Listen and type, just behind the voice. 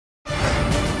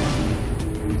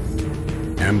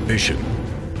ambition,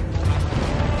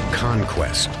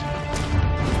 conquest,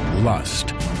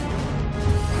 lust,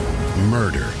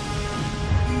 murder,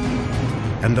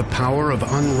 and the power of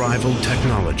unrivaled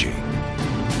technology.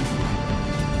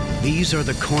 These are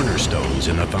the cornerstones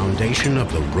in the foundation of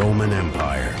the Roman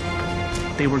Empire.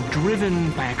 They were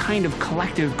driven by a kind of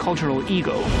collective cultural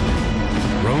ego.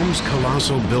 Rome's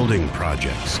colossal building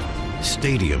projects,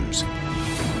 stadiums,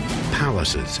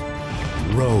 palaces,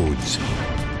 roads,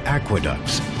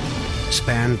 aqueducts,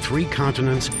 spanned 3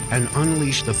 continents and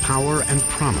unleashed the power and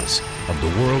promise of the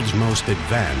world's most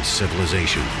advanced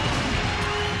civilization.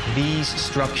 These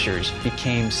structures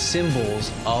became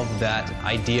symbols of that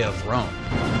idea of Rome.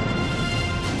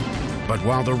 But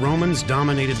while the Romans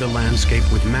dominated the landscape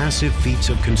with massive feats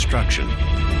of construction,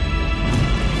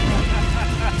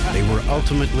 they were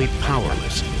ultimately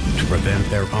powerless to prevent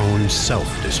their own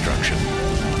self-destruction.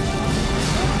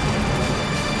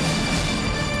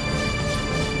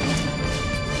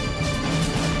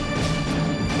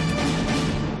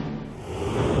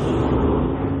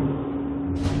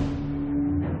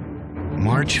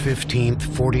 March 15th,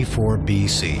 44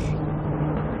 BC.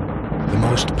 The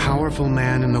most powerful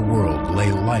man in the world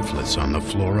lay lifeless on the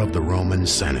floor of the Roman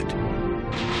Senate.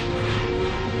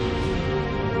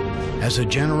 As a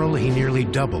general, he nearly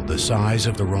doubled the size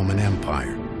of the Roman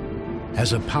Empire.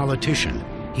 As a politician,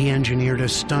 he engineered a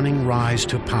stunning rise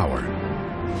to power.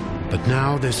 But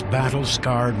now this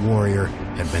battle-scarred warrior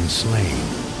had been slain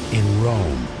in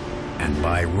Rome and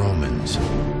by Romans.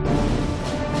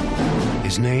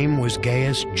 His name was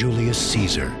Gaius Julius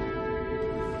Caesar.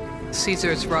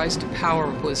 Caesar's rise to power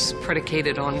was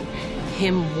predicated on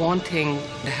him wanting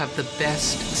to have the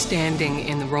best standing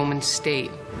in the Roman state.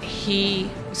 He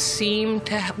seemed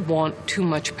to want too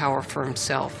much power for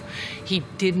himself. He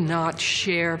did not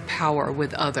share power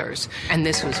with others, and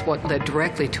this was what led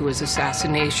directly to his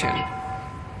assassination.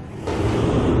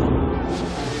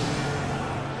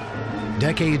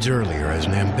 Decades earlier, as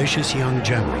an ambitious young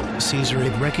general, Caesar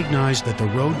had recognized that the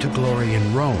road to glory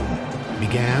in Rome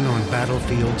began on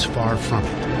battlefields far from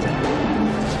it.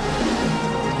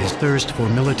 His thirst for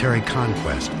military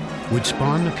conquest would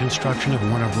spawn the construction of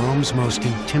one of Rome's most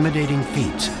intimidating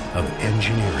feats of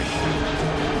engineering.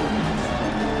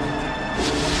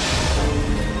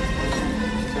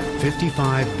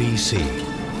 '55 BC.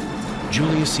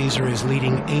 Julius Caesar is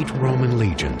leading 8 Roman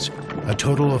legions, a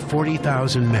total of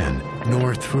 40,000 men,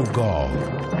 north through Gaul,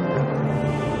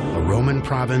 a Roman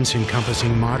province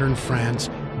encompassing modern France,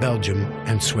 Belgium,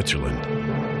 and Switzerland.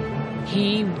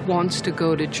 He wants to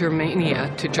go to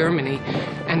Germania, to Germany,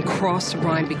 and cross the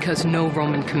Rhine because no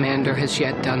Roman commander has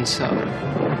yet done so.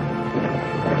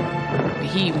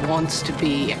 He wants to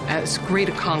be as great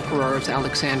a conqueror as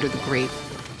Alexander the Great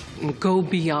and go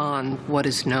beyond what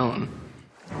is known.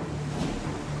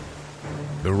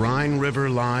 The Rhine River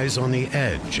lies on the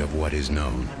edge of what is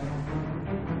known.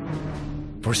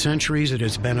 For centuries, it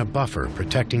has been a buffer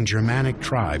protecting Germanic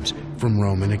tribes from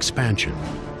Roman expansion.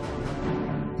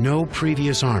 No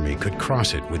previous army could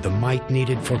cross it with the might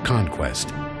needed for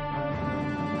conquest.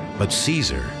 But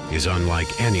Caesar is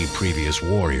unlike any previous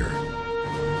warrior.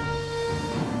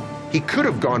 He could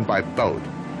have gone by boat,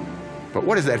 but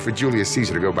what is that for Julius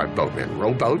Caesar to go by boat, man?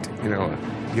 Rowboat? You know,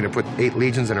 you're gonna put 8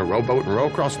 legions in a rowboat and row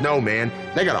across? No, man,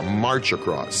 they gotta march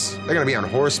across. They're gonna be on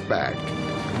horseback.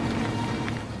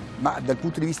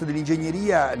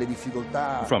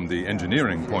 From the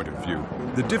engineering point of view,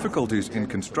 the difficulties in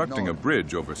constructing a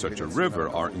bridge over such a river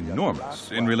are enormous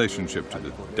in relationship to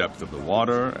the depth of the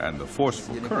water and the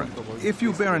forceful current. If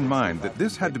you bear in mind that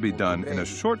this had to be done in a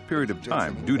short period of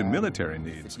time due to military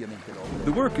needs,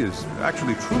 the work is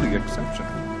actually truly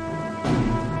exceptional.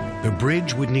 The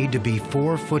bridge would need to be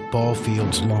 4 football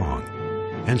fields long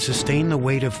and sustain the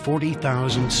weight of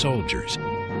 40,000 soldiers.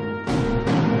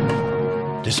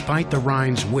 Despite the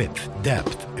Rhine's width,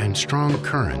 depth, and strong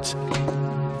currents,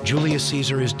 Julius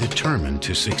Caesar is determined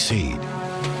to succeed.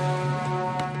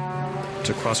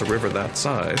 To cross a river that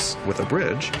size with a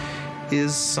bridge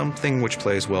is something which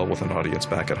plays well with an audience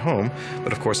back at home,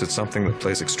 but of course it's something that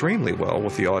plays extremely well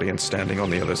with the audience standing on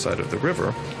the other side of the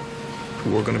river,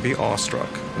 who are going to be awestruck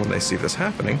when they see this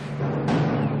happening.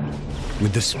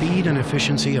 With the speed and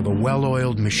efficiency of a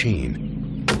well-oiled machine,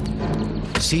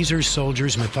 Caesar's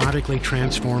soldiers methodically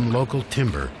transform local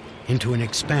timber into an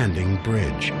expanding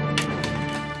bridge.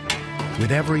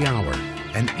 With every hour,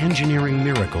 an engineering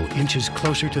miracle inches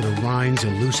closer to the Rhine's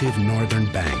elusive northern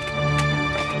bank.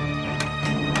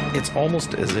 It's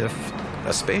almost as if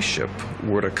a spaceship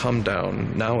were to come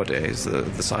down nowadays,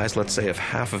 the size, let's say, of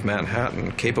half of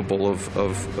Manhattan, capable of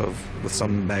with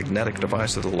some magnetic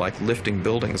device that'll like lifting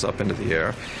buildings up into the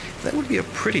air, that would be a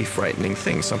pretty frightening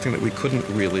thing, something that we couldn't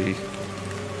really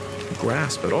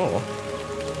grasp at all.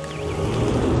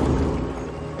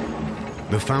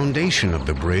 The foundation of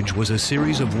the bridge was a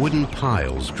series of wooden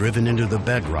piles driven into the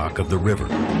bedrock of the river.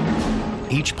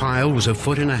 Each pile was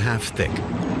 1.5 feet thick.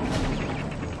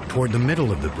 Toward the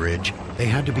middle of the bridge, they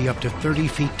had to be up to 30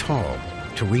 feet tall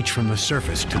to reach from the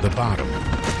surface to the bottom.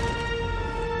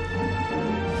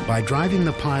 By driving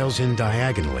the piles in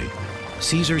diagonally,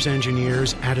 Caesar's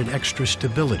engineers added extra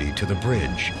stability to the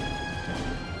bridge.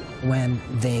 When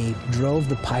they drove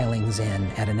the pilings in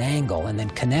at an angle and then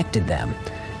connected them,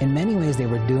 in many ways they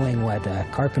were doing what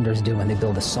carpenters do when they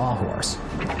build a sawhorse.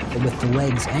 With the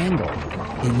legs angled,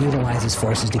 it utilizes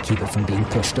forces to keep it from being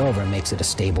pushed over and makes it a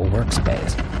stable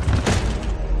workspace.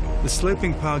 The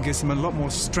sloping pile gives them a lot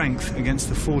more strength against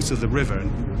the force of the river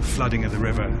and the flooding of the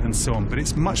river and so on, but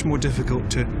it's much more difficult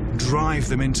to drive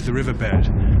them into the riverbed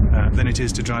than it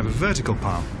is to drive a vertical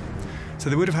pile.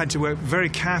 So they would have had to work very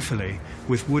carefully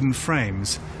with wooden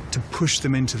frames to push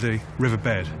them into the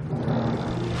riverbed.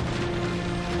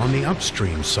 On the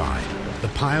upstream side, the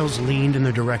piles leaned in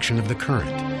the direction of the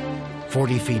current.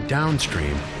 40 feet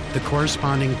downstream, the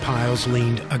corresponding piles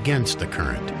leaned against the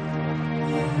current.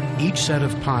 Each set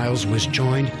of piles was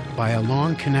joined by a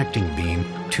long connecting beam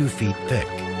 2 feet thick.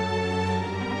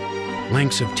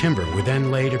 Lengths of timber were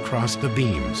then laid across the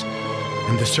beams,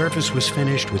 and the surface was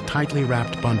finished with tightly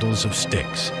wrapped bundles of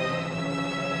sticks.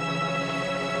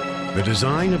 The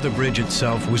design of the bridge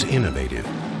itself was innovative,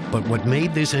 but what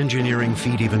made this engineering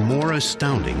feat even more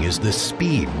astounding is the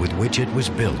speed with which it was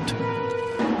built.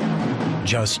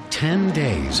 Just 10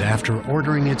 days after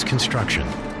ordering its construction,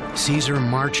 Caesar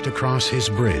marched across his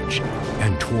bridge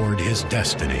and toward his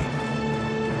destiny.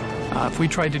 If we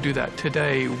tried to do that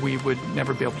today, we would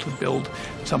never be able to build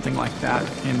something like that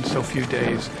in so few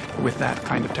days with that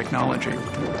kind of technology.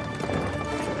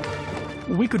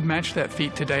 We could match that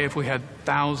feat today if we had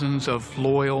thousands of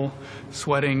loyal,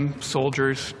 sweating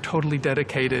soldiers totally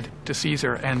dedicated to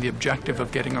Caesar and the objective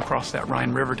of getting across that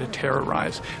Rhine River to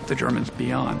terrorize the Germans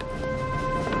beyond.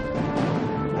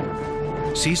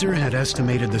 Caesar had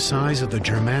estimated the size of the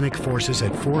Germanic forces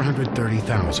at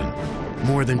 430,000,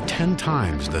 more than 10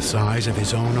 times the size of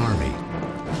his own army.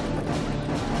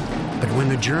 But when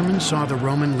the Germans saw the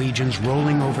Roman legions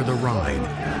rolling over the Rhine,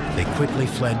 they quickly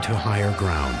fled to higher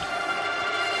ground.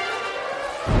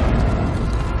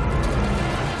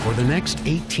 For the next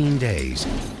 18 days,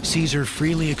 Caesar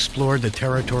freely explored the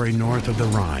territory north of the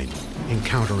Rhine,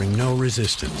 encountering no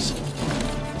resistance.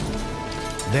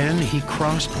 Then he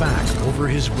crossed back over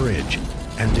his bridge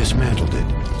and dismantled it,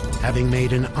 having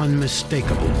made an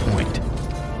unmistakable point.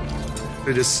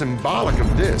 It is symbolic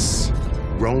of this.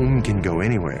 Rome can go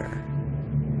anywhere.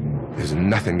 There's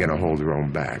nothing going to hold Rome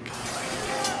back.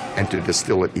 And to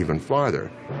distill it even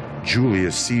farther,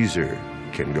 Julius Caesar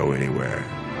can go anywhere.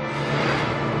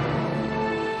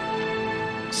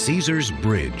 Caesar's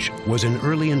bridge was an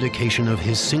early indication of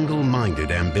his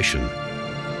single-minded ambition.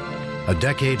 A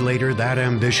decade later, that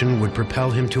ambition would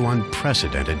propel him to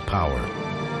unprecedented power,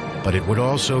 but it would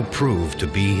also prove to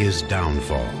be his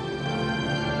downfall.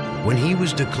 When he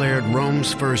was declared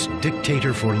Rome's first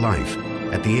dictator for life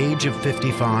at the age of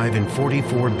 55 in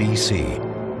 44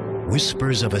 BC,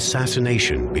 whispers of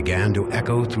assassination began to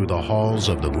echo through the halls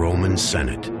of the Roman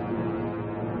Senate.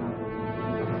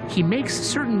 He makes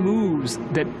certain moves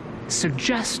that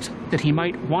suggest that he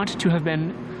might want to have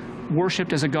been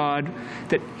worshipped as a god,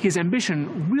 that his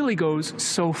ambition really goes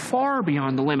so far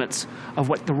beyond the limits of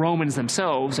what the Romans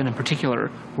themselves, and in particular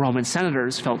Roman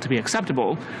senators, felt to be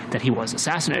acceptable, that he was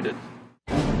assassinated.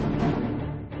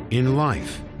 In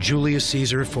life, Julius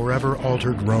Caesar forever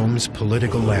altered Rome's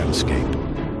political landscape.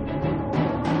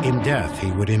 In death,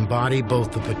 he would embody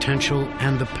both the potential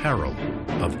and the peril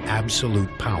of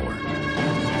absolute power.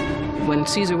 When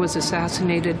Caesar was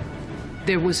assassinated,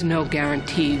 there was no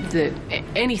guarantee that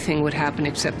anything would happen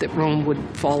except that Rome would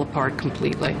fall apart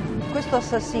completely.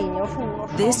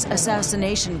 This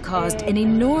assassination caused an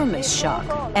enormous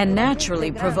shock and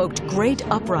naturally provoked great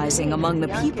uprising among the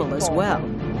people as well.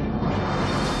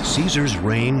 Caesar's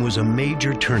reign was a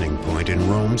major turning point in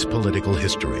Rome's political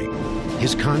history.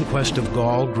 His conquest of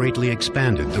Gaul greatly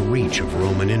expanded the reach of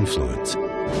Roman influence.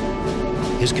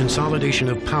 His consolidation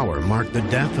of power marked the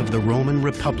death of the Roman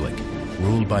Republic,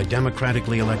 ruled by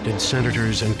democratically elected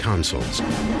senators and consuls,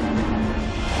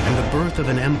 and the birth of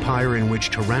an empire in which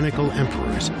tyrannical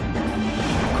emperors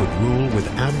could rule with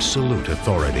absolute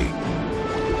authority.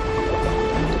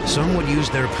 Some would use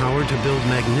their power to build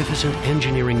magnificent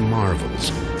engineering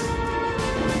marvels.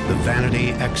 The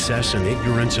vanity, excess, and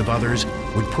ignorance of others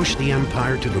would push the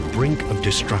empire to the brink of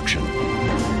destruction.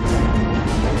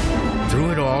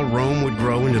 Through it all, Rome would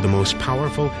grow into the most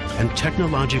powerful and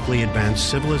technologically advanced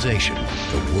civilization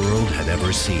the world had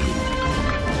ever seen.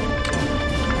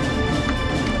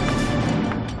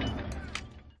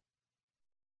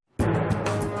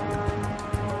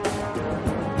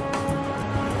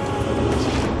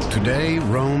 Today,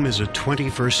 Rome is a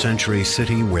 21st century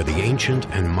city where the ancient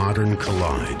and modern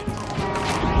collide.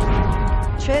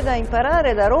 C'è da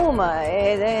imparare da Roma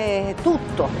ed è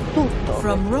tutto, tutto.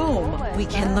 From Rome, we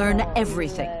can learn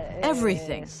everything.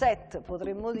 Everything.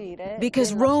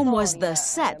 Because Rome was the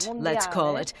set, let's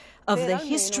call it, of the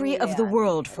history of the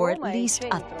world for at least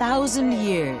 1,000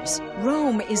 years.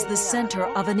 Rome is the center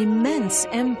of an immense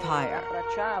empire,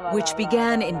 which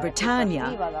began in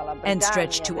Britannia and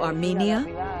stretched to Armenia,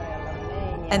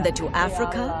 and then to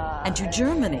Africa and to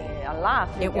Germany.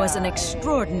 It was an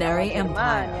extraordinary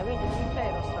empire.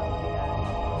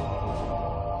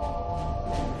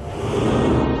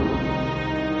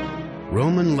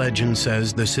 Roman legend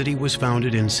says the city was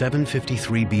founded in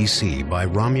 753 BC by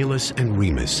Romulus and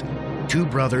Remus, two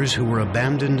brothers who were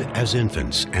abandoned as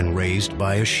infants and raised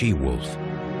by a she-wolf.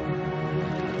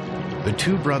 The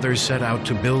two brothers set out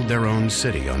to build their own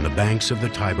city on the banks of the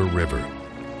Tiber River.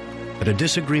 But a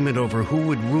disagreement over who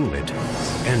would rule it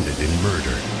ended in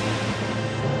murder.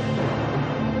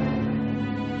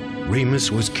 Remus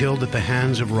was killed at the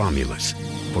hands of Romulus,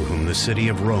 for whom the city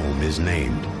of Rome is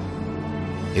named.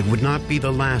 It would not be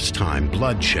the last time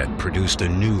bloodshed produced a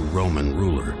new Roman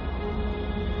ruler.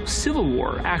 Civil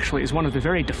war actually is one of the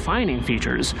very defining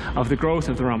features of the growth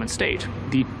of the Roman state.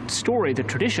 The story, the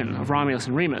tradition of Romulus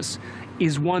and Remus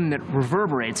is one that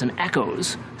reverberates and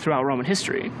echoes throughout Roman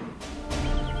history.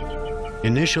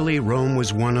 Initially, Rome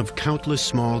was one of countless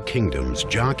small kingdoms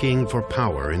jockeying for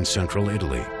power in central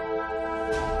Italy.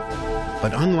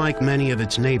 But unlike many of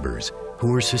its neighbors, who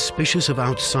were suspicious of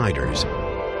outsiders,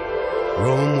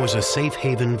 Rome was a safe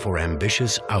haven for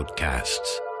ambitious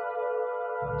outcasts.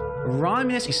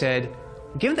 Romulus, he said,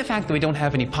 given the fact that we don't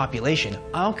have any population,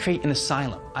 I'll create an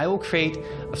asylum. I will create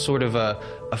a sort of a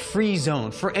free zone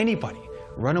for anybody.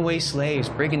 Runaway slaves,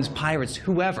 brigands, pirates,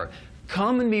 whoever.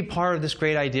 Come and be part of this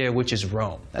great idea, which is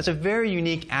Rome. That's a very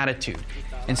unique attitude.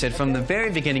 And said from the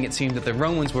very beginning, it seemed that the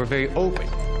Romans were very open.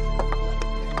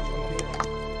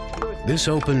 This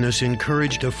openness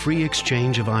encouraged a free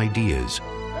exchange of ideas.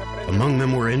 Among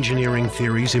them were engineering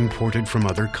theories imported from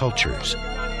other cultures.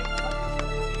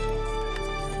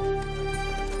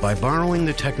 By borrowing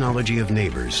the technology of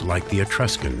neighbors like the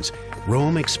Etruscans,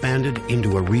 Rome expanded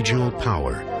into a regional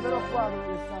power.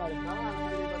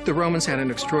 The Romans had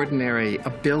an extraordinary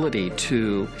ability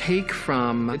to take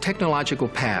from the technological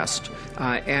past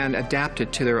and adapt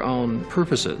it to their own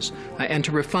purposes and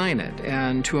to refine it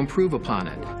and to improve upon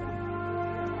it.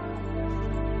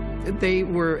 They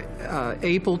were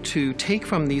able to take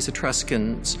from these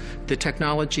Etruscans the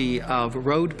technology of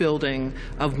road building,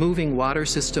 of moving water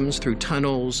systems through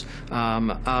tunnels,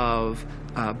 of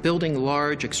building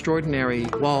large, extraordinary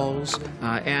walls,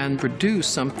 and produce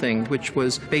something which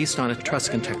was based on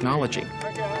Etruscan technology.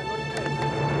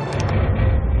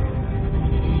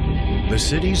 The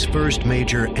city's first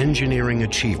major engineering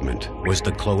achievement was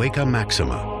the Cloaca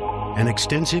Maxima, an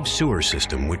extensive sewer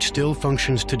system which still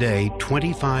functions today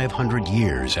 2,500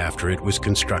 years after it was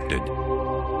constructed.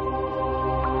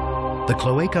 The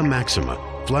Cloaca Maxima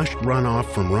flushed runoff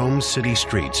from Rome's city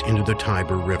streets into the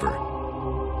Tiber River.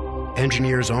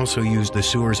 Engineers also used the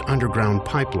sewer's underground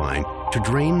pipeline to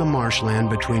drain the marshland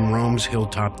between Rome's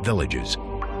hilltop villages.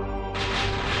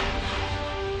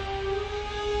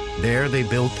 There they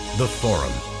built the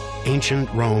Forum, ancient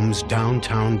Rome's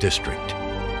downtown district.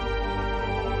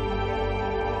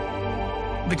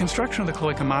 The construction of the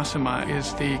Cloaca Maxima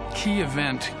is the key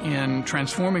event in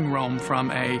transforming Rome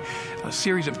from a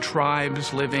series of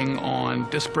tribes living on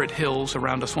disparate hills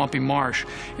around a swampy marsh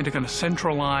into kind of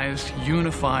centralized,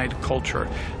 unified culture.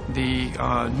 The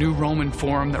new Roman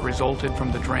Forum that resulted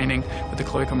from the draining with the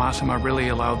Cloaca Maxima really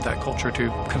allowed that culture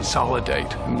to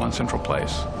consolidate in one central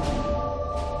place.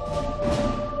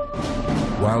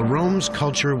 While Rome's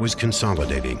culture was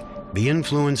consolidating, the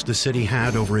influence the city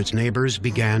had over its neighbors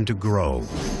began to grow.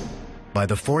 By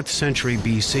the 4th century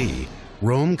BC,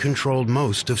 Rome controlled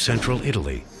most of central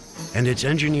Italy, and its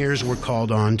engineers were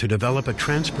called on to develop a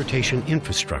transportation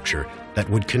infrastructure that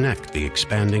would connect the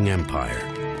expanding empire.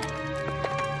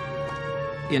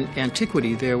 In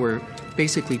antiquity, there were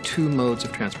basically two modes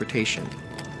of transportation.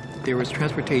 There was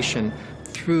transportation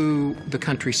through the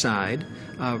countryside,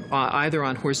 either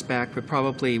on horseback, but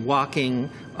probably walking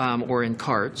or in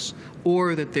carts,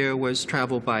 or that there was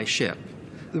travel by ship.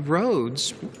 The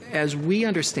roads, as we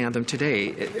understand them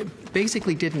today,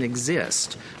 basically didn't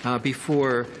exist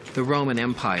before the Roman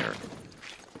Empire.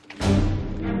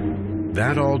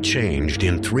 That all changed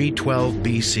in 312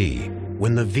 BC,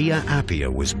 when the Via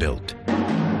Appia was built.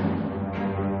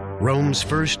 Rome's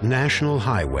first national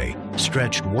highway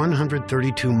stretched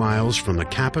 132 miles from the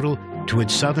capital to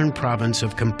its southern province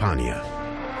of Campania.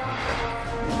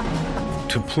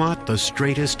 To plot the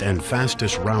straightest and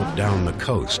fastest route down the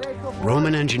coast,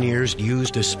 Roman engineers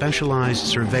used a specialized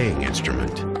surveying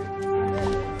instrument.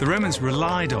 The Romans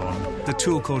relied on the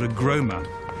tool called a groma,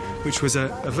 which was a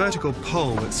vertical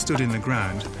pole that stood in the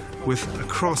ground with a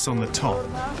cross on the top,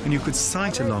 and you could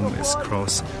sight along this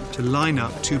cross to line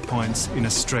up 2 points in a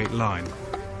straight line.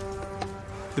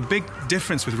 The big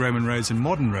difference with Roman roads and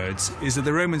modern roads is that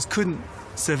the Romans couldn't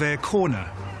survey a corner,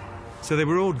 so they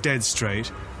were all dead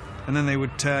straight, and then they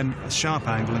would turn a sharp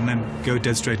angle and then go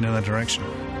dead straight in another direction.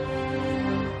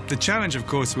 The challenge, of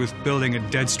course, with building a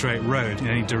dead straight road in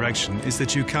any direction is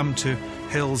that you come to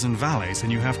hills and valleys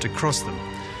and you have to cross them.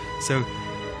 So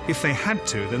if they had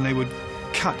to, then they would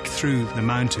cut through the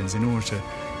mountains in order to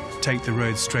take the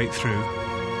road straight through.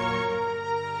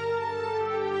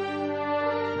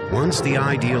 Once the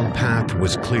ideal path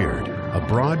was cleared, a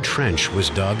broad trench was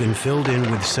dug and filled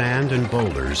in with sand and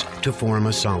boulders to form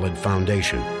a solid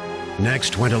foundation.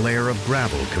 Next went a layer of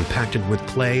gravel compacted with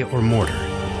clay or mortar.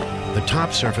 The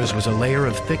top surface was a layer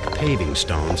of thick paving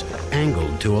stones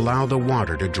angled to allow the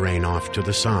water to drain off to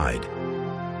the side.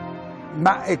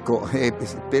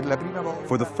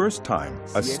 For the first time,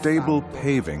 a stable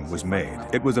paving was made.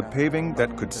 It was a paving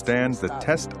that could stand the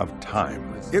test of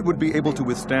time. It would be able to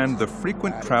withstand the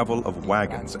frequent travel of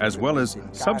wagons, as well as,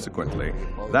 subsequently,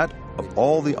 that of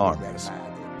all the armies.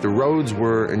 The roads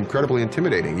were incredibly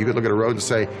intimidating. You could look at a road and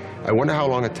say, I wonder how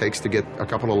long it takes to get a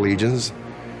couple of legions,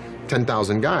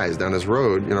 10,000 guys down this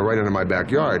road, you know, right into my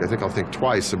backyard. I think I'll think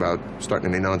twice about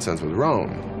starting any nonsense with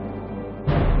Rome.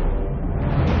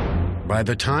 By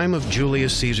the time of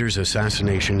Julius Caesar's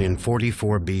assassination in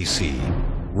 44 BC,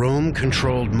 Rome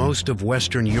controlled most of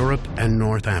Western Europe and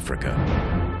North Africa.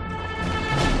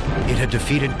 It had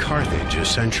defeated Carthage a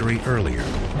century earlier,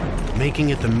 making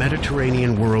it the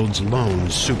Mediterranean world's lone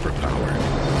superpower.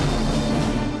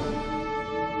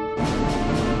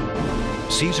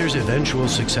 Caesar's eventual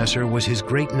successor was his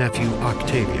great-nephew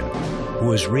Octavian, who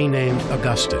was renamed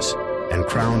Augustus and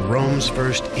crowned Rome's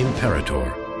first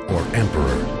imperator, or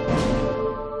emperor.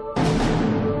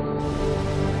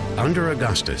 Under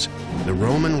Augustus, the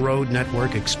Roman road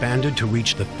network expanded to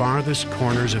reach the farthest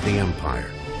corners of the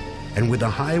empire. And with the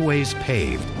highways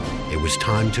paved, it was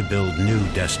time to build new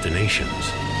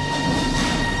destinations.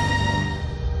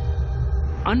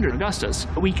 Under Augustus,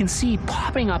 we can see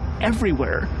popping up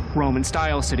everywhere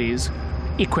Roman-style cities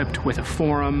equipped with a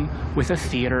forum, with a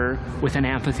theater, with an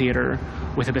amphitheater,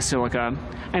 with a basilica,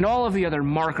 and all of the other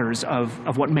markers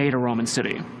of what made a Roman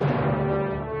city.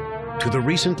 To the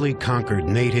recently conquered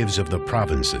natives of the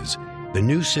provinces, the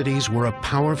new cities were a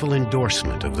powerful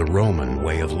endorsement of the Roman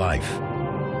way of life.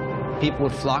 People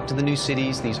would flock to the new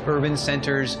cities, these urban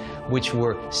centers, which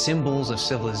were symbols of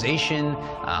civilization,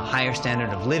 higher standard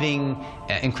of living,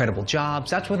 incredible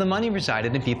jobs. That's where the money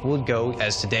resided, and people would go,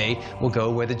 as today, will go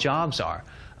where the jobs are.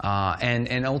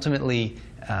 And ultimately,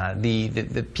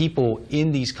 the people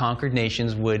in these conquered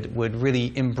nations would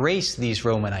really embrace these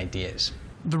Roman ideas.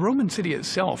 The Roman city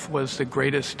itself was the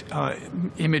greatest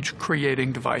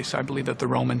image-creating device, I believe, that the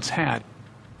Romans had.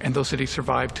 And those cities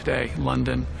survive today.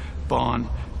 London, Bonn,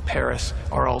 Paris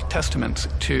are all testaments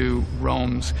to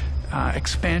Rome's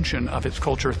expansion of its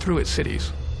culture through its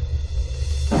cities.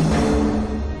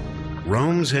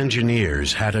 Rome's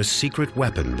engineers had a secret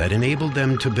weapon that enabled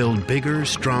them to build bigger,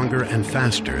 stronger, and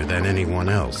faster than anyone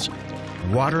else.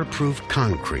 Waterproof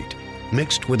concrete,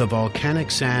 mixed with a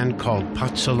volcanic sand called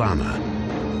pozzolana.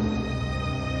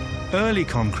 Early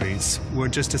concretes were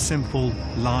just a simple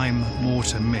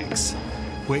lime-mortar mix,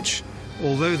 which,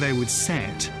 although they would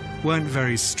set, weren't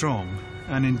very strong,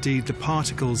 and indeed the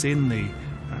particles in the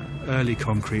early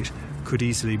concrete could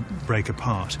easily break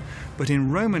apart. But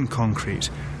in Roman concrete,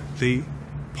 the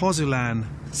pozzolan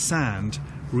sand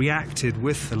reacted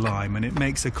with the lime, and it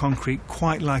makes a concrete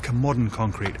quite like a modern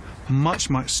concrete, much,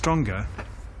 much stronger.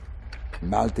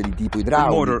 The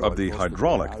mortar of the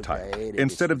hydraulic type,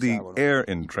 instead of the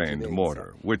air-entrained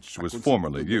mortar, which was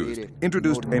formerly used,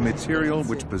 introduced a material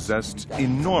which possessed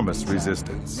enormous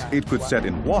resistance. It could set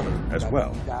in water as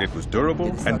well. It was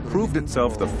durable and proved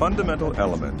itself the fundamental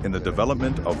element in the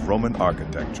development of Roman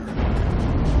architecture.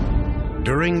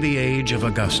 During the age of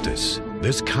Augustus,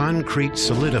 this concrete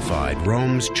solidified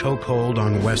Rome's chokehold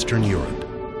on Western Europe,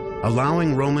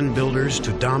 allowing Roman builders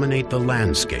to dominate the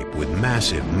landscape with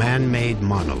massive man-made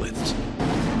monoliths.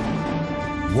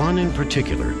 One in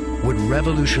particular would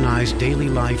revolutionize daily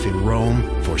life in Rome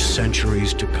for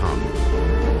centuries to come.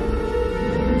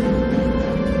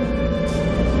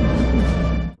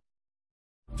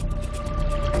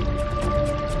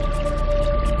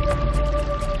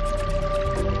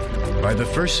 By the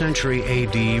 1st century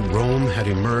AD, Rome had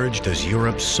emerged as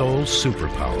Europe's sole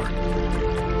superpower.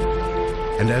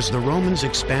 And as the Romans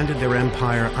expanded their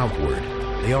empire outward,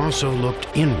 they also looked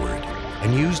inward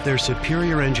and used their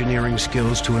superior engineering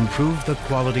skills to improve the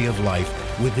quality of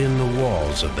life within the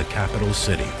walls of the capital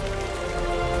city.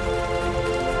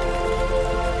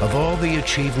 Of all the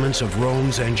achievements of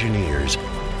Rome's engineers,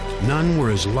 none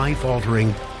were as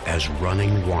life-altering as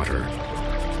running water.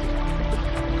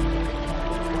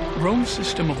 Rome's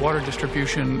system of water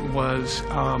distribution was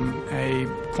a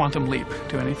quantum leap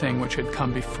to anything which had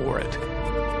come before it.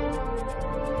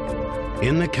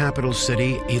 In the capital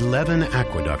city, 11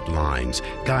 aqueduct lines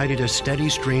guided a steady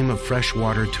stream of fresh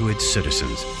water to its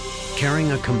citizens,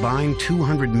 carrying a combined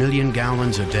 200 million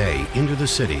gallons a day into the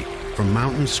city from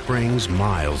mountain springs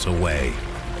miles away.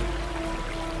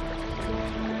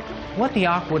 What the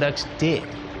aqueducts did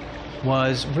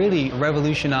was really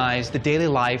revolutionize the daily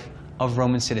life of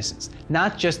Roman citizens.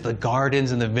 Not just the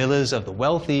gardens and the villas of the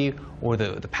wealthy or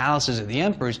the palaces of the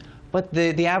emperors, but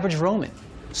the average Roman.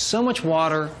 So much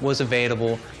water was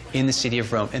available in the city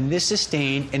of Rome, and this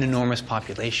sustained an enormous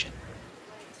population.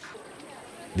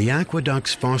 The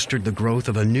aqueducts fostered the growth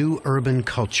of a new urban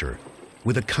culture.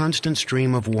 With a constant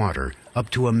stream of water, up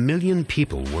to 1 million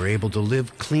people were able to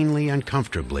live cleanly and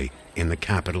comfortably in the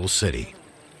capital city.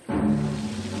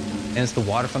 And it's the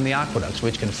water from the aqueducts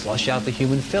which can flush out the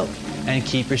human filth and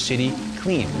keep your city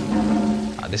clean.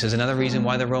 This is another reason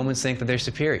why the Romans think that they're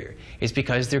superior. It's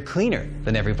because they're cleaner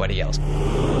than everybody else.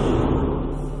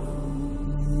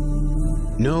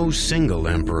 No single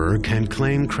emperor can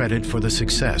claim credit for the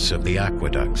success of the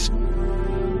aqueducts.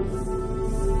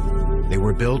 They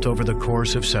were built over the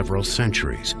course of several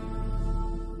centuries.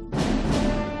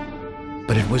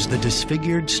 But it was the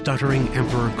disfigured, stuttering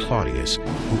Emperor Claudius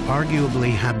who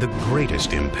arguably had the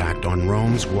greatest impact on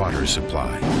Rome's water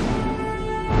supply.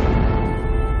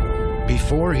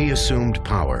 Before he assumed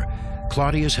power,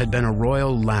 Claudius had been a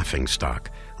royal laughingstock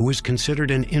who was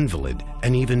considered an invalid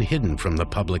and even hidden from the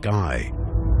public eye.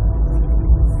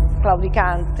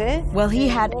 Well, he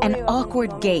had an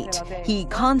awkward gait. He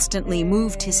constantly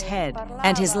moved his head,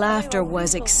 and his laughter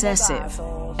was excessive.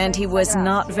 And he was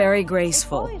not very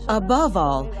graceful. Above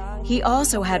all, he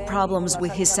also had problems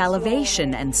with his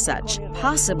salivation and such,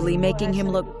 possibly making him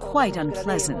look quite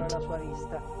unpleasant.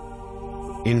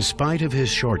 In spite of his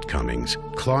shortcomings,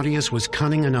 Claudius was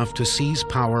cunning enough to seize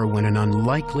power when an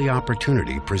unlikely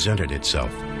opportunity presented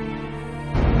itself.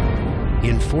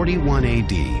 In 41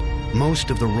 AD, most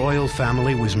of the royal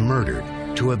family was murdered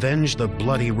to avenge the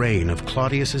bloody reign of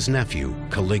Claudius's nephew,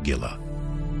 Caligula.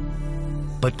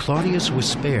 But Claudius was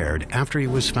spared after he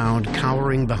was found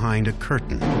cowering behind a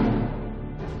curtain.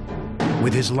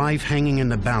 With his life hanging in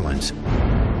the balance,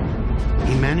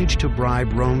 he managed to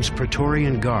bribe Rome's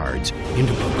Praetorian guards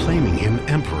into proclaiming him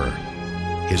emperor.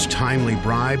 His timely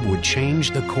bribe would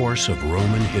change the course of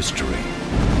Roman history.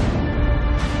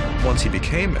 Once he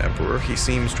became emperor, he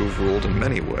seems to have ruled in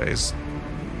many ways,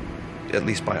 at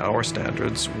least by our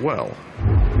standards, well.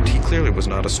 He clearly was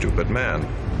not a stupid man.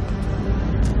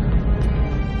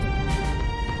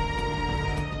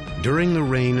 During the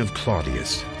reign of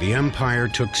Claudius, the empire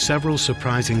took several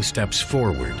surprising steps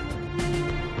forward.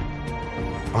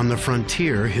 On the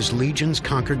frontier, his legions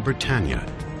conquered Britannia,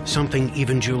 something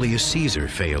even Julius Caesar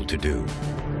failed to do.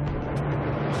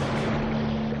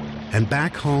 And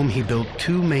back home, he built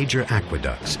 2 major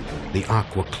aqueducts, the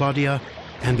Aqua Claudia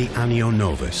and the Anio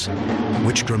Novus,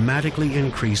 which dramatically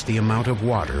increased the amount of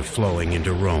water flowing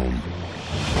into Rome.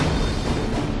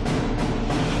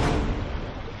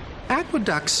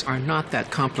 Aqueducts are not that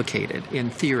complicated in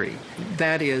theory.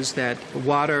 That is that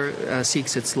water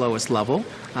seeks its lowest level,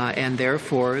 and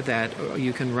therefore that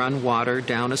you can run water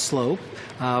down a slope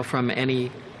from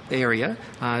any area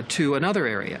to another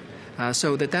area.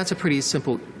 So that's a pretty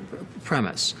simple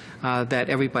premise that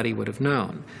everybody would have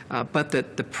known. But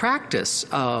that the practice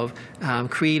of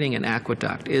creating an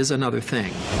aqueduct is another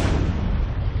thing.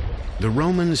 The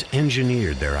Romans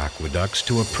engineered their aqueducts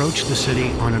to approach the city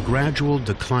on a gradual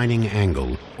declining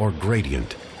angle, or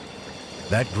gradient.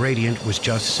 That gradient was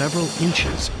just several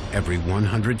inches every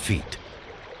 100 feet.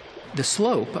 The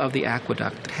slope of the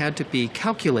aqueduct had to be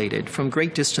calculated from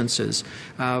great distances,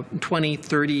 20,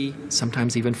 30,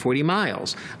 sometimes even 40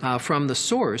 miles, from the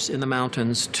source in the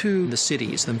mountains to the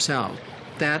cities themselves.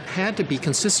 That had to be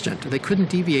consistent. They couldn't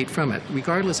deviate from it,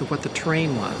 regardless of what the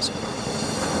terrain was.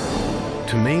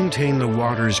 To maintain the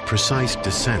water's precise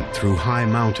descent through high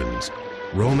mountains,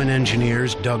 Roman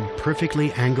engineers dug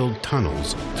perfectly angled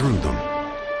tunnels through them.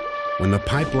 When the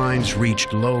pipelines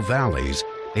reached low valleys,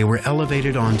 they were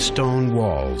elevated on stone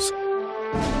walls.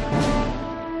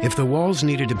 If the walls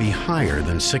needed to be higher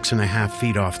than 6.5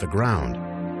 feet off the ground,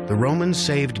 the Romans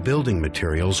saved building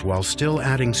materials while still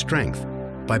adding strength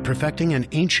by perfecting an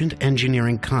ancient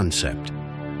engineering concept,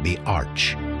 the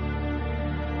arch.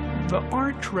 The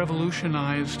arch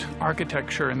revolutionized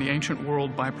architecture in the ancient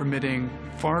world by permitting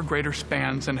far greater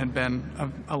spans than had been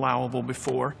allowable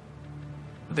before.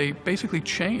 They basically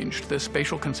changed the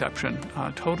spatial conception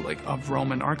totally of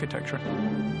Roman architecture.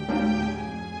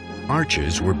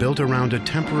 Arches were built around a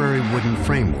temporary wooden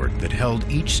framework that held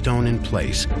each stone in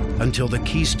place until the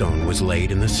keystone was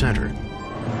laid in the center.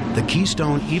 The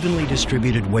keystone evenly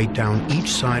distributed weight down each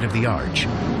side of the arch,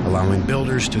 allowing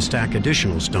builders to stack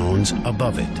additional stones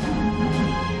above it.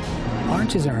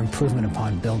 Arches are improvement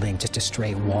upon building just a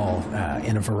straight wall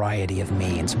in a variety of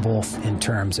means, both in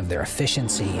terms of their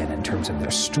efficiency and in terms of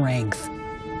their strength.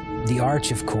 The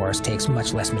arch, of course, takes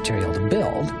much less material to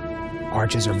build.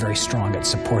 Arches are very strong at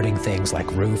supporting things like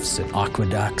roofs and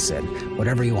aqueducts and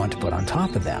whatever you want to put on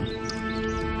top of them.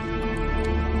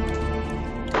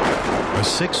 A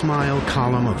 6-mile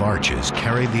column of arches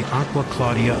carried the Aqua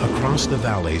Claudia across the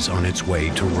valleys on its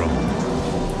way to Rome.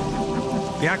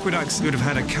 The aqueducts would have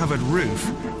had a covered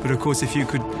roof, but of course if you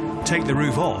could take the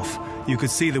roof off, you could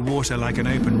see the water like an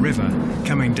open river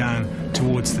coming down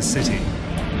towards the city.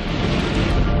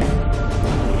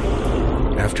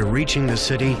 After reaching the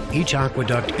city, each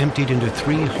aqueduct emptied into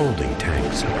 3 holding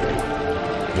tanks.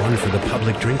 One for the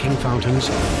public drinking fountains,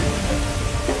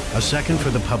 a second for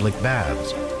the public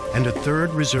baths, and a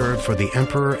third reserved for the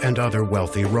emperor and other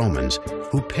wealthy Romans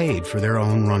who paid for their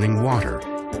own running water,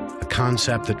 a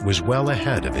concept that was well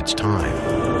ahead of its time.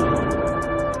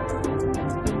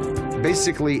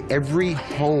 Basically, every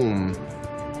home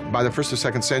by the 1st or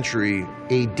 2nd century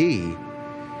AD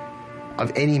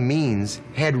of any means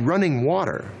had running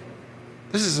water.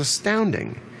 This is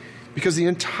astounding, because the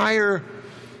entire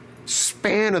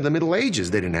span of the Middle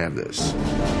Ages, they didn't have this.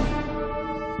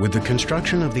 With the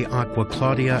construction of the Aqua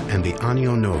Claudia and the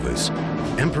Anio Novus,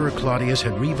 Emperor Claudius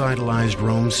had revitalized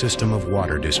Rome's system of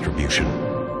water distribution.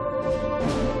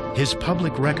 His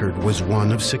public record was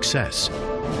one of success,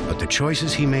 but the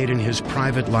choices he made in his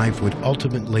private life would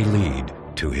ultimately lead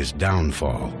to his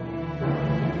downfall.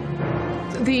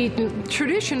 The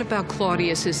tradition about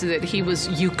Claudius is that he was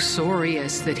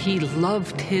uxorious, that he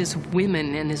loved his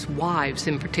women and his wives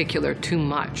in particular too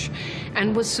much,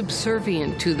 and was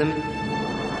subservient to them.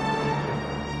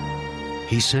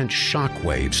 He sent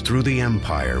shockwaves through the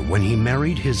empire when he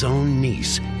married his own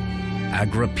niece,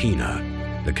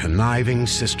 Agrippina, the conniving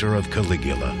sister of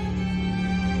Caligula.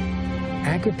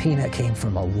 Agrippina came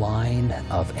from a line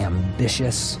of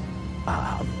ambitious,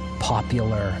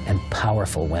 popular, and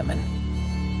powerful women.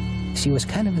 She was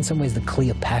kind of in some ways the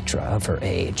Cleopatra of her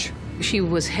age. She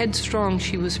was headstrong,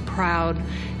 she was proud,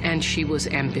 and she was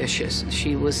ambitious.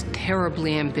 She was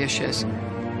terribly ambitious.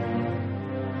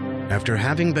 After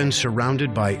having been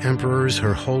surrounded by emperors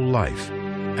her whole life,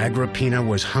 Agrippina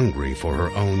was hungry for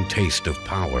her own taste of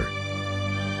power.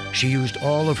 She used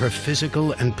all of her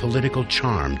physical and political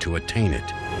charm to attain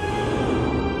it.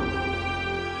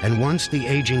 And once the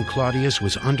aging Claudius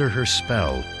was under her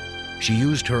spell, she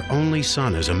used her only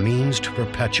son as a means to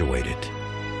perpetuate it.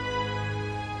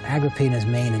 Agrippina's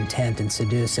main intent in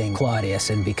seducing Claudius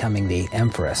and becoming the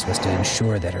empress was to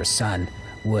ensure that her son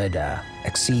would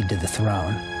accede to the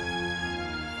throne.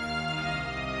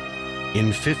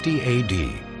 In 50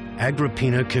 AD,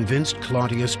 Agrippina convinced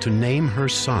Claudius to name her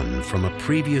son from a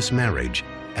previous marriage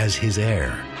as his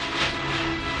heir,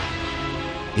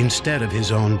 instead of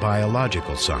his own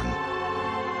biological son.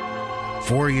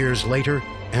 4 years later,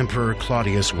 Emperor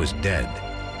Claudius was dead,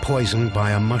 poisoned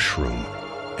by a mushroom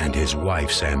and his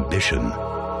wife's ambition.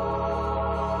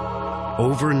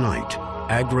 Overnight,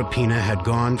 Agrippina had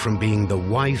gone from being the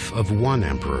wife of one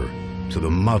emperor to the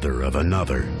mother of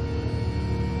another.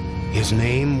 His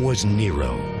name was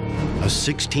Nero, a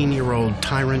 16-year-old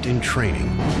tyrant in training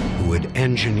who would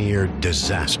engineer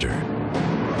disaster.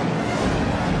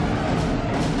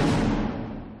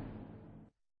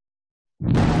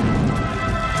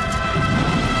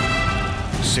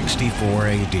 64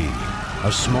 AD,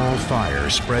 a small fire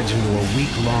spreads into a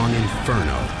week-long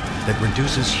inferno that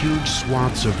reduces huge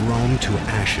swaths of Rome to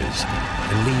ashes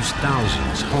and leaves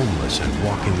thousands homeless and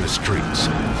walking the streets.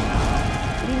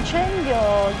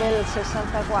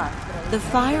 The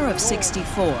fire of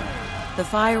 64, the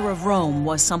fire of Rome,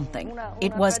 was something.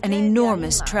 It was an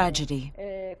enormous tragedy.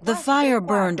 The fire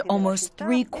burned almost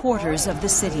 3/4 of the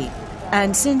city.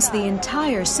 And since the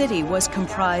entire city was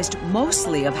comprised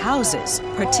mostly of houses,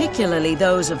 particularly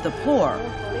those of the poor,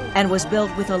 and was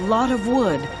built with a lot of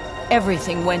wood,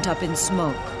 everything went up in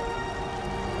smoke.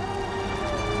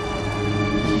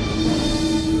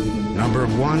 Number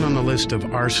 1 on the list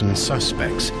of arson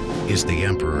suspects is the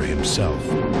emperor himself.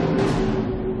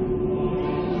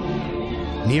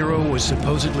 Nero was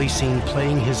supposedly seen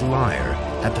playing his lyre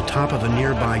at the top of a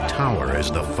nearby tower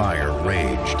as the fire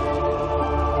raged.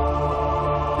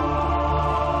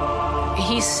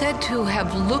 He's said to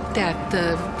have looked at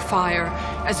the fire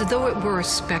as though it were a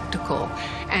spectacle,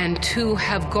 and to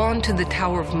have gone to the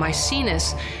Tower of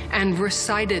Maecenas and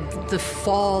recited the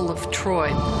fall of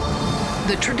Troy.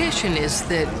 The tradition is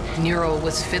that Nero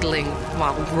was fiddling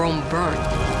while Rome burned.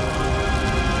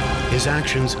 His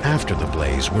actions after the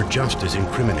blaze were just as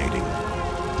incriminating.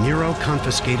 Nero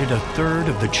confiscated 1/3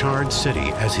 of the charred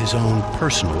city as his own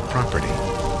personal property,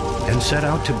 and set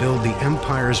out to build the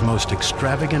empire's most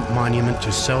extravagant monument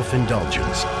to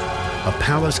self-indulgence, a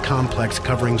palace complex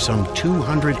covering some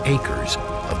 200 acres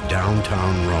of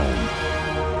downtown Rome.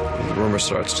 The rumor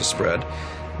starts to spread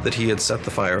that he had set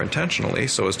the fire intentionally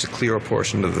so as to clear a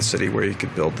portion of the city where he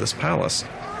could build this palace.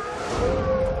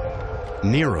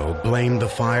 Nero blamed the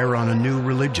fire on a new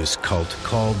religious cult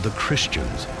called the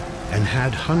Christians, and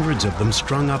had hundreds of them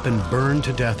strung up and burned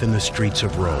to death in the streets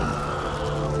of Rome.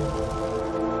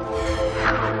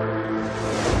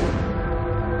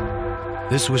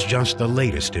 This was just the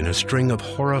latest in a string of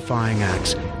horrifying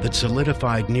acts that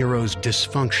solidified Nero's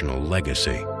dysfunctional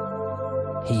legacy.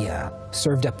 He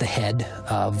served up the head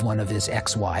of one of his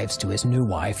ex-wives to his new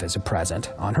wife as a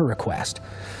present on her request,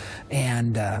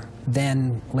 and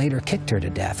then later kicked her to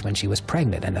death when she was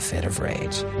pregnant in a fit of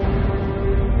rage.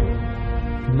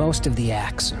 Most of the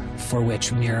acts for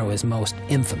which Nero is most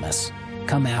infamous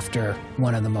come after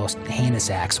one of the most heinous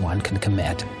acts one can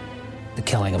commit, the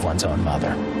killing of one's own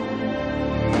mother.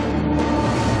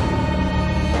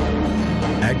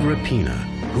 Agrippina,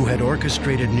 who had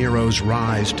orchestrated Nero's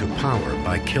rise to power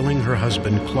by killing her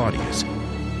husband Claudius,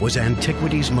 was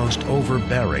antiquity's most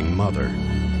overbearing mother.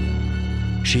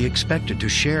 She expected to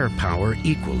share power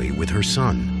equally with her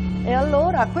son.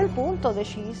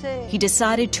 He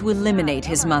decided to eliminate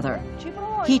his mother.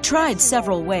 He tried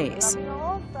several ways.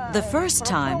 The first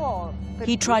time,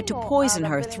 he tried to poison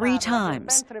her 3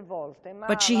 times,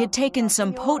 but she had taken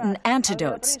some potent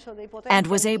antidotes and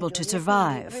was able to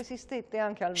survive.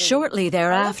 Shortly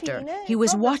thereafter, he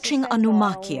was watching a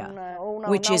Numachia,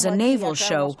 which is a naval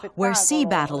show where sea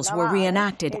battles were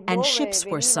reenacted and ships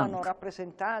were sunk.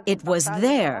 It was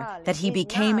there that he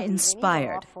became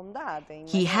inspired.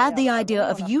 He had the idea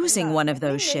of using one of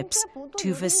those ships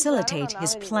to facilitate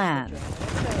his plan.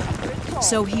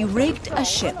 So he rigged a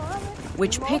ship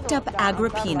which picked up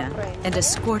Agrippina and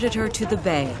escorted her to the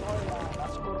bay.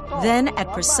 Then,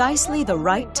 at precisely the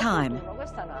right time,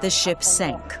 the ship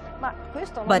sank.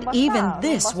 But even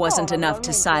this wasn't enough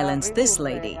to silence this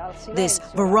lady, this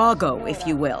virago, if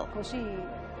you will,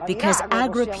 because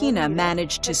Agrippina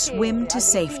managed to swim to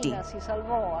safety.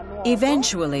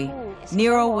 Eventually,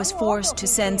 Nero was forced to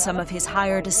send some of his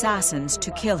hired assassins to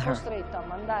kill her.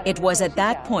 It was at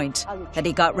that point that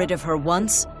he got rid of her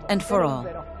once and for all.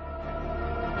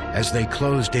 As they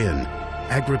closed in,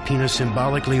 Agrippina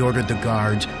symbolically ordered the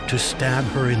guards to stab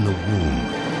her in the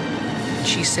womb.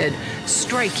 She said,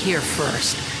 "Strike here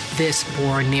first." This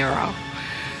bore Nero.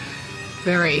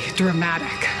 Very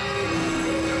dramatic.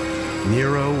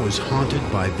 Nero was haunted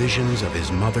by visions of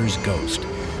his mother's ghost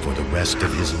for the rest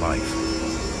of his life.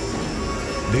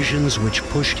 Visions which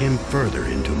pushed him further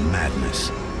into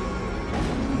madness.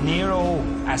 Nero,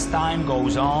 as time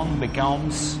goes on,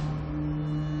 becomes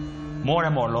more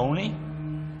and more lonely,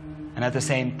 and at the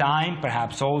same time,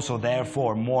 perhaps also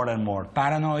therefore more and more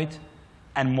paranoid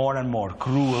and more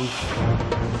cruel.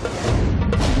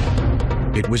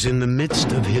 It was in the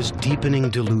midst of his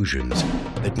deepening delusions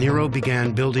that Nero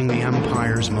began building the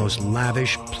empire's most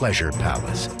lavish pleasure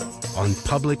palace on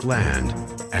public land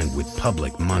and with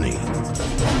public money.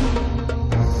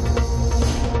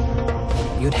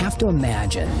 You'd have to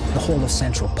imagine the whole of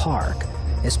Central Park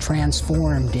is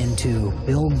transformed into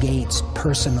Bill Gates'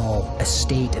 personal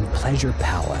estate and pleasure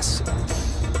palace.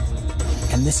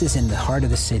 And this is in the heart of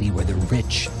the city where the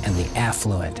rich and the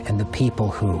affluent and the people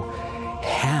who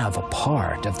have a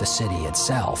part of the city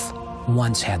itself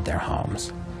once had their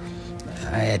homes.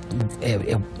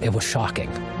 It was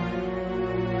shocking.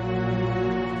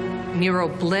 Nero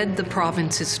bled the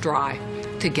provinces dry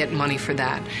to get money for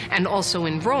that. And also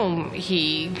in Rome,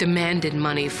 he demanded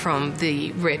money from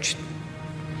the rich.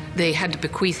 They had to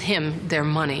bequeath him their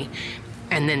money,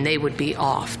 and then they would be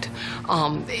offed.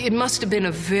 It must have been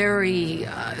a very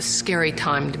scary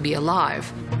time to be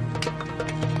alive.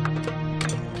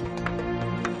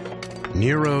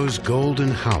 Nero's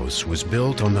golden house was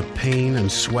built on the pain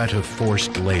and sweat of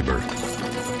forced labor.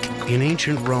 In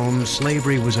ancient Rome,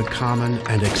 slavery was a common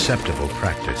and acceptable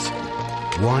practice.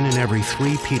 1 in every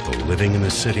 3 people living in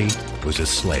the city was a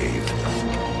slave.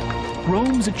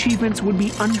 Rome's achievements would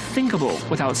be unthinkable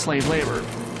without slave labor.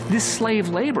 This slave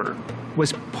labor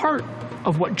was part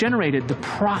of what generated the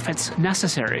profits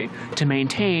necessary to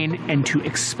maintain and to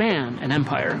expand an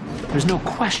empire. There's no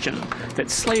question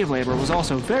that slave labor was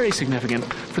also very significant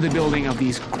for the building of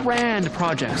these grand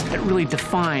projects that really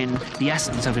define the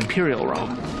essence of imperial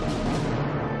Rome.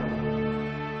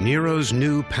 Nero's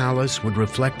new palace would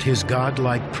reflect his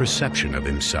godlike perception of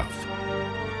himself.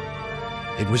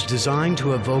 It was designed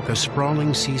to evoke a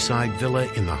sprawling seaside villa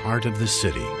in the heart of the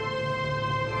city.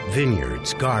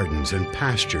 Vineyards, gardens, and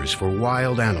pastures for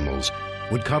wild animals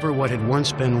would cover what had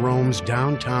once been Rome's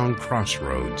downtown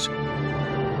crossroads.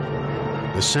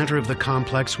 The center of the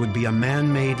complex would be a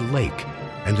man-made lake,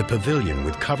 and the pavilion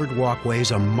with covered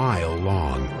walkways a mile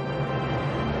long.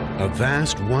 A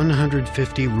vast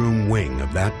 150-room wing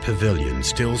of that pavilion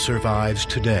still survives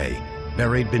today,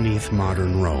 buried beneath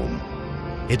modern Rome.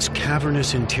 Its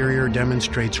cavernous interior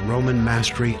demonstrates Roman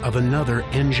mastery of another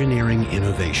engineering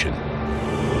innovation: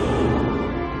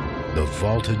 the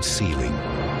vaulted ceiling.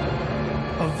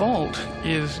 A vault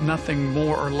is nothing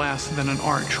more or less than an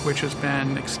arch which has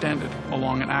been extended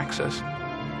along an axis.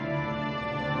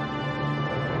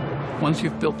 Once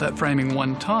you've built that framing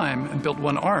one time and built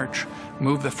one arch,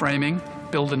 move the framing,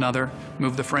 build another,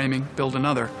 move the framing, build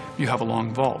another, you have a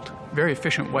long vault. Very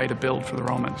efficient way to build for the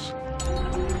Romans.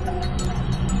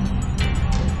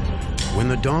 When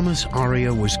the Domus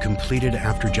Aurea was completed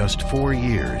after just 4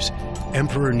 years,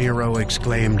 Emperor Nero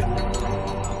exclaimed,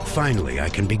 "Finally, I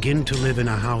can begin to live in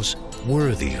a house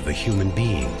worthy of a human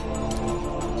being."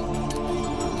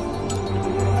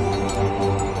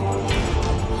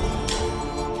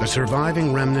 The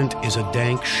surviving remnant is a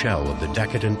dank shell of the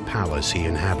decadent palace he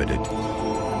inhabited.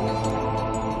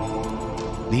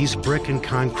 These brick and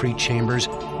concrete chambers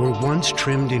were once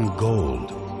trimmed in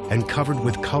gold and covered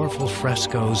with colorful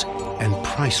frescoes and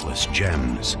priceless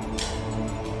gems.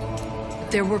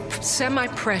 There were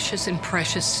semi-precious and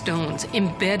precious stones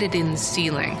embedded in the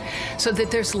ceiling, so that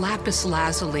there's lapis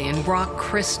lazuli and rock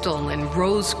crystal and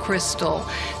rose crystal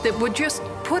that would just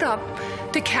put up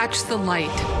to catch the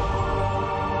light.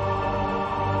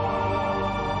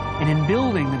 And in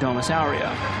building the Domus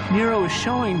Aurea, Nero is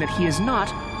showing that he is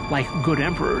not, like good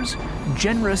emperors,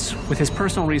 generous with his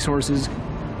personal resources,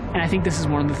 and I think this is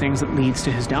one of the things that leads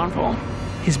to his downfall.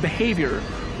 His behavior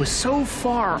was so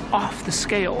far off the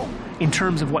scale in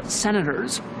terms of what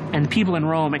senators and people in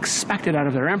Rome expected out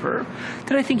of their emperor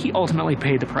that I think he ultimately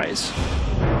paid the price.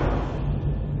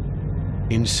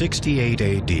 In 68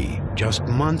 AD, just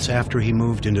months after he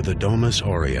moved into the Domus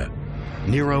Aurea,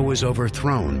 Nero was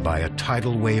overthrown by a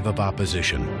tidal wave of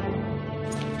opposition.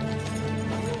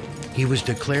 He was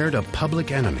declared a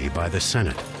public enemy by the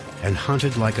Senate and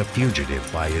hunted like a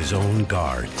fugitive by his own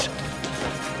guards.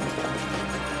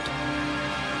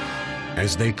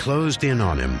 As they closed in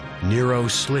on him, Nero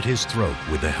slit his throat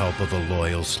with the help of a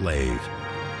loyal slave.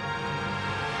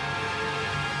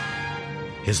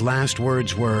 His last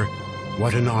words were,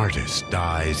 "What an artist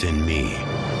dies in me."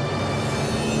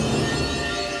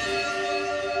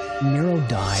 Nero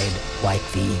died like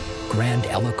the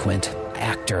grandiloquent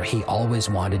actor he always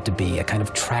wanted to be, a kind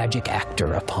of tragic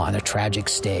actor upon a tragic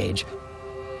stage.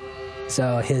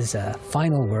 So his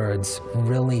final words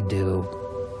really do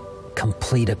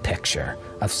complete a picture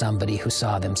of somebody who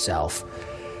saw themselves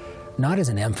not as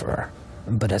an emperor,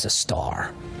 but as a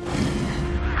star.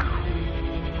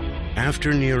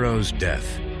 After Nero's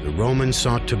death, the Romans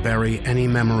sought to bury any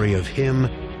memory of him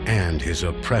and his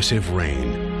oppressive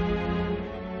reign.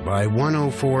 By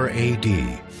 104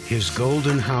 AD, his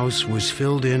golden house was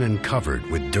filled in and covered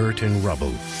with dirt and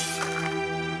rubble.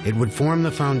 It would form the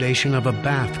foundation of a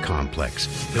bath complex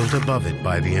built above it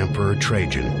by the Emperor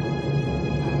Trajan.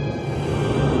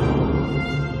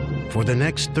 For the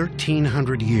next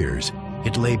 1,300 years,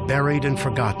 it lay buried and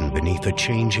forgotten beneath a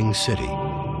changing city.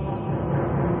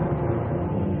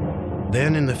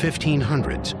 Then in the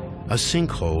 1500s, a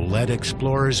sinkhole led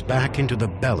explorers back into the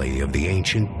belly of the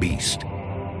ancient beast.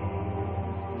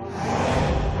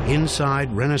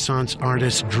 Inside, Renaissance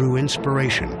artists drew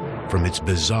inspiration from its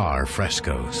bizarre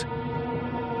frescoes.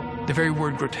 The very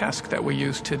word grotesque that we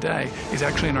use today is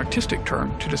actually an artistic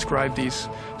term to describe these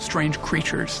strange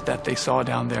creatures that they saw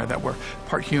down there that were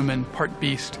part human, part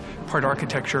beast, part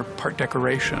architecture, part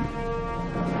decoration.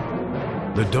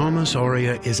 The Domus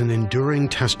Aurea is an enduring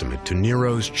testament to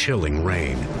Nero's chilling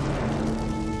reign,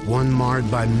 one marred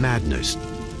by madness,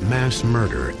 mass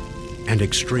murder, and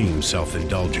extreme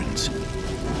self-indulgence.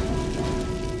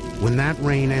 When that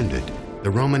reign ended, the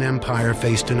Roman Empire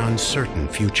faced an uncertain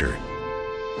future.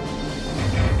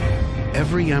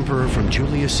 Every emperor from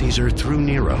Julius Caesar through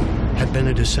Nero had been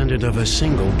a descendant of a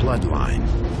single bloodline.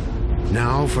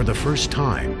 Now, for the first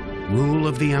time, rule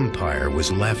of the empire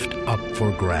was left up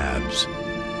for grabs.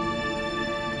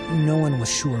 No one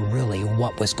was sure really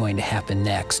what was going to happen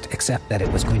next, except that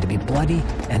it was going to be bloody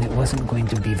and it wasn't going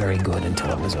to be very good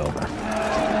until it was over.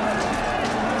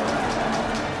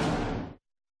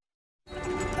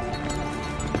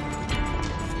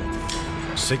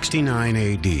 '69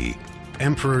 AD,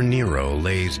 Emperor Nero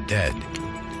lays dead,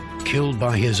 killed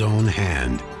by his own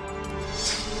hand.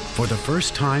 For the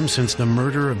first time since the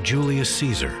murder of Julius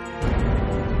Caesar,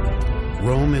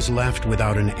 Rome is left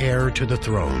without an heir to the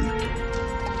throne.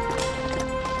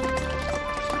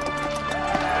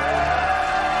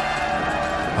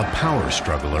 A power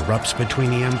struggle erupts between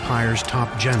the empire's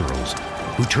top generals,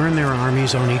 who turn their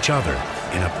armies on each other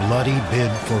in a bloody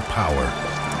bid for power.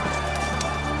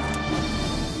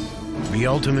 The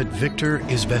ultimate victor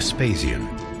is Vespasian,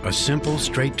 a simple,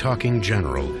 straight-talking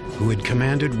general who had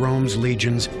commanded Rome's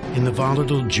legions in the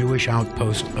volatile Jewish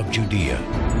outpost of Judea.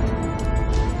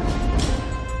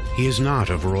 He is not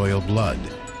of royal blood,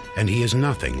 and he is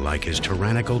nothing like his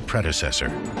tyrannical predecessor.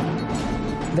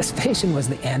 Vespasian was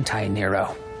the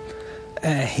anti-Nero.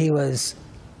 He was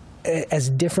as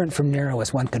different from Nero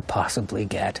as one could possibly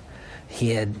get. He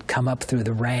had come up through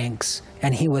the ranks,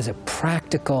 and he was a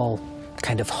practical,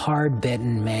 kind of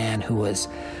hard-bitten man who was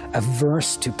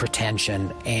averse to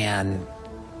pretension and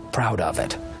proud of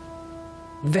it.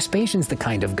 Vespasian's the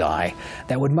kind of guy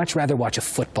that would much rather watch a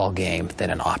football game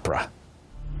than an opera.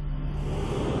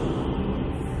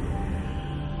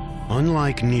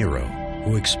 Unlike Nero,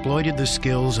 who exploited the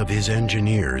skills of his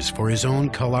engineers for his own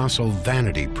colossal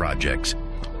vanity projects,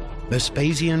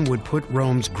 Vespasian would put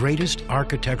Rome's greatest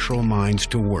architectural minds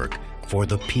to work for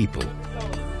the people.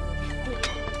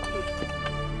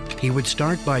 He would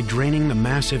start by draining the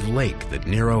massive lake that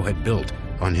Nero had built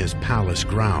on his palace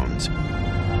grounds.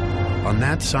 On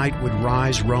that site would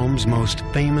rise Rome's most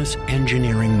famous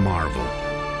engineering marvel,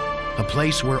 a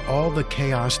place where all the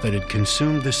chaos that had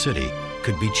consumed the city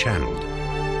could be channeled.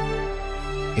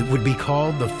 It would be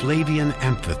called the Flavian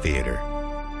Amphitheater,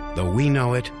 though we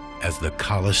know it as the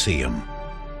Colosseum.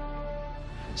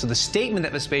 So the statement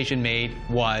that Vespasian made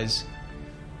was,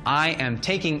 I am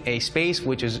taking a space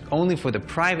which is only for the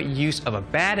private use of a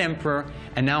bad emperor,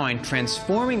 and now I'm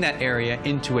transforming that area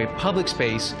into a public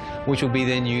space which will be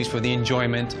then used for the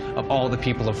enjoyment of all the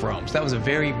people of Rome. So that was a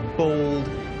very bold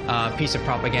piece of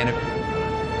propaganda.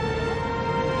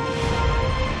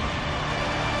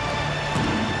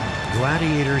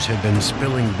 Gladiators had been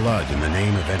spilling blood in the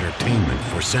name of entertainment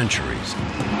for centuries.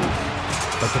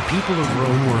 But the people of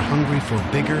Rome were hungry for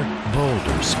bigger,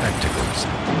 bolder spectacles.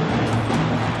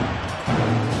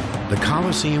 The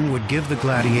Colosseum would give the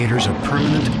gladiators a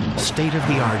permanent,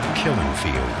 state-of-the-art killing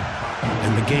field,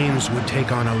 and the games would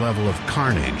take on a level of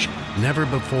carnage never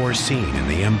before seen in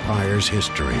the empire's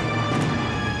history.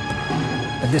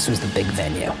 But this was the big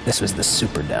venue. This was the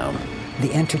Superdome.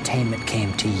 The entertainment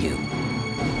came to you.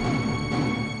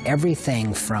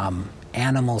 Everything from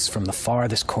animals from the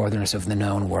farthest corners of the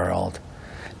known world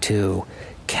to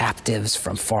captives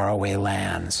from faraway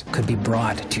lands could be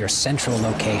brought to your central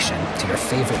location, to your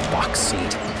favorite box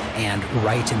seat, and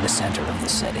right in the center of the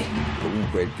city.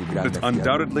 It's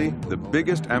undoubtedly the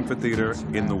biggest amphitheater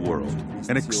in the world,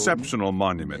 an exceptional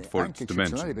monument for its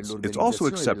dimensions. It's also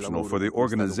exceptional for the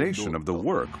organization of the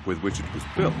work with which it was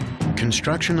built.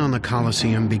 Construction on the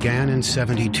Colosseum began in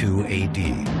 72 AD.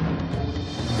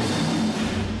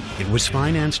 It was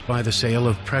financed by the sale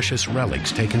of precious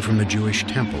relics taken from the Jewish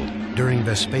temple during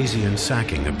Vespasian's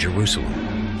sacking of Jerusalem.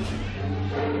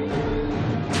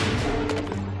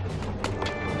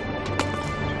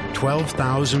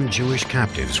 "12,000 Jewish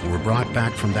captives were brought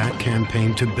back from that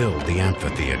campaign to build the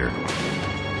amphitheater.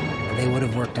 They would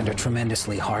have worked under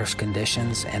tremendously harsh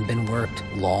conditions and been worked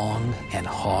long and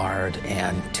hard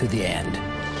and to the end.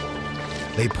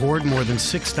 They poured more than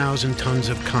 6,000 tons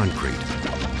of concrete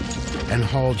and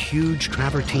hauled huge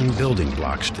travertine building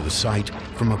blocks to the site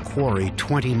from a quarry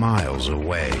 20 miles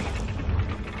away.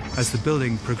 As the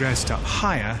building progressed up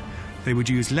higher, they would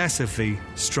use less of the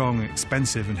strong,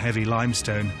 expensive and heavy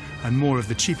limestone and more of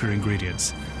the cheaper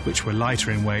ingredients, which were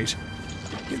lighter in weight.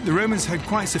 The Romans had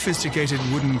quite sophisticated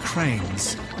wooden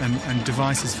cranes and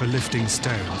devices for lifting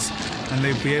stones, and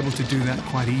they'd be able to do that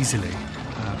quite easily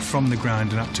from the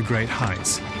ground and up to great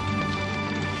heights.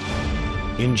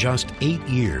 In just 8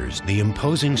 years, the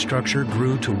imposing structure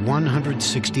grew to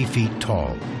 160 feet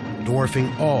tall, dwarfing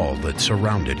all that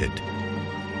surrounded it.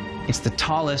 It's the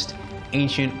tallest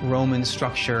ancient Roman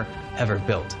structure ever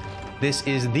built. This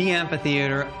is the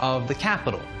amphitheater of the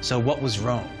capital. So what was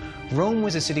Rome? Rome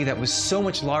was a city that was so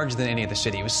much larger than any other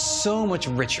city. It was so much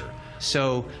richer.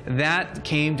 So that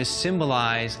came to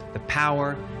symbolize the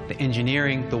power, the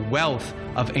engineering, the wealth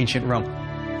of ancient Rome.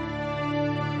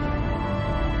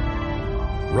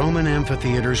 Roman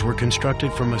amphitheaters were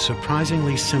constructed from a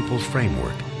surprisingly simple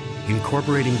framework,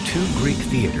 incorporating 2 Greek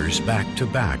theaters back to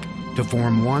back to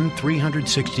form one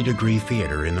 360-degree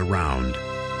theater in the round.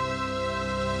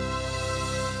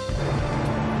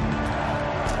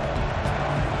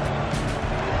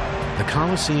 The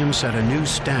Colosseum set a new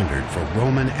standard for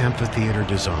Roman amphitheater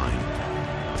design.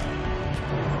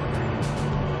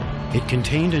 It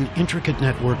contained an intricate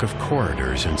network of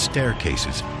corridors and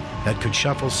staircases that could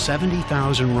shuffle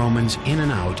 70,000 Romans in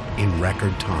and out in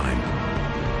record time.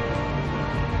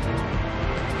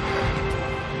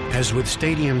 As with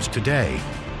stadiums today,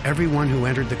 everyone who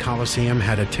entered the Colosseum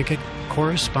had a ticket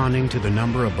corresponding to the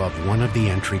number above one of the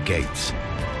entry gates.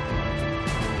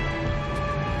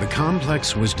 The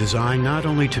complex was designed not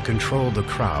only to control the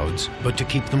crowds, but to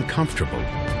keep them comfortable.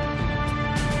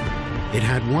 It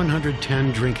had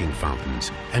 110 drinking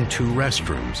fountains and 2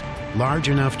 restrooms, large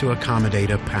enough to accommodate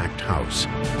a packed house.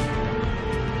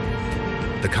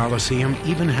 The Colosseum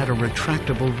even had a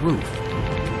retractable roof.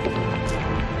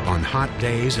 On hot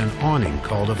days, an awning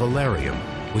called a velarium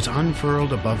was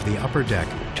unfurled above the upper deck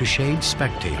to shade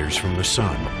spectators from the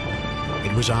sun.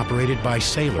 It was operated by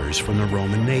sailors from the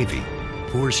Roman Navy,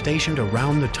 who were stationed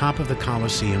around the top of the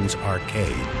Colosseum's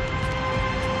arcade.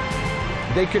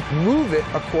 They could move it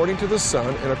according to the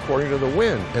sun and according to the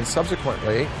wind, and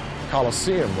subsequently,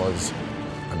 Colosseum was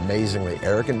amazingly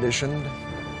air-conditioned,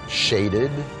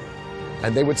 shaded,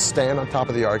 and they would stand on top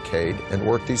of the arcade and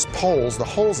work these poles, the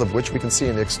holes of which we can see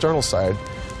on the external side,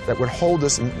 that would hold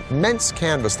this immense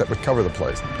canvas that would cover the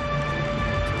place.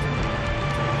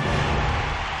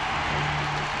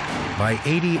 By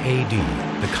 80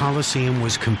 AD, the Colosseum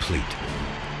was complete.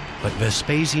 But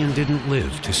Vespasian didn't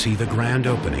live to see the grand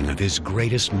opening of his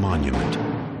greatest monument.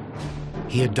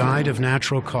 He had died of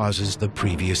natural causes the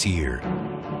previous year,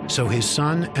 so his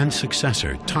son and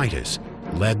successor, Titus,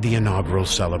 led the inaugural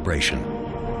celebration.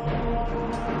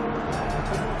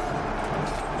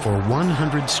 For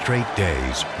 100 straight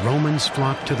days, Romans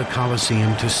flocked to the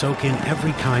Colosseum to soak in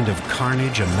every kind of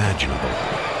carnage imaginable.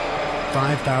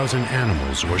 5,000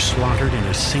 animals were slaughtered in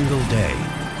a single day.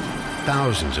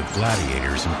 Thousands of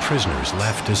gladiators and prisoners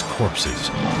left as corpses.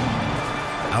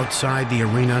 Outside the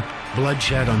arena,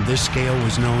 bloodshed on this scale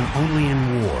was known only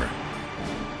in war.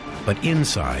 But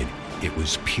inside, it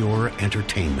was pure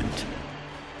entertainment.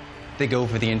 They go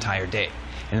for the entire day.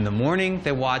 And in the morning,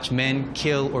 they watch men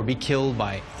kill or be killed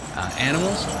by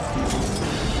animals.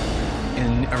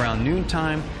 And around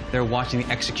noontime, they're watching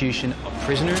the execution of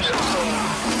prisoners.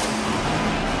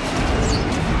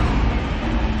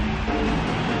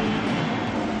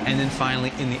 And then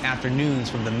finally, in the afternoons,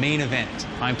 from the main event,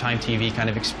 primetime TV kind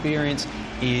of experience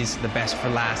is the best for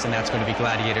last, and that's going to be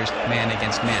gladiators, man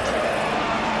against man.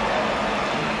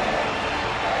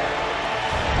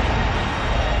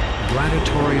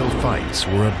 Gladiatorial fights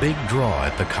were a big draw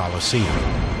at the Colosseum,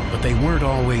 but they weren't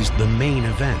always the main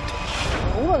event.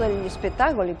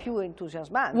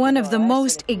 One of the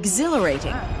most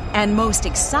exhilarating and most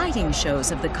exciting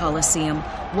shows of the Colosseum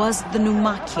was the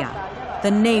Pneumachia,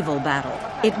 the naval battle.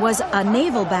 It was a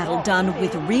naval battle done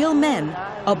with real men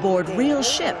aboard real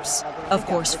ships, of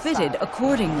course fitted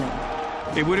accordingly.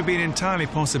 It would have been entirely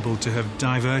possible to have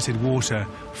diverted water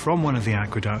from one of the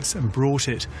aqueducts and brought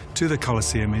it to the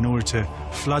Colosseum in order to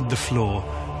flood the floor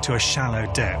to a shallow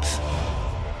depth.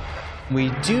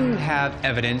 We do have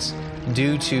evidence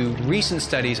due to recent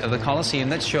studies of the Colosseum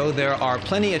that show there are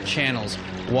plenty of channels,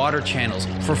 water channels,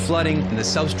 for flooding the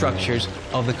substructures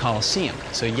of the Colosseum.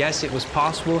 So yes, it was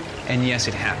possible, and yes,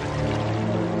 it happened.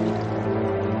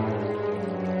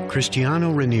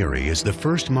 Cristiano Ranieri is the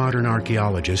first modern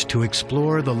archaeologist to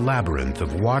explore the labyrinth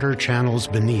of water channels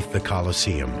beneath the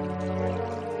Colosseum.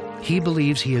 He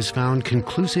believes he has found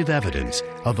conclusive evidence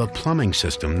of a plumbing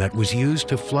system that was used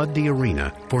to flood the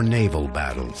arena for naval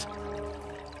battles.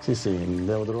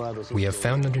 We have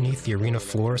found underneath the arena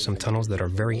floor some tunnels that are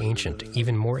very ancient,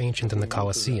 even more ancient than the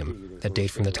Colosseum, that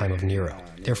date from the time of Nero,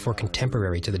 therefore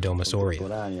contemporary to the Domus Aurea.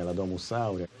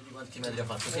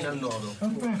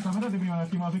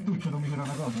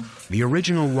 The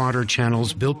original water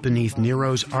channels built beneath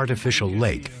Nero's artificial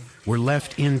lake were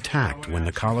left intact when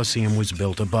the Colosseum was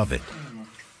built above it.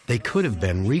 They could have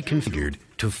been reconfigured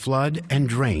to flood and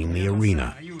drain the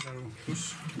arena.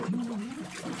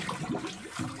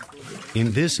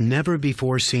 In this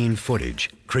never-before-seen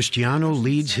footage, Cristiano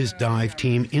leads his dive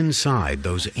team inside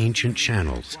those ancient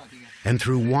channels and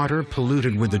through water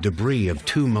polluted with the debris of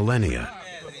 2 millennia.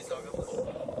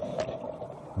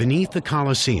 Beneath the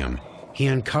Colosseum, he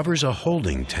uncovers a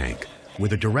holding tank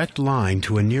with a direct line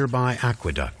to a nearby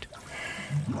aqueduct.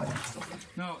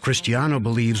 Cristiano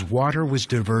believes water was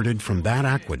diverted from that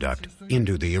aqueduct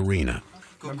into the arena.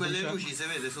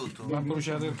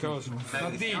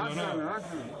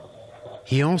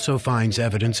 He also finds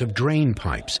evidence of drain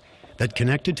pipes that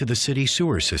connected to the city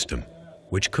sewer system,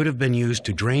 which could have been used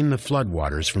to drain the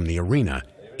floodwaters from the arena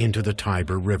into the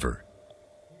Tiber River.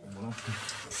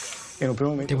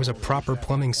 There was a proper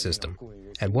plumbing system.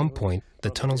 At one point, the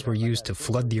tunnels were used to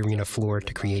flood the arena floor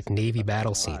to create Navy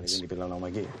battle scenes.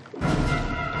 The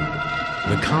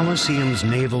Colosseum's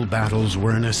naval battles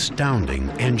were an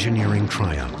astounding engineering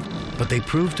triumph, but they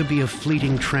proved to be a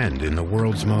fleeting trend in the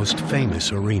world's most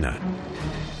famous arena.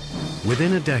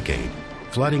 Within a decade,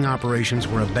 flooding operations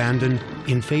were abandoned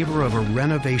in favor of a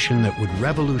renovation that would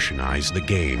revolutionize the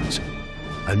games.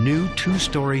 A new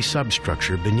 2-story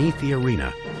substructure beneath the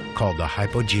arena called the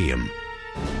Hypogeum.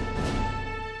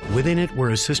 Within it were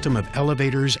a system of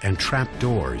elevators and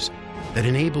trapdoors that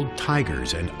enabled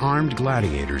tigers and armed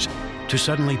gladiators to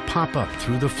suddenly pop up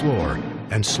through the floor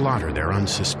and slaughter their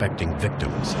unsuspecting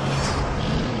victims.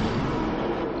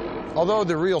 Although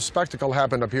the real spectacle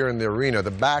happened up here in the arena,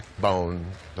 the backbone,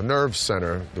 the nerve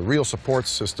center, the real support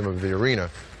system of the arena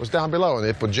was down below in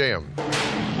the Hypogeum,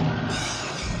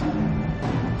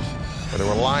 where there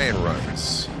were lion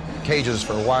runs, cages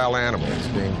for wild animals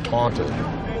being taunted,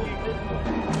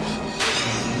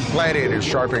 gladiators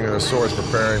sharpening their swords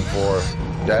preparing for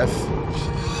death,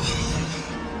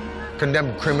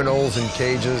 condemned criminals in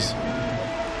cages.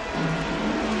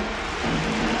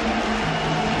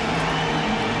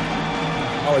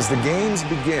 Now, as the games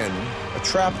begin, a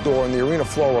trapdoor in the arena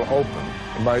floor will open,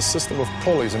 and by a system of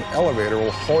pulleys, an elevator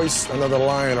will hoist another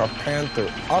lion or panther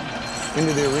up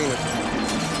into the arena.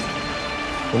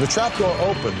 When the trapdoor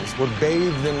opens, we're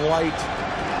bathed in light.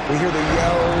 We hear the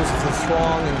yells of the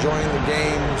throng enjoying the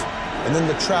games, and then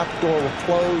the trapdoor will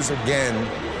close again,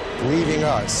 leaving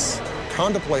us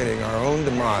contemplating our own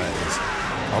demise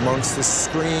amongst the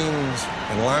screams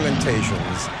and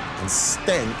lamentations and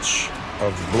stench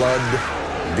of blood,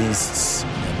 beasts,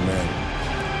 and men.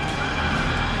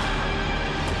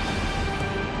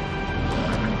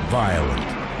 Violent,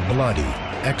 bloody,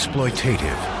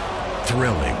 exploitative,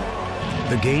 thrilling.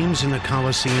 The games in the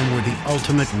Colosseum were the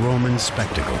ultimate Roman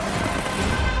spectacle.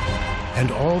 And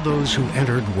all those who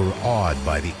entered were awed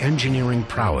by the engineering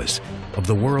prowess of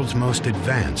the world's most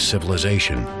advanced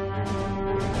civilization.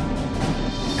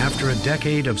 After a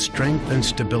decade of strength and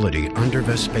stability under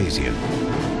Vespasian,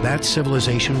 that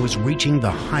civilization was reaching the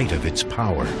height of its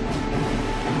power.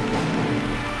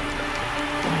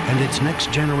 And its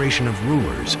next generation of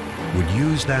rulers would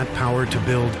use that power to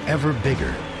build ever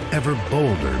bigger, ever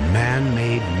bolder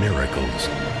man-made miracles.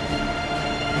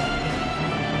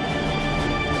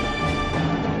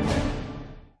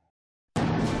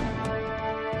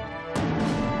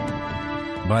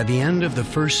 By the end of the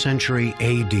 1st century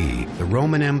AD, the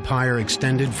Roman Empire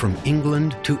extended from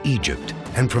England to Egypt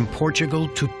and from Portugal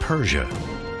to Persia.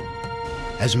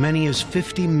 As many as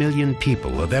 50 million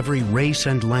people of every race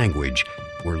and language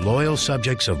were loyal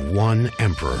subjects of one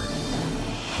emperor.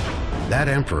 That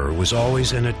emperor was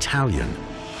always an Italian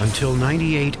until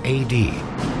 98 AD,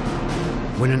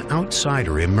 when an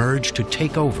outsider emerged to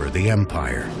take over the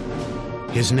empire.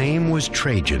 His name was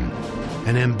Trajan,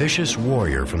 an ambitious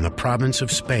warrior from the province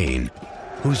of Spain,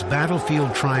 whose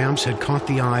battlefield triumphs had caught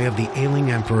the eye of the ailing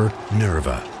emperor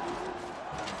Nerva.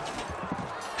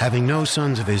 Having no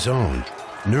sons of his own,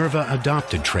 Nerva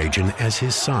adopted Trajan as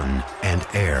his son and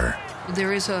heir.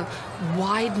 There is a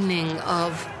widening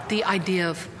of the idea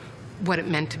of what it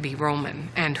meant to be Roman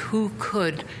and who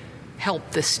could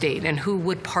help the state and who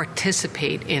would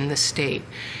participate in the state.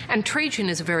 And Trajan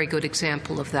is a very good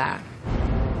example of that.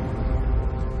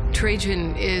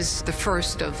 Trajan is the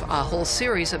first of a whole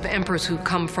series of emperors who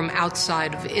come from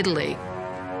outside of Italy.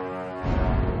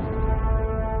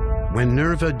 When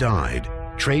Nerva died,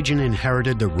 Trajan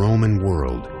inherited the Roman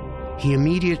world. He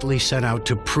immediately set out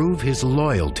to prove his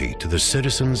loyalty to the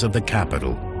citizens of the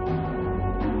capital.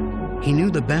 He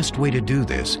knew the best way to do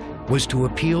this was to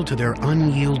appeal to their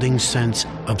unyielding sense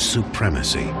of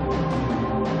supremacy.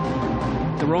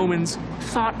 The Romans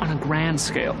thought on a grand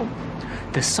scale.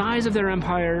 The size of their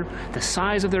empire, the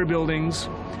size of their buildings,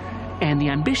 and the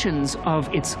ambitions of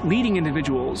its leading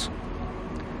individuals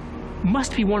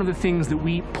must be one of the things that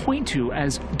we point to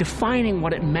as defining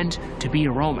what it meant to be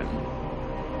a Roman.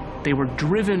 They were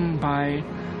driven by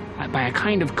a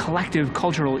kind of collective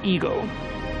cultural ego.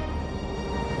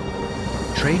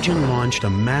 Trajan launched a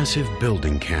massive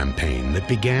building campaign that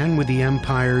began with the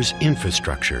empire's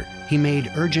infrastructure. He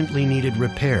made urgently needed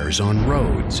repairs on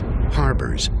roads,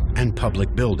 harbors, and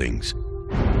public buildings.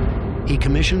 He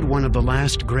commissioned one of the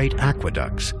last great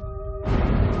aqueducts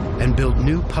and built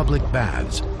new public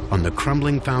baths on the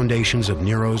crumbling foundations of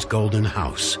Nero's Golden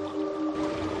House.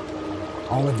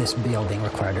 All of this building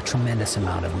required a tremendous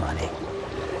amount of money.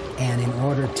 And in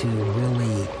order to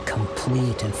really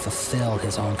complete and fulfill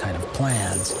his own kind of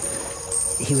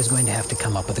plans, he was going to have to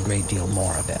come up with a great deal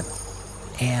more of it.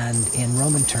 And in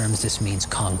Roman terms, this means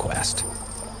conquest.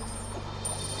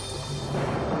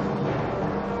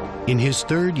 In his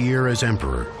third year as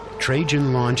emperor,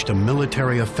 Trajan launched a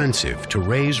military offensive to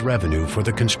raise revenue for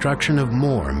the construction of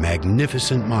more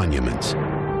magnificent monuments.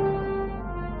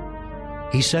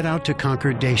 He set out to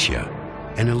conquer Dacia,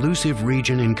 an elusive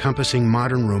region encompassing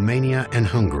modern Romania and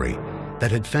Hungary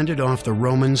that had fended off the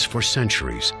Romans for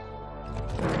centuries.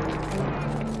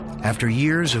 After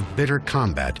years of bitter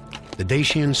combat, the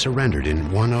Dacians surrendered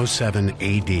in 107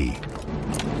 AD.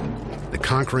 The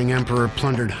conquering emperor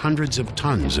plundered hundreds of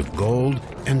tons of gold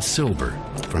and silver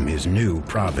from his new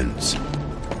province.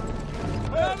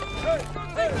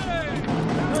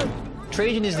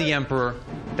 Trajan is the emperor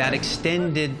that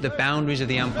extended the boundaries of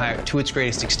the empire to its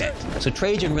greatest extent. So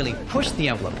Trajan really pushed the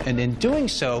envelope, and in doing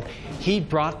so, he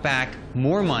brought back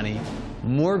more money,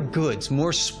 more goods,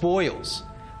 more spoils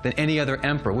than any other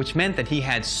emperor, which meant that he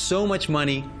had so much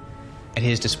money at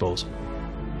his disposal.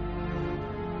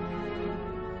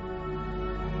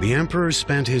 The emperor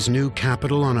spent his new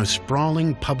capital on a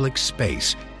sprawling public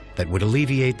space that would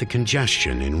alleviate the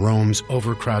congestion in Rome's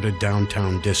overcrowded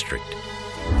downtown district.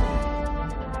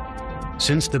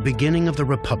 Since the beginning of the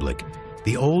Republic,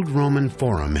 the old Roman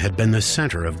Forum had been the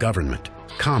center of government,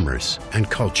 commerce, and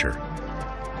culture.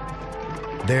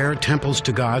 There, temples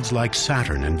to gods like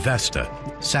Saturn and Vesta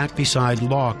sat beside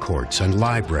law courts and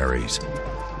libraries.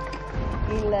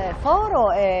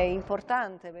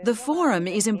 The Forum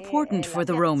is important for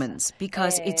the Romans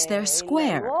because it's their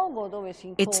square.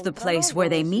 It's the place where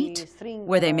they meet,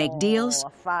 where they make deals,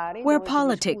 where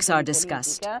politics are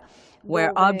discussed,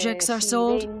 where objects are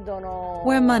sold,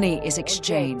 where money is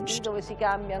exchanged.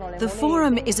 The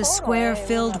Forum is a square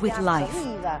filled with life.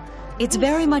 It's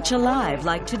very much alive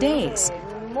like today's.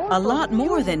 A lot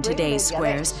more than today's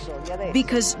squares,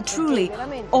 because truly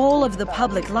all of the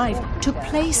public life took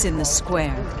place in the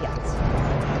square.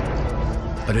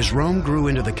 But as Rome grew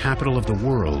into the capital of the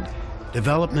world,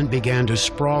 development began to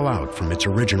sprawl out from its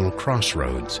original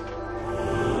crossroads.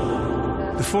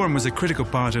 The Forum was a critical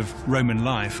part of Roman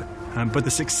life, but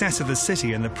the success of the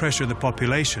city and the pressure of the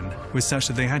population was such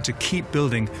that they had to keep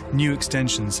building new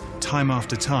extensions time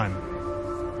after time.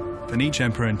 And each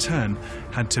emperor in turn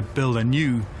had to build a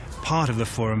new part of the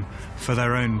Forum for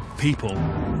their own people.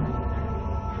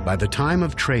 By the time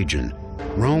of Trajan,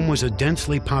 Rome was a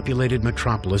densely populated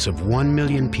metropolis of 1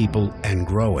 million people and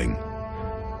growing.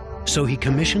 So he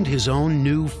commissioned his own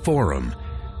new Forum,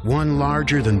 one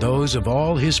larger than those of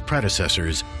all his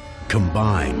predecessors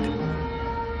combined.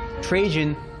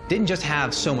 Trajan didn't just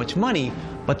have so much money,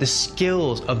 but the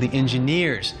skills of the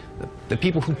engineers, the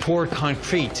people who poured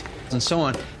concrete, and so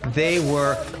on, they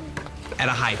were at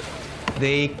a height.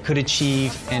 They could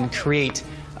achieve and create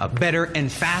better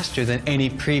and faster than any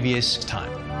previous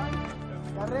time.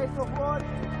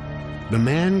 The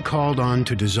man called on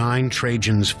to design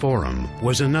Trajan's Forum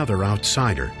was another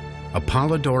outsider,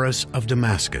 Apollodorus of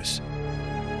Damascus.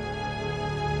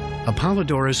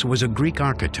 Apollodorus was a Greek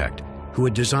architect who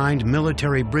had designed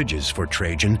military bridges for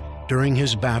Trajan during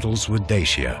his battles with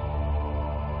Dacia.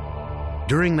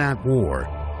 During that war,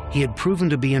 he had proven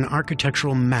to be an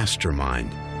architectural mastermind.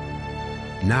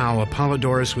 Now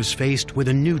Apollodorus was faced with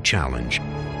a new challenge.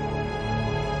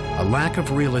 a lack of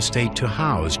real estate to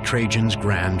house Trajan's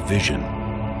grand vision.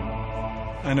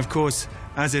 And of course,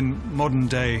 as in modern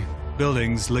day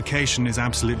buildings, location is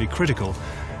absolutely critical.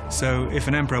 So if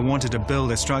an emperor wanted to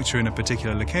build a structure in a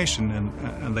particular location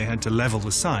and they had to level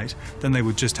the site, then they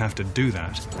would just have to do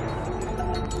that.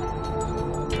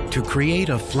 To create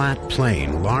a flat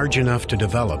plain large enough to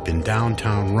develop in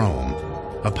downtown Rome,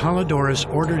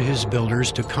 Apollodorus ordered his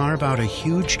builders to carve out a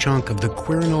huge chunk of the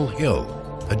Quirinal Hill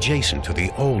adjacent to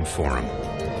the old Forum.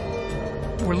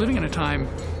 We're living in a time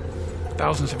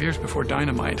thousands of years before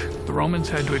dynamite. The Romans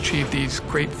had to achieve these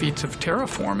great feats of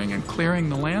terraforming and clearing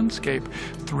the landscape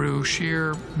through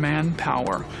sheer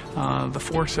manpower, the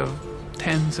force of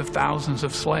tens of thousands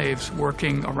of slaves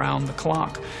working around the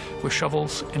clock with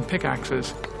shovels and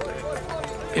pickaxes.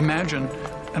 Imagine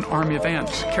an army of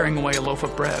ants carrying away a loaf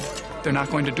of bread. They're not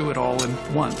going to do it all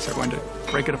in once. They're going to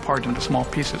break it apart into small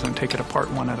pieces and take it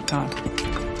apart one at a time.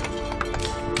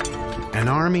 An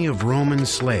army of Roman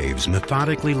slaves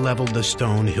methodically leveled the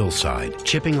stone hillside,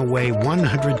 chipping away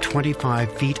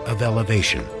 125 feet of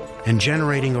elevation and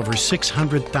generating over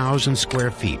 600,000 square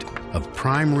feet of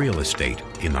prime real estate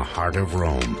in the heart of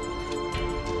Rome.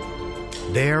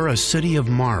 There, a city of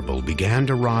marble began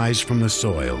to rise from the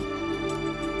soil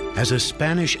as a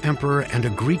Spanish emperor and a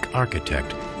Greek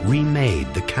architect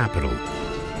remade the capital.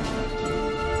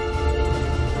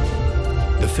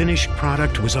 The finished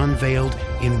product was unveiled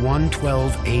in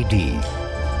 112 AD.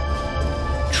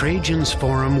 Trajan's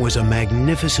Forum was a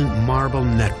magnificent marble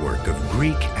network of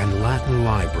Greek and Latin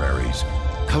libraries,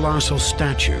 colossal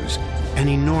statues, an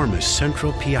enormous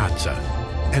central piazza,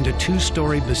 and a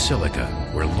two-story basilica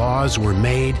where laws were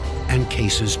made and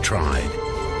cases tried.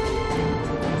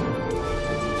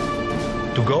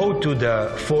 To go to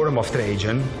the Forum of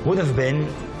Trajan would have been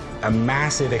a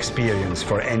massive experience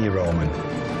for any Roman.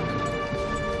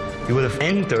 You would have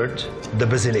entered the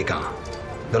basilica,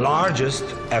 the largest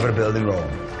ever built in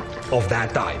Rome, of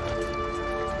that type.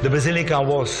 The basilica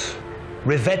was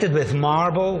revetted with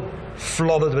marble,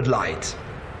 flooded with light.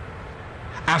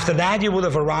 After that, you would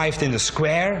have arrived in the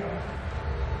square.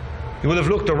 You would have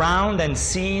looked around and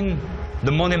seen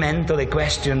the monumental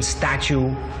equestrian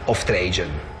statue of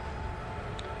Trajan.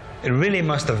 It really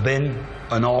must have been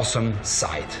an awesome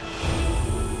sight.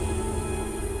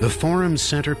 The Forum's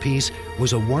centerpiece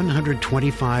was a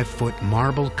 125-foot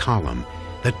marble column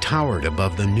that towered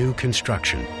above the new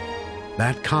construction.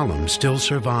 That column still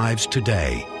survives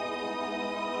today.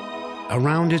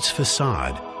 Around its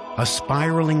facade, a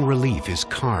spiraling relief is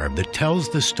carved that tells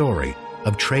the story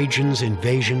of Trajan's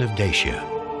invasion of Dacia.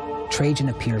 Trajan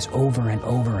appears over and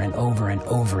over and over and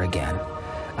over again,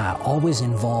 always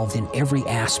involved in every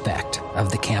aspect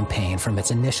of the campaign, from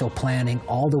its initial planning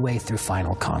all the way through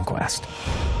final conquest.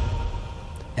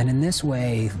 And in this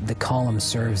way, the column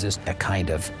serves as a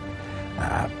kind of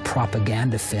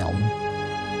propaganda film.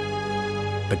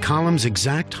 The column's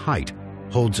exact height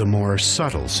holds a more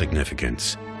subtle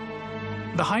significance.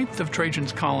 The height of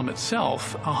Trajan's column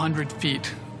itself, 100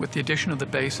 feet, with the addition of the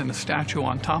base and the statue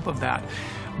on top of that,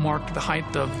 marked the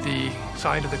height of the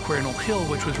side of the Quirinal Hill,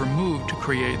 which was removed to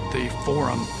create the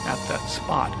Forum at that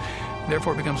spot.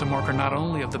 Therefore, it becomes a marker not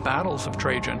only of the battles of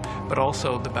Trajan, but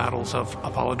also the battles of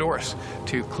Apollodorus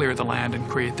to clear the land and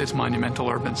create this monumental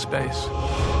urban space.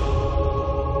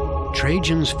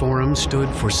 Trajan's Forum stood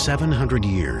for 700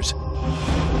 years.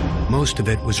 Most of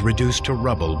it was reduced to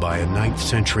rubble by a 9th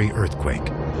century earthquake.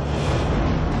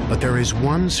 But there is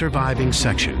one surviving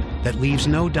section that leaves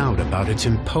no doubt about its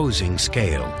imposing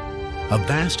scale, a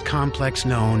vast complex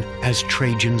known as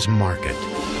Trajan's Market.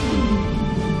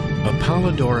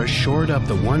 Apollodorus shored up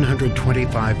the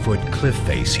 125-foot cliff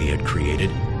face he had created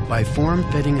by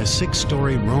form-fitting a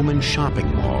 6-story Roman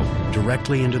shopping mall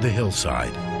directly into the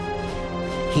hillside.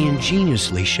 He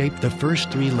ingeniously shaped the first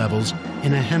 3 levels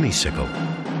in a hemicycle,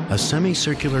 a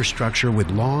semicircular structure with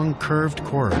long, curved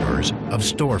corridors of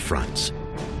storefronts.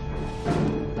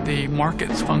 The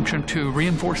markets function to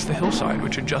reinforce the hillside,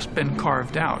 which had just been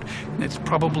carved out. And it's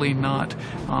probably not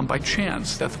by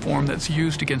chance that the form that's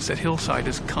used against that hillside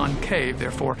is concave,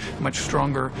 therefore a much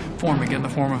stronger form, again, the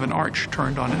form of an arch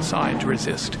turned on its side to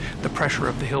resist the pressure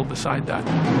of the hill beside that.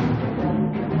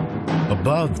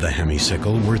 Above the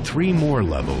hemicycle were 3 more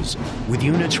levels, with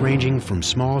units ranging from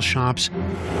small shops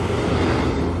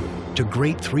to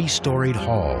great 3-storied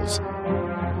halls.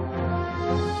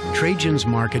 Trajan's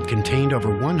Market contained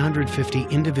over 150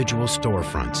 individual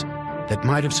storefronts that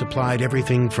might have supplied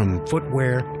everything from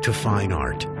footwear to fine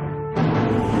art.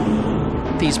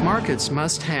 These markets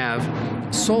must have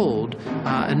sold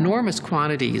enormous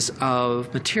quantities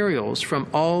of materials from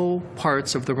all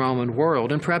parts of the Roman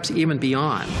world, and perhaps even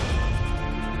beyond.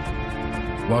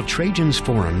 While Trajan's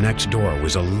Forum next door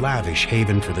was a lavish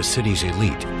haven for the city's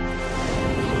elite,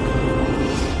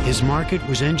 his market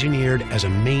was engineered as a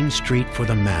main street for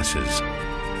the masses.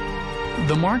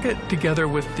 The market, together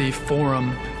with the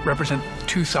Forum, represent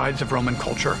two sides of Roman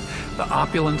culture. The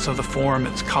opulence of the Forum,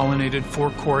 its colonnaded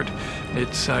forecourt,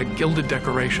 its gilded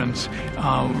decorations,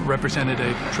 represented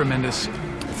a tremendous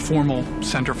formal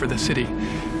center for the city.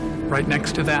 Right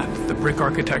next to that, the brick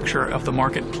architecture of the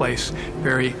marketplace,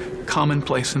 very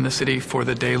commonplace in the city for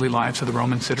the daily lives of the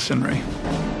Roman citizenry.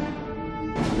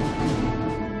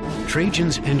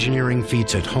 Trajan's engineering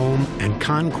feats at home and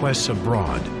conquests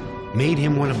abroad made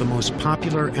him one of the most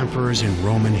popular emperors in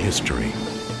Roman history.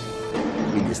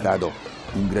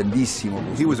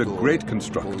 He was a great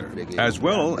constructor, as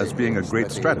well as being a great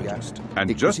strategist.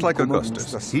 And just like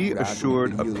Augustus, he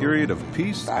assured a period of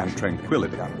peace and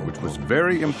tranquility, which was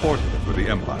very important for the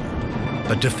empire.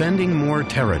 But defending more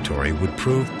territory would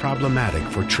prove problematic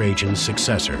for Trajan's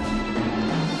successor.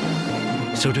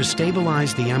 So to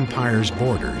stabilize the empire's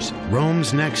borders,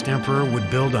 Rome's next emperor would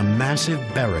build a massive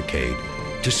barricade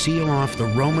to seal off the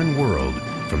Roman world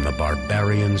from the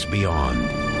barbarians beyond.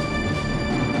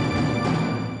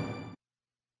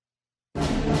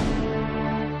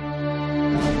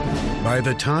 By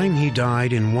the time he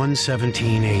died in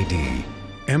 117 AD,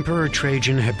 Emperor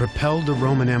Trajan had propelled the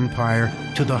Roman Empire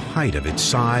to the height of its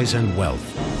size and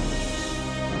wealth.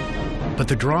 But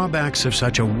the drawbacks of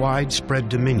such a widespread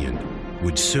dominion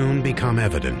would soon become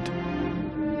evident.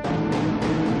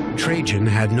 Trajan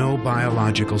had no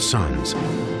biological sons,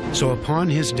 so upon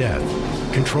his death,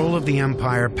 control of the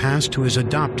empire passed to his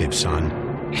adoptive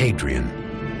son, Hadrian.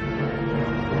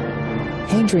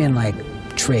 Hadrian, like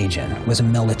Trajan, was a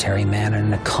military man and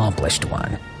an accomplished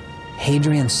one.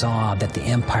 Hadrian saw that the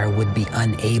empire would be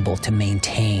unable to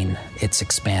maintain its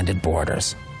expanded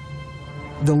borders.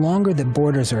 The longer the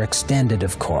borders are extended,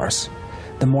 of course,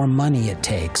 the more money it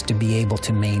takes to be able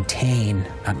to maintain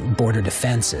border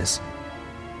defenses.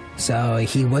 So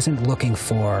he wasn't looking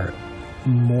for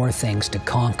more things to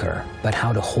conquer, but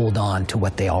how to hold on to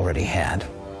what they already had.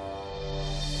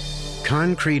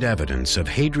 Concrete evidence of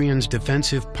Hadrian's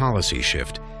defensive policy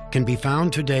shift can be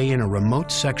found today in a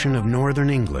remote section of northern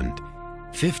England,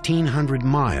 1,500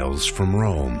 miles from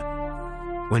Rome.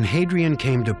 When Hadrian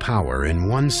came to power in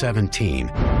 117,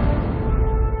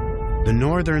 the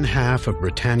northern half of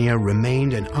Britannia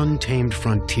remained an untamed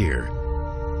frontier,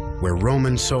 where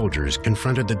Roman soldiers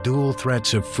confronted the dual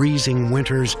threats of freezing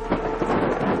winters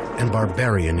and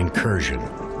barbarian incursion.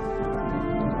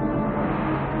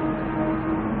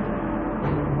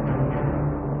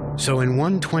 So in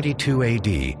 122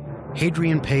 AD,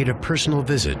 Hadrian paid a personal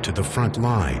visit to the front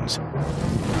lines.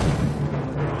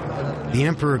 The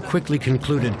emperor quickly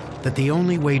concluded that the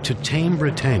only way to tame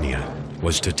Britannia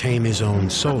was to tame his own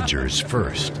soldiers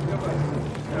first.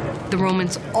 The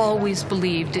Romans always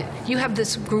believed you have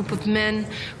this group of men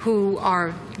who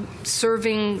are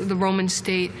serving the Roman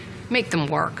state, make them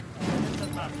work.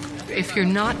 If you're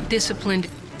not disciplined,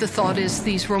 the thought is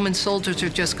these Roman soldiers are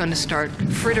just going to start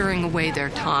frittering away their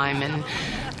time and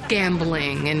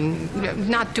gambling and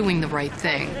not doing the right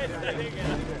thing.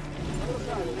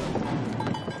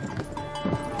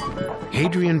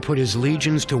 Hadrian put his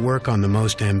legions to work on the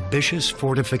most ambitious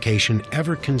fortification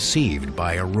ever conceived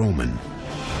by a Roman.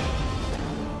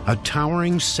 A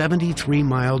towering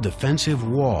 73-mile defensive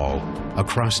wall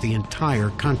across the entire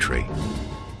country.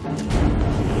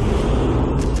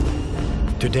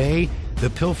 Today, the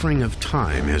pilfering of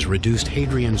time has reduced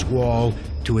Hadrian's wall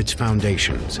to its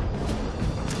foundations.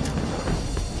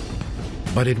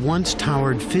 But it once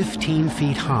towered 15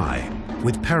 feet high,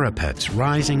 with parapets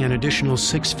rising an additional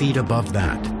 6 feet above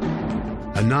that.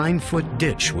 A 9-foot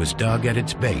ditch was dug at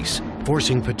its base,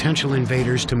 forcing potential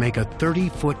invaders to make a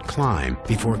 30-foot climb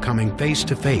before coming face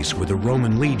to face with the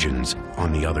Roman legions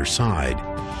on the other side.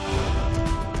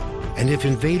 And if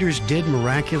invaders did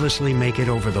miraculously make it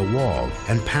over the wall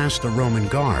and past the Roman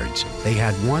guards, they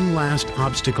had one last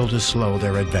obstacle to slow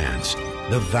their advance: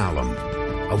 the Vallum,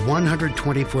 a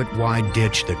 120-foot wide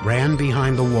ditch that ran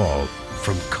behind the wall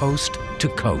from coast to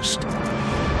coast.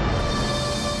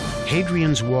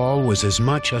 Hadrian's wall was as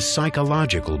much a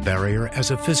psychological barrier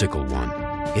as a physical one.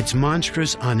 Its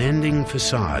monstrous, unending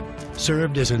facade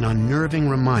served as an unnerving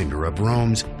reminder of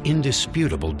Rome's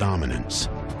indisputable dominance.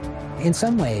 In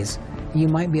some ways, you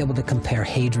might be able to compare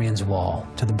Hadrian's Wall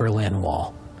to the Berlin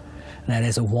Wall. And that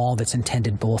is a wall that's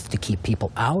intended both to keep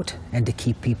people out and to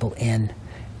keep people in,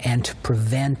 and to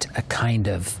prevent a kind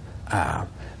of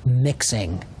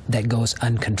mixing that goes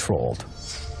uncontrolled.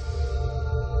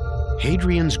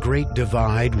 Hadrian's Great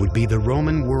Divide would be the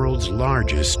Roman world's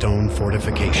largest stone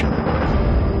fortification.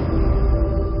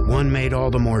 one made all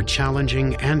the more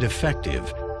challenging and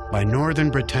effective by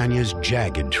northern Britannia's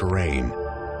jagged terrain.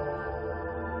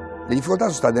 The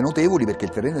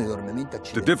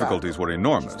difficulties were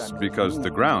enormous because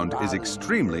the ground is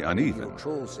extremely uneven.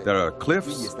 There are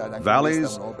cliffs,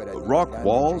 valleys, rock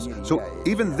walls, so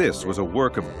even this was a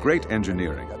work of great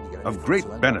engineering, of great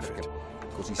benefit,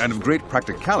 and of great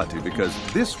practicality because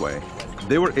this way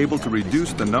they were able to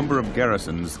reduce the number of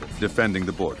garrisons defending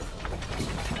the border.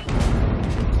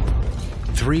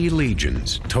 3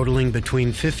 legions, totaling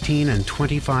between 15 and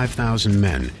 25,000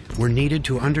 men, were needed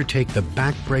to undertake the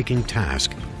back-breaking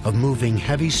task of moving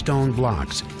heavy stone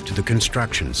blocks to the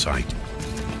construction site.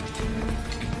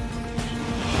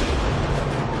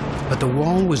 But the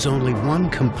wall was only one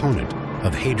component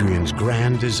of Hadrian's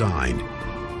grand design.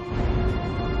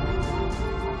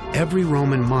 Every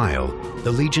Roman mile,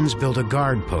 the legions built a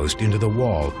guard post into the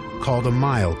wall called a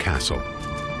mile castle,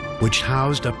 which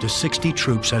housed up to 60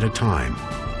 troops at a time.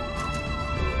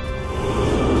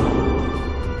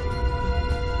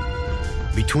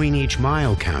 Between each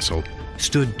mile castle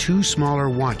stood 2 smaller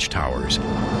watchtowers,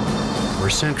 where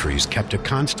sentries kept a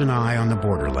constant eye on the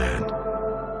borderland.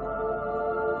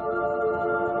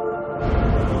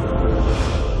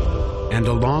 And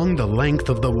along the length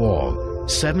of the wall,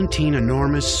 17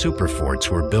 enormous superforts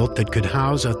were built that could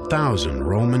house 1,000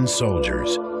 Roman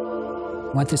soldiers.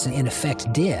 What this in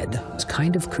effect did was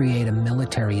kind of create a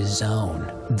military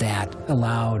zone that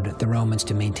allowed the Romans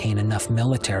to maintain enough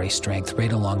military strength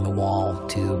right along the wall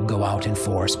to go out in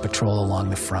force, patrol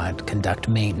along the front, conduct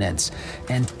maintenance,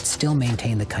 and still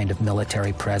maintain the kind of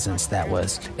military presence that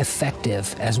was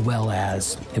effective as well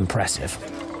as impressive.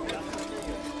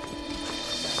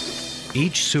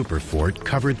 Each superfort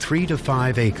covered 3 to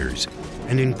 5 acres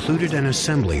and included an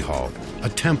assembly hall, a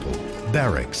temple,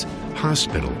 barracks,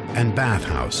 hospital, and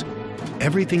bathhouse,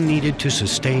 everything needed to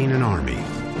sustain an army.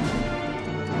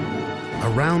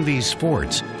 Around these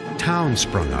forts, towns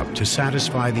sprung up to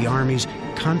satisfy the army's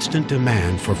constant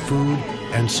demand for food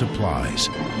and supplies.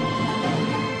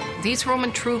 These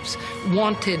Roman troops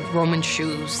wanted Roman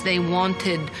shoes, they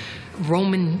wanted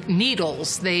Roman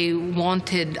needles, they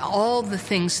wanted all the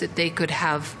things that they could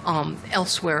have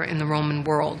elsewhere in the Roman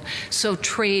world. So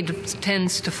trade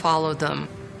tends to follow them.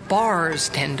 Bars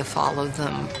tend to follow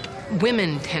them,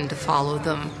 women tend to follow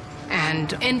them,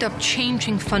 and end up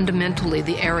changing fundamentally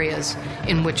the areas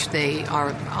in which they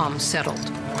are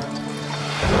settled.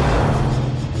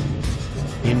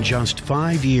 In just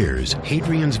 5 years,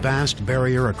 Hadrian's vast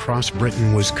barrier across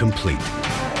Britain was complete.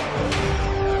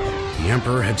 The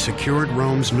emperor had secured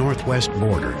Rome's northwest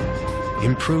border,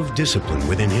 improved discipline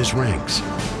within his ranks,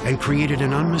 and created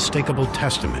an unmistakable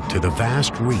testament to the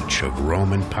vast reach of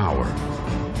Roman power.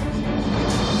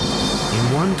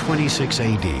 In 126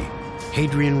 AD,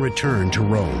 Hadrian returned to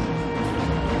Rome.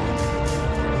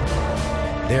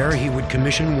 There he would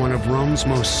commission one of Rome's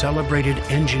most celebrated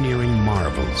engineering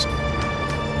marvels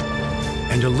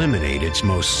and eliminate its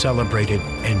most celebrated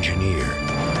engineer.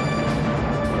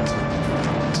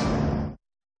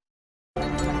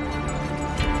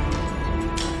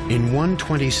 In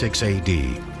 126 AD,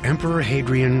 Emperor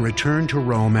Hadrian returned to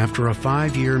Rome after a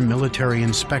 5-year military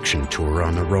inspection tour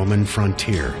on the Roman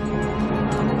frontier.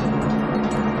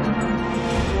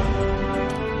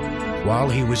 While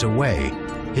he was away,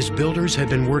 his builders had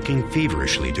been working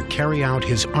feverishly to carry out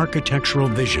his architectural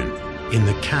vision in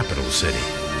the capital city.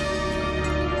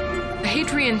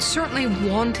 Hadrian certainly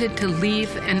wanted to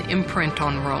leave an imprint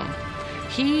on Rome.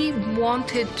 He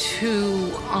wanted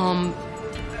to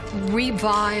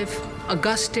revive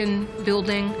Augustan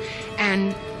building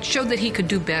and show that he could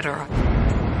do better.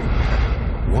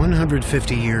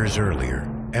 150 years earlier,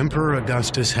 Emperor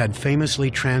Augustus had famously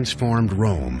transformed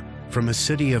Rome from a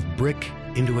city of brick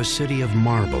into a city of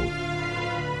marble.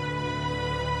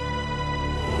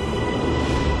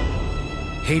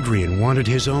 Hadrian wanted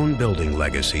his own building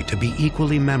legacy to be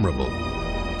equally memorable,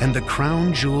 and the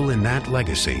crown jewel in that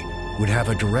legacy would have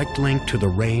a direct link to the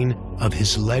reign of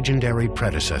his legendary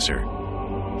predecessor.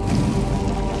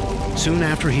 Soon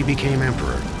after he became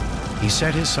emperor, he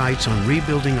set his sights on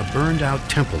rebuilding a burned-out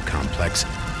temple complex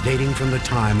dating from the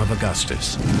time of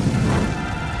Augustus.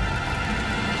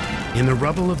 In the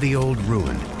rubble of the old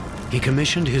ruin, he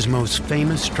commissioned his most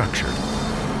famous structure,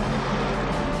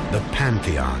 the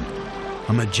Pantheon,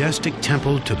 a majestic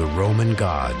temple to the Roman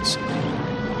gods.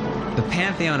 The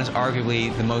Pantheon is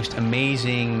arguably the most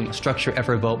amazing structure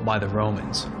ever built by the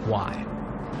Romans. Why?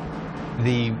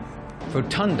 The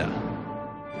Rotunda.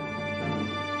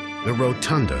 The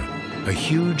Rotunda, a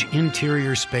huge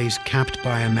interior space capped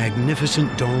by a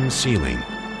magnificent dome ceiling,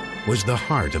 was the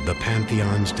heart of the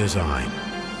Pantheon's design.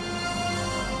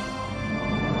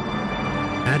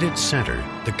 At its center,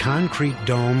 the concrete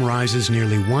dome rises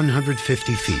nearly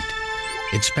 150 feet.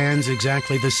 It spans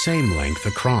exactly the same length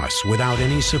across without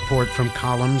any support from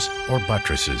columns or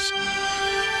buttresses.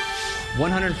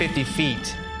 150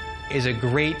 feet is a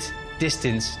great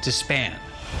distance to span.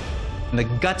 And the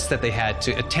guts that they had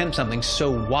to attempt something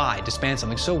so wide, to span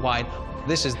something so wide,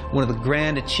 this is one of the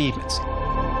grand achievements.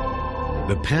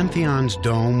 The Pantheon's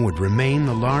dome would remain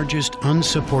the largest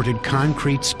unsupported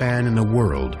concrete span in the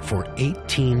world for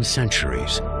 18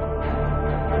 centuries.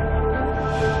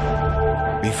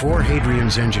 Before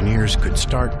Hadrian's engineers could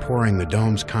start pouring the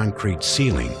dome's concrete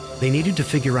ceiling, they needed to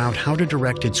figure out how to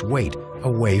direct its weight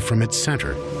away from its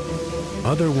center.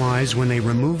 Otherwise, when they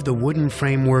removed the wooden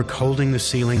framework holding the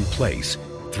ceiling in place,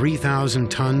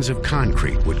 3,000 tons of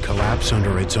concrete would collapse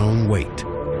under its own weight.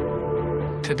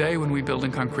 Today, when we build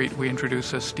in concrete, we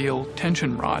introduce a steel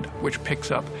tension rod, which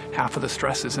picks up half of the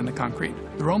stresses in the concrete.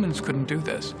 The Romans couldn't do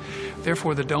this.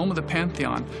 Therefore, the dome of the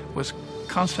Pantheon was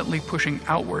constantly pushing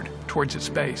outward towards its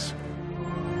base.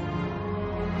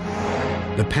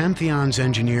 The Pantheon's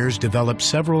engineers developed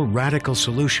several radical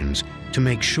solutions to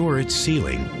make sure its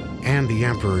ceiling and the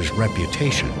emperor's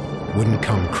reputation wouldn't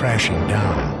come crashing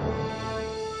down.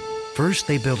 First,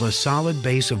 they built a solid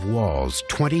base of walls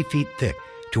 20 feet thick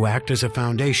to act as a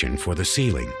foundation for the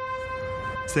ceiling.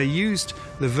 They used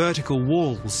the vertical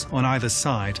walls on either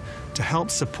side to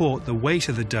help support the weight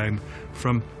of the dome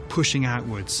from pushing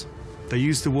outwards. They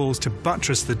used the walls to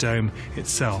buttress the dome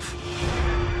itself.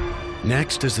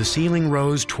 Next, as the ceiling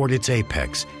rose toward its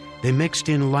apex, they mixed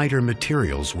in lighter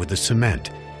materials with the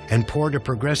cement and poured a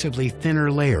progressively thinner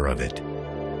layer of it.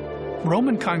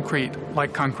 Roman concrete,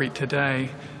 like concrete today,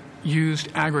 used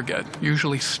aggregate,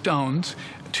 usually stones,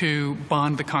 to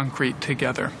bond the concrete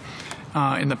together.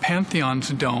 In the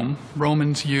Pantheon's dome,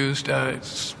 Romans used a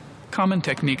common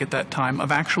technique at that time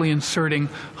of actually inserting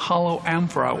hollow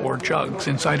amphora or jugs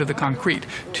inside of the concrete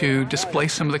to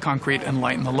displace some of the concrete and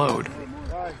lighten the load.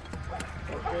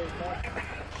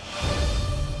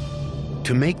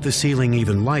 To make the ceiling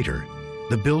even lighter,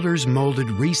 the builders molded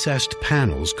recessed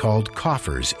panels called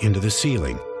coffers into the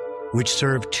ceiling, which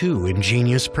served two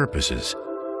ingenious purposes.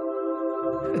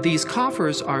 These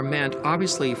coffers are meant,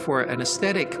 obviously, for an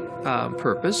aesthetic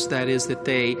purpose. That is, that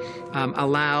they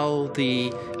allow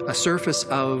the surface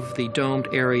of the domed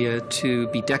area to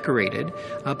be decorated.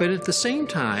 But at the same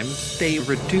time, they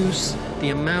reduce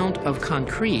the amount of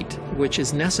concrete which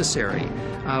is necessary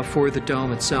for the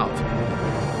dome itself.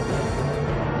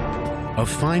 A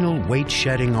final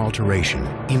weight-shedding alteration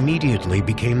immediately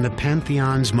became the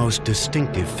Pantheon's most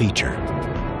distinctive feature: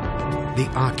 the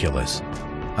oculus,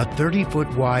 a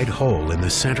 30-foot wide hole in the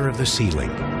center of the ceiling.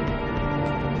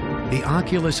 The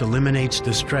oculus eliminates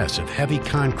the stress of heavy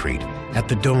concrete at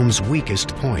the dome's weakest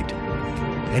point,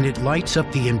 and it lights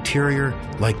up the interior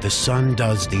like the sun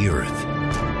does the earth.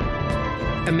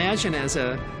 Imagine as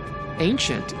an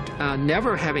ancient,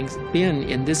 never having been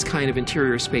in this kind of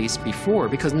interior space before,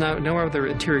 because no other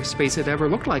interior space had ever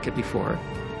looked like it before,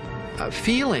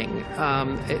 feeling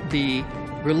the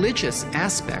religious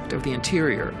aspect of the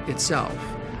interior itself,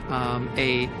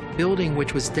 a building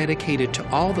which was dedicated to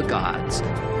all the gods.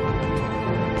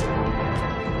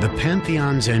 The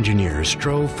Pantheon's engineers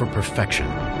strove for perfection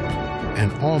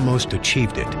and almost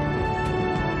achieved it.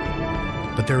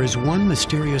 But there is one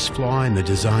mysterious flaw in the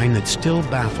design that still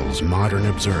baffles modern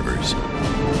observers.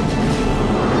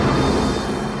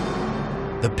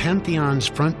 The Pantheon's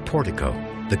front portico,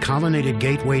 the colonnaded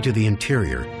gateway to the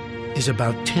interior, is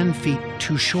about 10 feet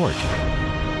too short.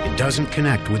 It doesn't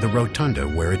connect with the rotunda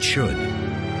where it should.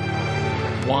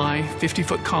 Why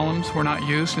 50-foot columns were not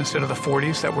used instead of the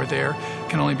 40s that were there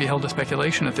can only be held to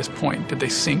speculation at this point. Did they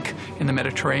sink in the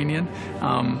Mediterranean?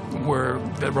 Were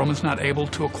the Romans not able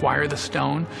to acquire the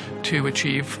stone to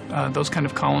achieve those kind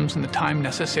of columns in the time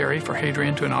necessary for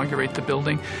Hadrian to inaugurate the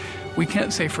building? We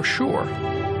can't say for sure.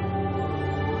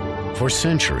 For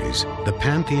centuries, the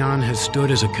Pantheon has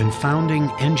stood as a confounding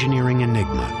engineering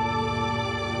enigma.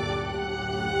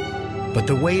 But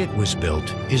the way it was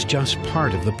built is just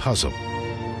part of the puzzle.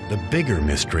 The bigger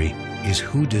mystery is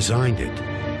who designed it.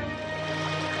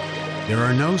 There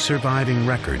are no surviving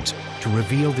records to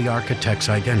reveal the architect's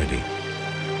identity.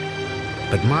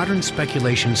 But modern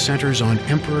speculation centers on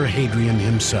Emperor Hadrian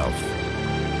himself.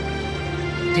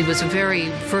 He was a very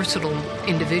versatile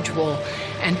individual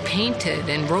and painted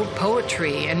and wrote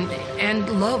poetry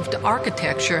and loved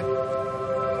architecture.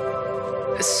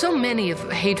 So many of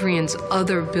Hadrian's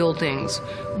other buildings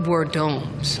were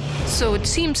domes. So it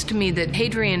seems to me that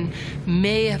Hadrian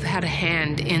may have had a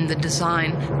hand in the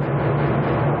design.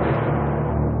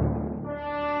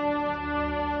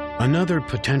 Another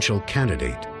potential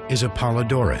candidate is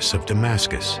Apollodorus of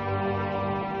Damascus,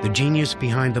 the genius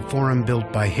behind the forum built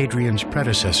by Hadrian's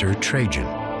predecessor, Trajan.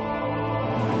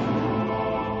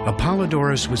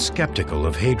 Apollodorus was skeptical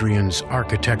of Hadrian's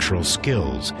architectural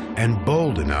skills and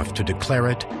bold enough to declare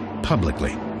it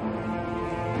publicly.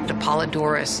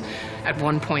 Apollodorus at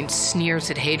one point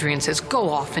sneers at Hadrian and says, "Go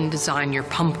off and design your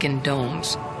pumpkin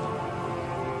domes."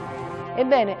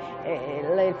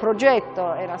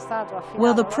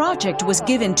 Well, the project was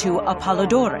given to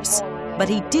Apollodorus, but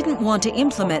he didn't want to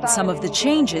implement some of the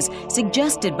changes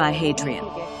suggested by Hadrian.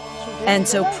 And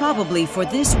so probably for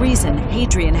this reason,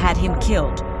 Hadrian had him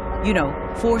killed. You know,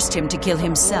 forced him to kill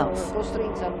himself.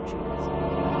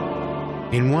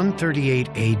 In 138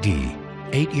 AD,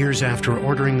 8 years after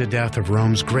ordering the death of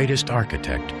Rome's greatest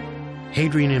architect,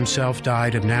 Hadrian himself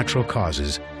died of natural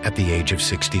causes at the age of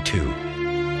 62.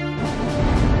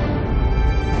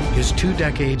 His 2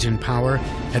 decades in power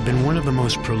had been one of the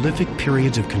most prolific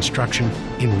periods of construction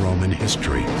in Roman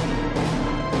history.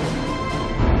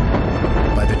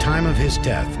 By the time of his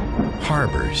death,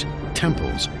 harbors,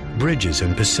 temples, bridges,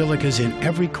 and basilicas in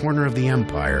every corner of the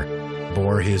empire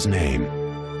bore his name.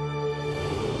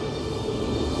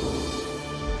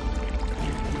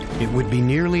 It would be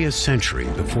nearly a century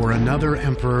before another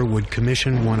emperor would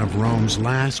commission one of Rome's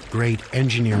last great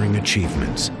engineering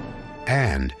achievements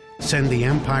and send the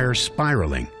empire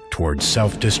spiraling towards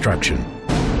self-destruction.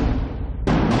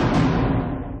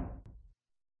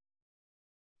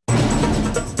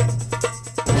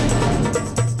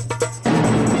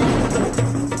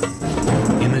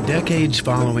 In the decades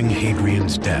following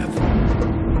Hadrian's death,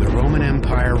 the Roman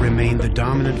Empire remained the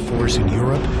dominant force in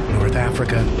Europe, North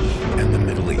Africa, and the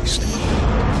Middle East.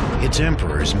 Its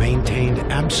emperors maintained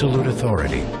absolute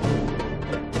authority.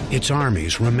 Its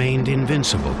armies remained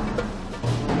invincible.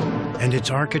 And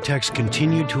its architects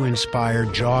continued to inspire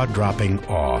jaw-dropping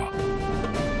awe.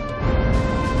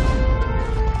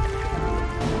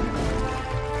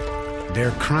 Their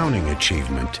crowning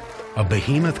achievement, a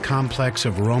behemoth complex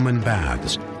of Roman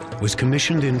baths, was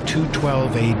commissioned in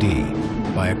 212 AD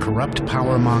by a corrupt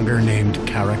powermonger named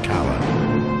Caracalla.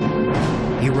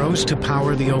 He rose to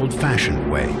power the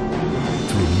old-fashioned way,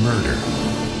 through murder.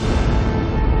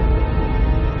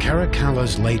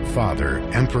 Caracalla's late father,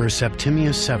 Emperor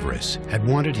Septimius Severus, had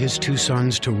wanted his 2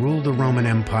 sons to rule the Roman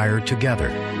Empire together.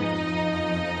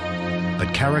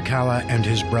 But Caracalla and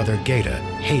his brother Geta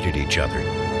hated each other.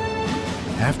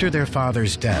 After their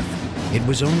father's death, it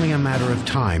was only a matter of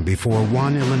time before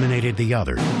one eliminated the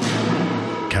other.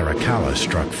 Caracalla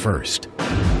struck first.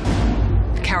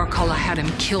 Caracalla had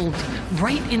him killed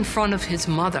right in front of his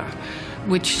mother,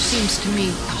 which seems to me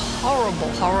a horrible,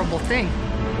 horrible thing.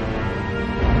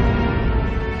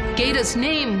 Geta's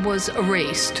name was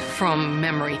erased from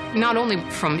memory, not only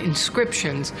from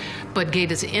inscriptions, but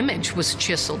Geta's image was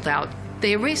chiseled out.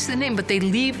 They erase the name, but they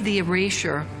leave the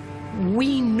erasure.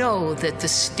 We know that the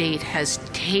state has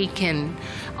taken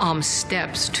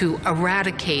steps to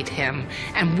eradicate him,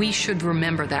 and we should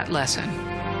remember that lesson.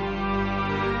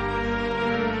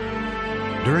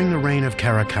 During the reign of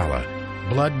Caracalla,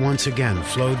 blood once again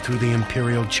flowed through the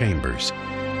imperial chambers,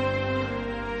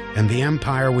 and the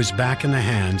empire was back in the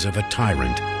hands of a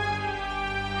tyrant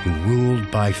who ruled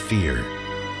by fear.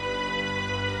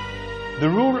 The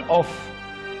rule of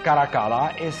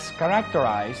Caracalla is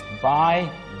characterized by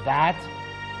that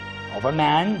of a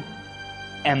man,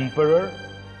 emperor,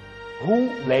 who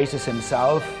places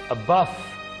himself above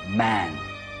man,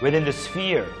 within the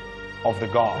sphere of the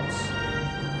gods.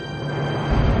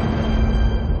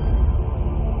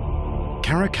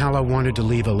 Caracalla wanted to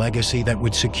leave a legacy that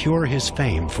would secure his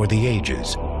fame for the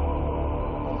ages,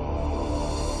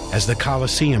 as the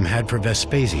Colosseum had for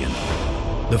Vespasian,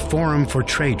 the Forum for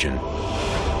Trajan,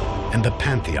 and the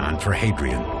Pantheon for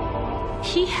Hadrian.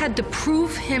 He had to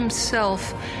prove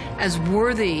himself as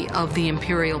worthy of the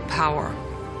imperial power.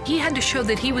 He had to show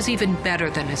that he was even better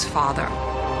than his father.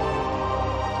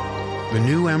 The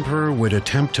new emperor would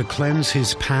attempt to cleanse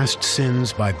his past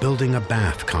sins by building a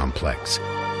bath complex.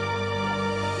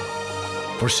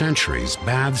 For centuries,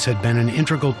 baths had been an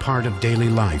integral part of daily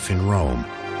life in Rome.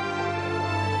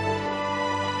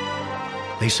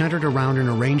 They centered around an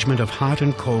arrangement of hot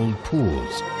and cold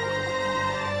pools.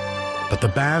 But the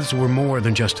baths were more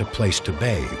than just a place to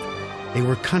bathe. They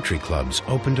were country clubs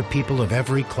open to people of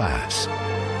every class.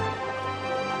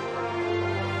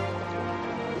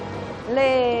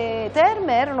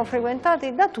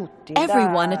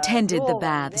 Everyone attended the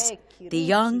baths. The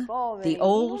young, the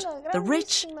old, the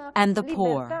rich, and the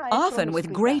poor, often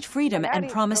with great freedom and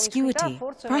promiscuity.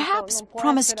 Perhaps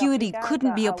promiscuity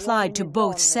couldn't be applied to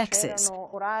both sexes.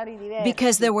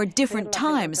 because there were different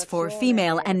times for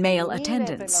female and male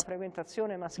attendance.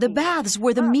 The baths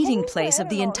were the meeting place of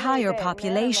the entire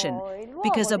population,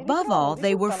 because above all,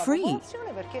 they were free.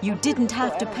 You didn't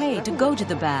have to pay to go to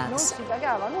the baths.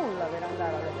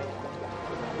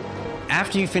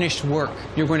 After you finished work,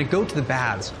 you're going to go to the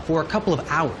baths for a couple of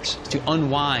hours to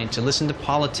unwind, to listen to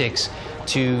politics,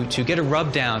 to get a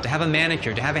rub down, to have a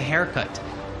manicure, to have a haircut.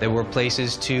 There were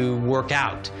places to work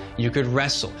out. You could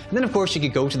wrestle. And then, of course, you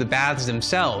could go to the baths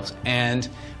themselves and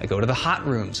go to the hot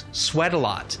rooms, sweat a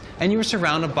lot. And you were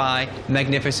surrounded by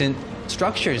magnificent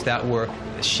structures that were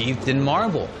sheathed in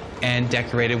marble and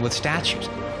decorated with statues.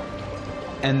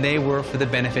 And they were for the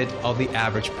benefit of the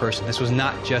average person. This was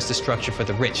not just a structure for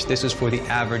the rich. This was for the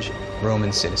average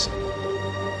Roman citizen.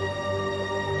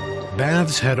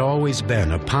 Baths had always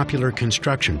been a popular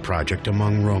construction project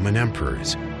among Roman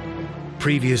emperors.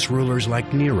 Previous rulers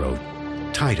like Nero,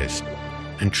 Titus,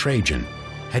 and Trajan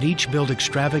had each built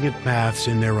extravagant baths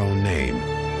in their own name.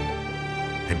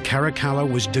 And Caracalla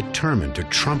was determined to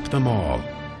trump them all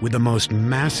with the most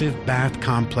massive bath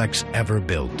complex ever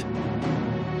built.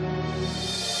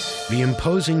 The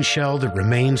imposing shell that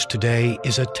remains today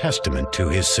is a testament to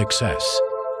his success.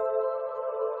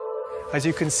 As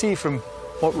you can see from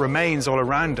what remains all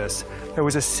around us, there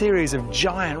was a series of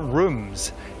giant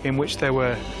rooms in which there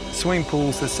were swimming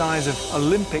pools the size of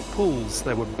Olympic pools.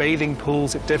 There were bathing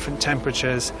pools at different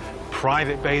temperatures,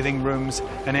 private bathing rooms,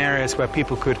 and areas where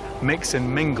people could mix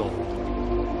and mingle.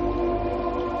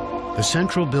 The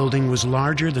central building was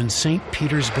larger than St.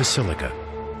 Peter's Basilica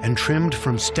and trimmed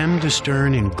from stem to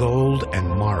stern in gold and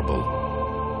marble.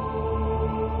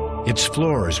 Its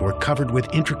floors were covered with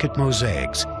intricate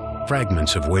mosaics,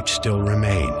 fragments of which still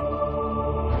remain.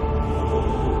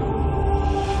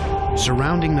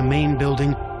 Surrounding the main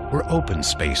building were open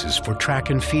spaces for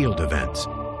track and field events,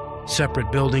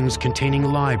 separate buildings containing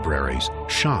libraries,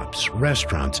 shops,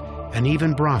 restaurants, and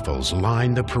even brothels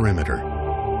lined the perimeter.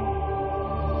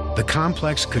 The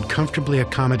complex could comfortably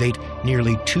accommodate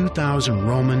nearly 2,000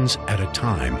 Romans at a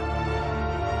time.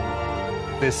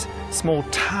 This small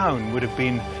town would have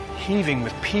been heaving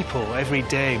with people every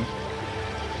day.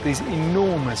 These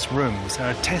enormous rooms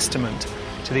are a testament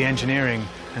to the engineering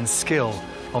and skill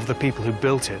of the people who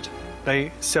built it.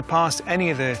 They surpassed any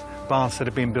of the baths that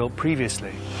had been built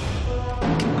previously.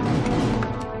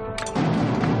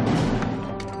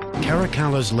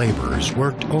 Caracalla's laborers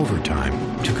worked overtime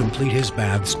to complete his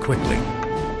baths quickly.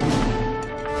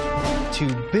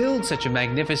 To build such a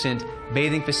magnificent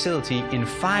bathing facility in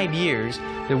 5 years,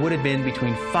 there would have been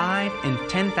between 5,000 and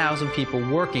 10,000 people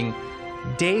working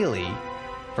daily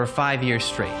for 5 years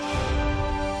straight.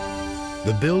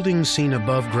 The buildings seen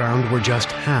above ground were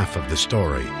just half of the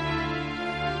story.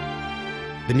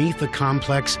 Beneath the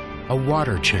complex, a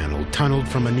water channel tunneled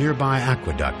from a nearby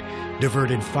aqueduct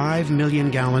diverted 5 million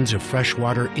gallons of fresh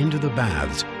water into the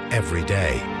baths every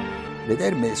day. The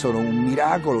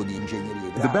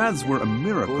baths were a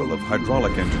miracle of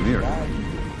hydraulic engineering,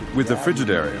 with the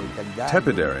frigidarium,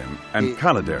 tepidarium, and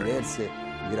calidarium,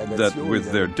 that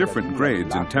with their different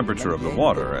grades and temperature of the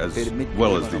water, as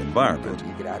well as the environment,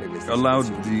 allowed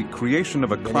the creation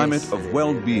of a climate of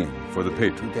well-being for the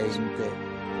patrons.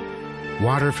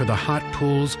 Water for the hot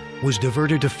pools was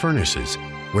diverted to furnaces,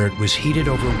 where it was heated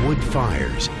over wood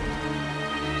fires.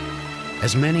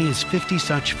 As many as 50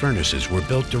 such furnaces were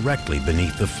built directly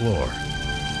beneath the floor.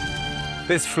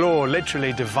 This floor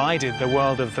literally divided the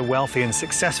world of the wealthy and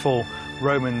successful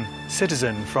Roman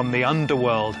citizen from the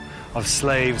underworld of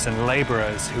slaves and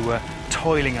laborers who were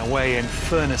toiling away in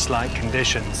furnace-like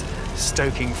conditions,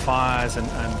 stoking fires and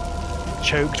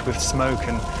choked with smoke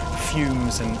and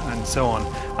fumes and so on.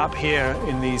 Up here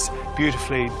in these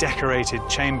beautifully decorated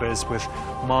chambers with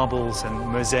marbles and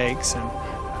mosaics and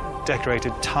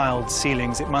decorated tiled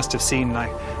ceilings, it must have seemed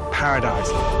like paradise.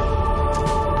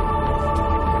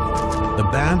 The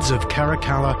baths of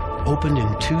Caracalla opened in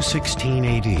 216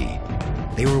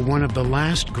 AD. They were one of the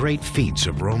last great feats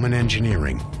of Roman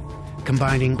engineering,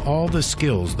 combining all the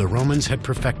skills the Romans had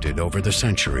perfected over the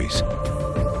centuries.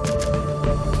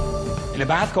 In a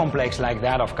bath complex like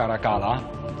that of Caracalla,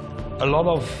 a lot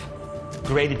of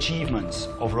great achievements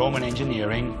of Roman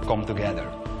engineering come together.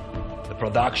 The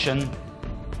production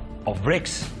of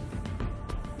bricks,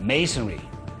 masonry,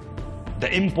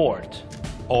 the import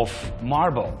of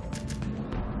marble.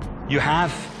 You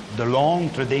have the long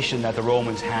tradition that the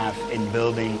Romans have in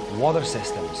building water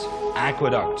systems,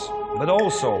 aqueducts, but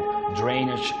also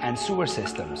drainage and sewer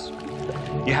systems.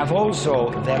 You have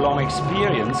also their long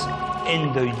experience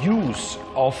in the use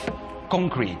of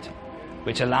concrete,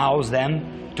 which allows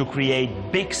them to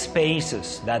create big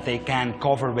spaces that they can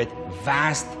cover with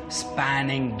vast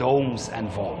spanning domes and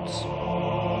vaults.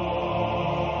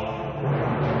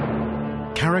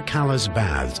 Caracalla's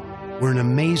baths were an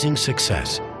amazing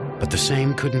success, but the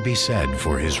same couldn't be said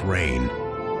for his reign.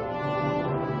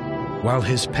 While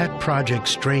his pet project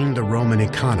strained the Roman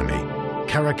economy,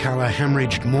 Caracalla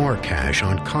hemorrhaged more cash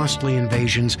on costly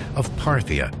invasions of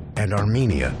Parthia and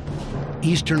Armenia,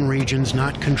 eastern regions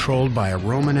not controlled by a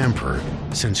Roman emperor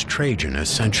since Trajan a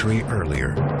century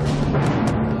earlier.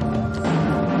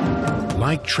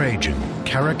 Like Trajan,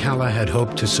 Caracalla had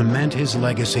hoped to cement his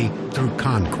legacy through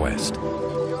conquest.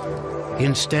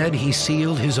 Instead, he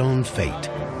sealed his own fate.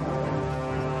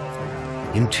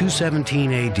 In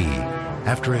 217 AD,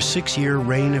 after a 6-year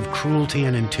reign of cruelty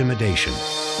and intimidation,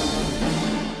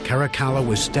 Caracalla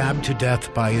was stabbed to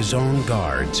death by his own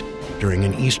guards during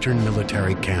an eastern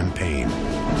military campaign.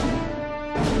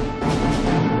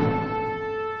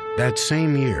 That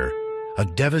same year, a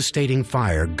devastating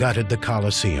fire gutted the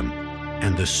Colosseum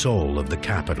and the soul of the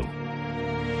capital.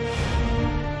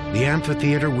 The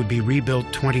amphitheater would be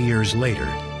rebuilt 20 years later,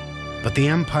 but the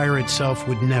empire itself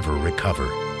would never recover.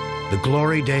 The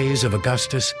glory days of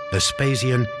Augustus,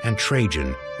 Vespasian, and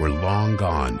Trajan were long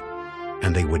gone,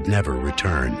 and they would never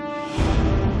return.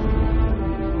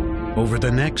 Over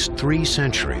the next 3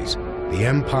 centuries, the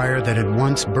empire that had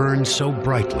once burned so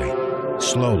brightly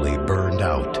slowly burned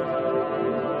out.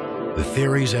 The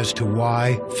theories as to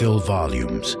why fill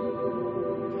volumes.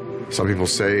 Some people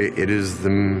say it is the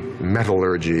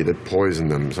metallurgy that poisoned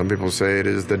them. Some people say it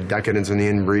is the decadence and the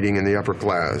inbreeding in the upper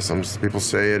class. Some people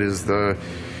say it is the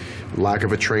lack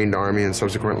of a trained army and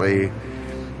subsequently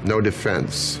no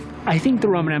defense. I think the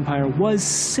Roman Empire was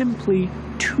simply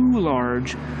too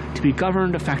large to be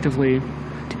governed effectively,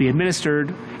 to be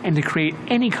administered, and to create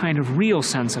any kind of real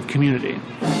sense of community.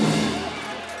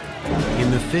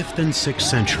 In the 5th and 6th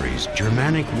centuries,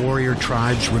 Germanic warrior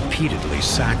tribes repeatedly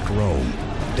sacked Rome,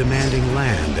 demanding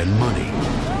land and money.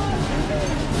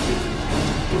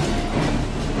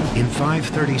 In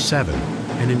 537,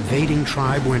 an invading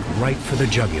tribe went right for the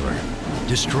jugular,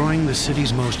 destroying the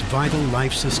city's most vital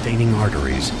life-sustaining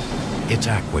arteries, its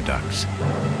aqueducts.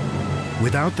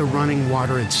 Without the running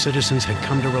water its citizens had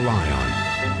come to rely on,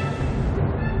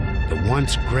 the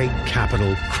once great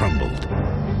capital crumbled.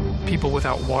 People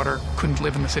without water couldn't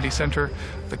live in the city center.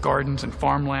 The gardens and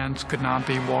farmlands could not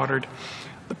be watered.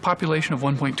 The population of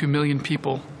 1.2 million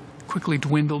people quickly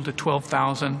dwindled to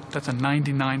 12,000. That's a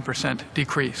 99%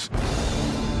 decrease.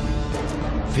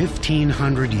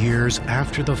 1,500 years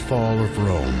after the fall of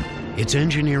Rome, its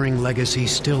engineering legacy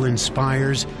still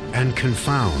inspires and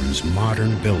confounds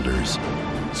modern builders.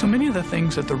 So many of the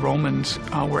things that the Romans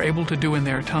were able to do in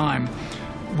their time,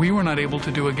 we were not able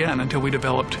to do again until we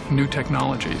developed new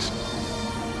technologies.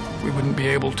 We wouldn't be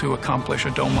able to accomplish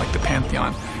a dome like the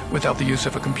Pantheon without the use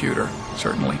of a computer,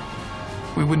 certainly.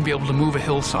 We wouldn't be able to move a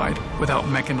hillside without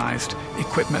mechanized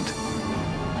equipment.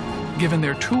 Given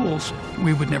their tools,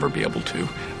 we would never be able to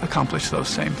accomplish those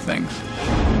same things.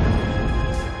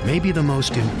 Maybe the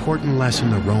most important lesson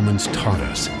the Romans taught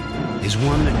us is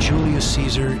one that Julius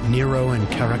Caesar, Nero, and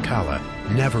Caracalla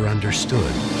never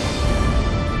understood.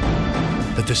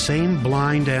 That the same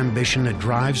blind ambition that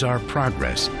drives our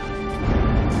progress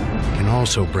can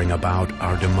also bring about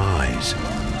our demise.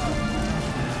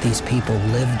 These people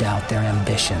lived out their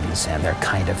ambitions and their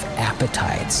kind of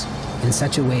appetites in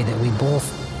such a way that we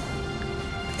both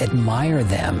admire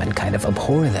them and kind of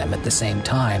abhor them at the same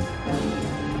time.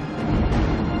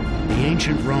 The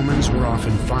ancient Romans were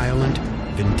often violent,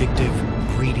 vindictive,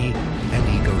 greedy,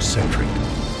 and egocentric.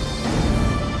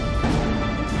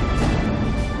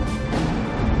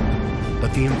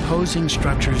 But the imposing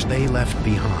structures they left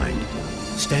behind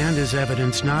stand as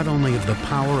evidence not only of the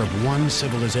power of one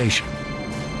civilization,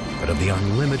 but of the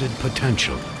unlimited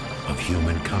potential of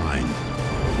humankind.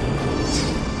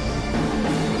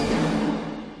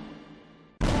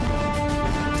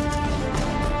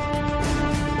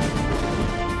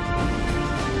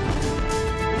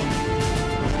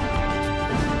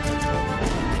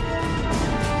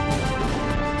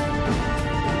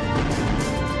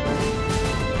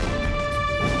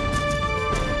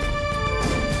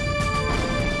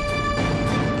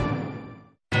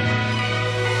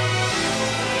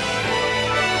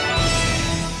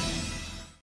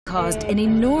 Caused an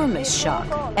enormous shock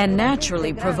and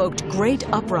naturally provoked great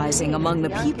uprising among the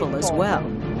people as well.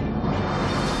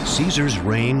 Caesar's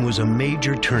reign was a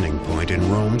major turning point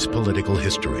in Rome's political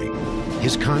history.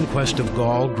 His conquest of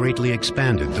Gaul greatly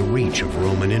expanded the reach of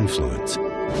Roman influence.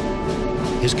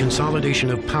 His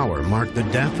consolidation of power marked the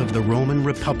death of the Roman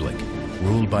Republic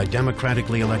ruled by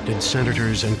democratically elected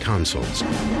senators and consuls,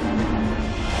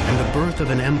 and the birth of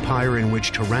an empire in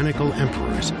which tyrannical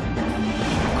emperors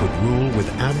could rule with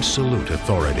absolute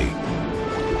authority.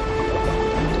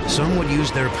 Some would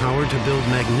use their power to build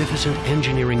magnificent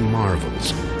engineering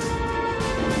marvels.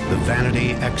 The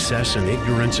vanity, excess, and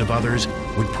ignorance of others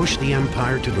would push the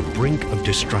empire to the brink of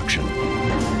destruction.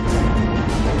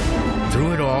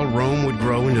 Through it all, Rome would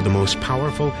grow into the most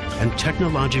powerful and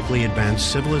technologically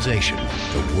advanced civilization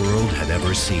the world had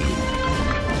ever seen.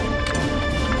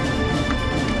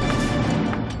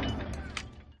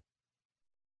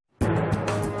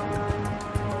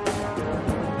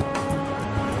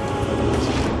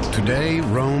 Today,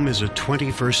 Rome is a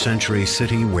 21st century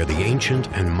city where the ancient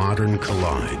and modern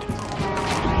collide.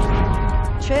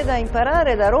 C'è da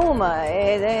imparare da Roma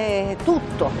ed è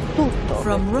tutto.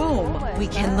 From Rome, we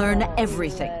can learn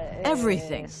everything.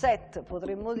 Everything.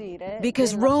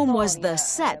 Because Rome was the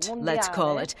set, let's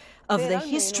call it, of the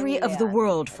history of the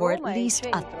world for at least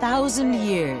 1,000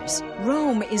 years.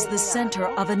 Rome is the center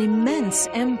of an immense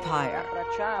empire,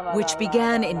 which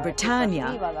began in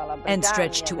Britannia and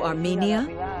stretched to Armenia,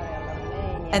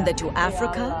 and then to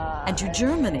Africa and to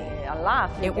Germany.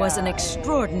 It was an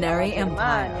extraordinary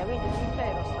empire.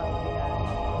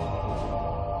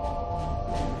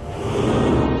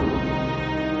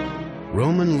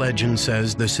 Roman legend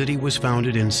says the city was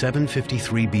founded in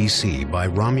 753 BC by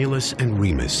Romulus and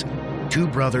Remus, two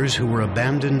brothers who were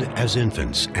abandoned as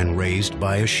infants and raised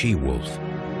by a she-wolf.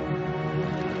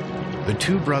 The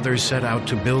two brothers set out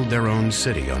to build their own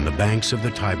city on the banks of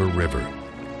the Tiber River,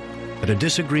 but a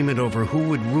disagreement over who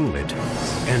would rule it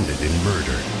ended in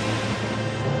murder.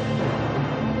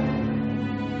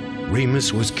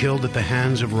 Remus was killed at the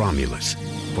hands of Romulus,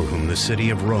 for whom the city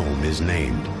of Rome is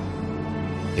named.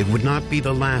 It would not be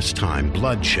the last time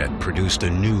bloodshed produced a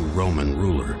new Roman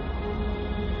ruler.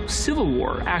 Civil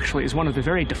war actually is one of the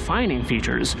very defining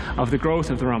features of the growth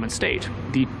of the Roman state.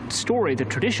 The story, the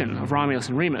tradition of Romulus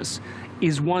and Remus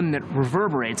is one that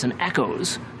reverberates and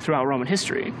echoes throughout Roman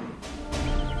history.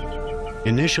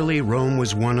 Initially, Rome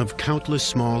was one of countless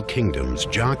small kingdoms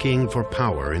jockeying for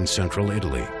power in central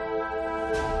Italy.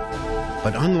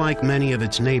 But unlike many of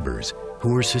its neighbors, who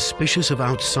were suspicious of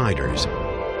outsiders,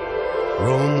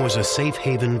 Rome was a safe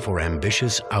haven for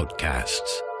ambitious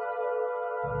outcasts.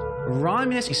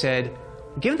 Romulus, he said,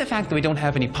 given the fact that we don't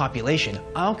have any population,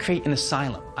 I'll create an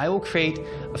asylum. I will create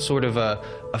a sort of a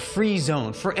free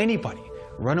zone for anybody.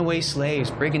 Runaway slaves,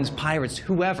 brigands, pirates,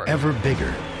 whoever. Ever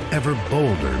bigger, ever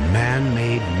bolder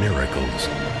man-made miracles.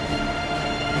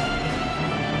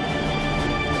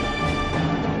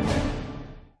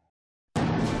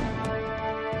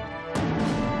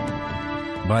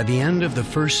 By the end of the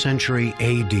 1st century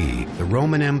AD, the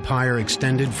Roman Empire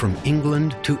extended from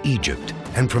England to Egypt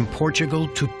and from Portugal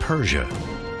to Persia.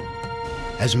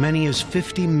 As many as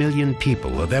 50 million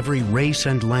people of every race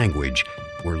and language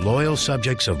were loyal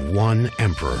subjects of one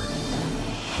emperor.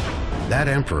 That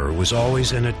emperor was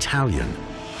always an Italian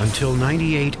until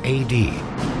 98 AD,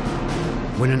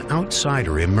 when an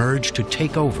outsider emerged to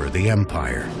take over the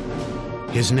empire.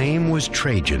 His name was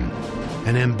Trajan,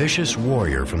 an ambitious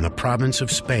warrior from the province of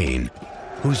Spain,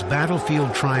 whose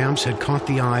battlefield triumphs had caught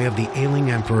the eye of the ailing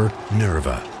emperor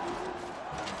Nerva.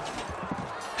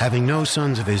 Having no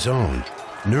sons of his own,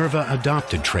 Nerva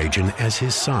adopted Trajan as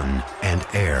his son and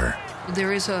heir.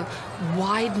 There is a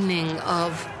widening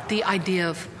of the idea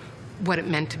of what it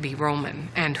meant to be Roman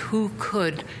and who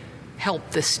could help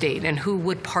the state and who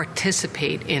would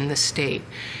participate in the state.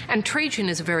 And Trajan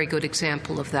is a very good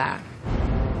example of that.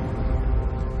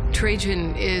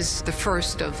 Trajan is the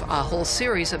first of a whole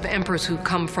series of emperors who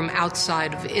come from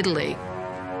outside of Italy.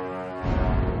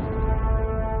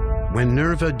 When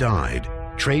Nerva died,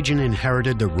 Trajan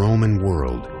inherited the Roman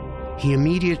world. He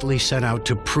immediately set out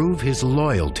to prove his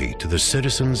loyalty to the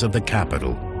citizens of the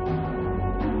capital.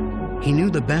 He knew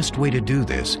the best way to do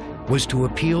this was to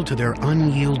appeal to their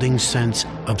unyielding sense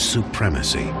of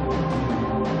supremacy.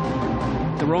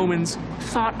 The Romans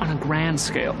thought on a grand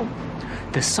scale.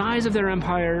 The size of their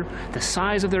empire, the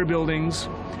size of their buildings,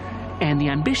 and the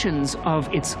ambitions of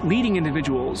its leading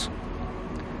individuals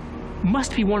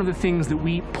must be one of the things that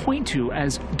we point to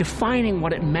as defining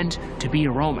what it meant to be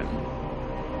a Roman.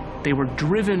 They were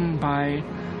driven by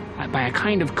a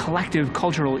kind of collective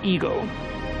cultural ego.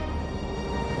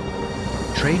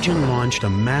 Trajan launched a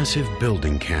massive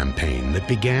building campaign that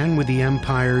began with the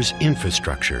empire's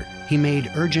infrastructure. He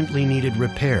made urgently needed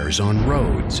repairs on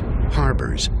roads,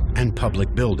 harbors, and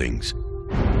public buildings.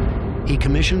 He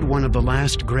commissioned one of the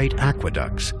last great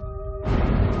aqueducts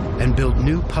and built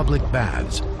new public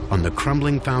baths on the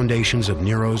crumbling foundations of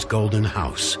Nero's Golden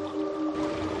House.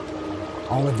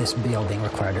 All of this building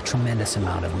required a tremendous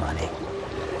amount of money.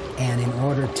 And in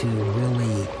order to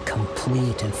really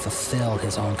complete and fulfill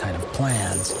his own kind of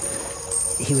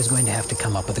plans, he was going to have to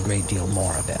come up with a great deal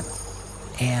more of it.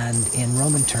 And in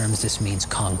Roman terms, this means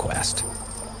conquest.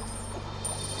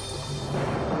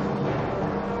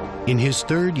 In his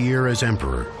third year as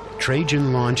emperor,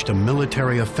 Trajan launched a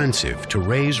military offensive to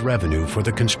raise revenue for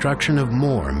the construction of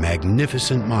more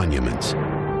magnificent monuments.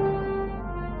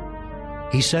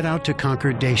 He set out to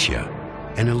conquer Dacia,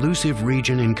 an elusive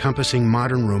region encompassing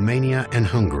modern Romania and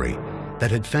Hungary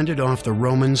that had fended off the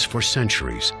Romans for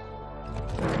centuries.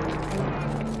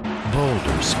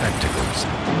 Bolder spectacles.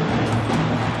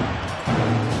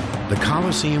 The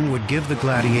Colosseum would give the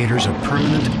gladiators a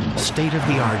permanent,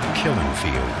 state-of-the-art killing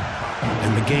field,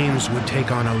 and the games would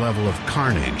take on a level of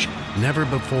carnage never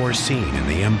before seen in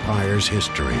the empire's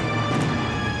history.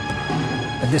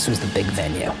 But this was the big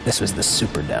venue. This was the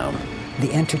Superdome.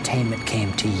 The entertainment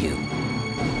came to you.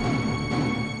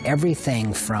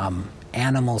 Everything from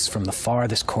animals from the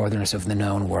farthest corners of the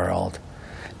known world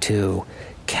to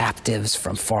captives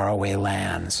from faraway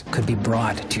lands could be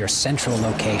brought to your central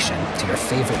location, to your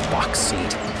favorite box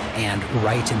seat, and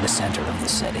right in the center of the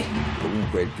city.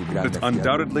 It's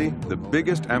undoubtedly the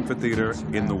biggest amphitheater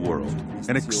in the world,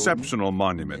 an exceptional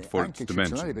monument for its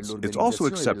dimensions. It's also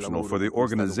exceptional for the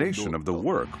organization of the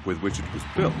work with which it was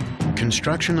built.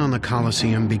 Construction on the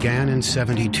Colosseum began in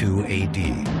 72 AD.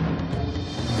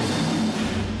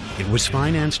 It was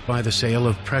financed by the sale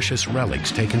of precious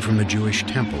relics taken from the Jewish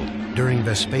temple during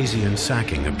Vespasian's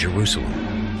sacking of Jerusalem.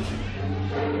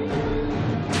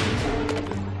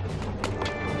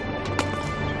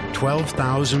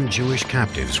 "12,000 Jewish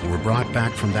captives were brought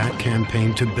back from that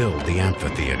campaign to build the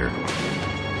amphitheater.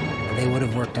 They would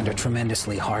have worked under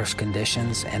tremendously harsh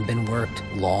conditions and been worked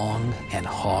long and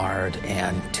hard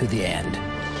and to the end.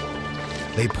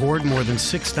 They poured more than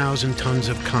 6,000 tons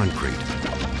of concrete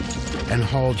and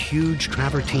hauled huge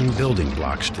travertine building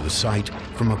blocks to the site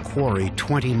from a quarry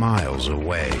 20 miles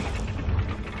away.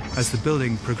 As the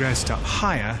building progressed up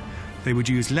higher, they would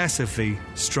use less of the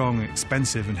strong,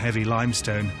 expensive and heavy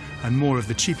limestone and more of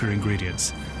the cheaper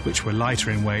ingredients, which were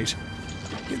lighter in weight.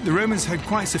 The Romans had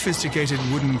quite sophisticated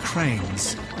wooden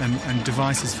cranes and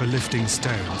devices for lifting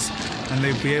stones, and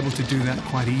they would be able to do that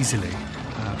quite easily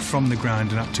from the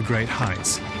ground and up to great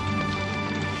heights.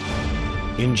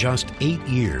 In just 8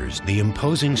 years, the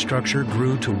imposing structure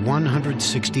grew to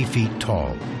 160 feet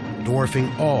tall,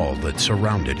 dwarfing all that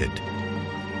surrounded it.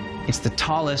 It's the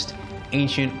tallest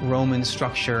ancient Roman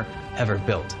structure ever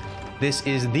built. This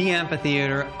is the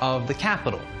amphitheater of the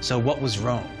capital. So what was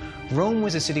Rome? Rome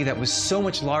was a city that was so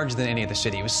much larger than any other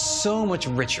city. It was so much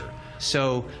richer.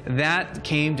 So that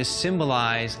came to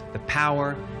symbolize the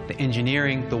power, the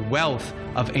engineering, the wealth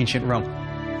of ancient Rome.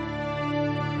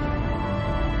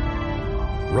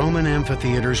 Roman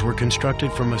amphitheaters were constructed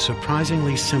from a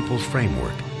surprisingly simple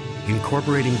framework,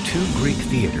 incorporating 2 Greek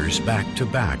theaters back to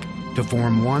back to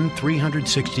form one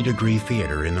 360-degree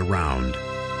theater in the round.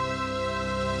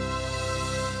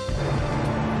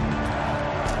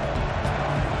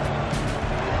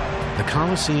 The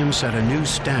Colosseum set a new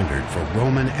standard for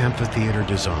Roman amphitheater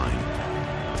design.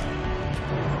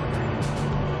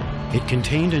 It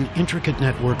contained an intricate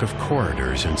network of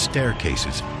corridors and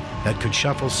staircases that could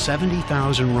shuffle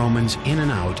 70,000 Romans in and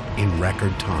out in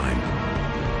record time.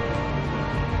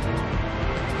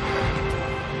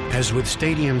 As with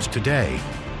stadiums today,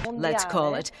 let's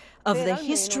call it, of the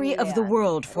history of the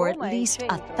world for at least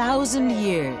 1,000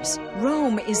 years,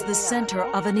 Rome is the center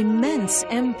of an immense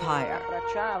empire,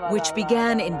 which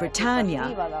began in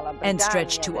Britannia and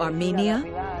stretched to Armenia,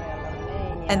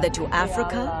 and then to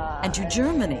Africa and to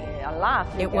Germany.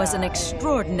 It was an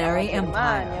extraordinary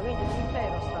empire.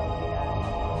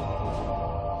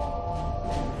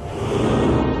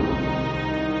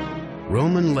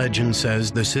 Roman legend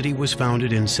says the city was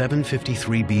founded in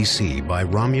 753 BC by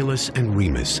Romulus and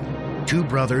Remus, 2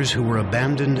 brothers who were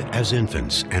abandoned as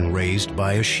infants and raised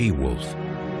by a she-wolf.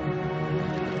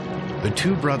 The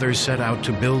 2 brothers set out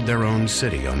to build their own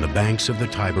city on the banks of the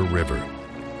Tiber River.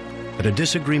 But a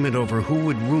disagreement over who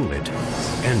would rule it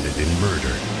ended in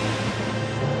murder.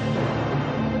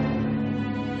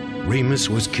 Remus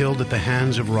was killed at the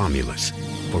hands of Romulus,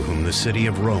 for whom the city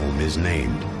of Rome is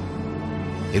named.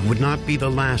 It would not be the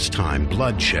last time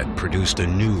bloodshed produced a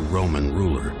new Roman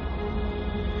ruler.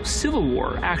 Civil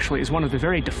war actually is one of the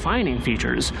very defining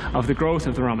features of the growth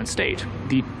of the Roman state.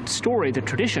 The story, the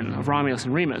tradition of Romulus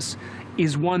and Remus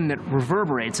is one that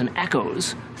reverberates and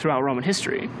echoes throughout Roman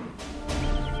history.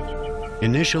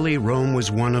 Initially, Rome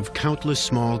was one of countless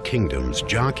small kingdoms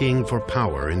jockeying for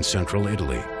power in central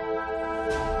Italy.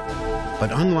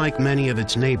 But unlike many of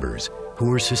its neighbors, who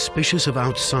were suspicious of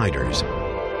outsiders,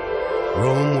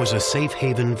 Rome was a safe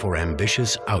haven for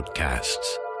ambitious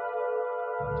outcasts.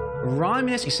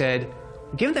 Romulus, he said,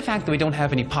 given the fact that we don't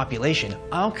have any population,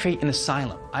 I'll create an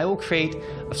asylum. I will create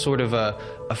a sort of a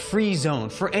free zone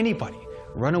for anybody.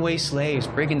 Runaway slaves,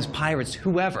 brigands, pirates,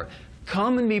 whoever.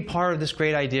 Come and be part of this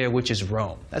great idea, which is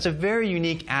Rome. That's a very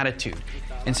unique attitude.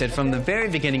 And said from the very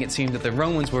beginning, it seemed that the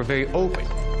Romans were very open.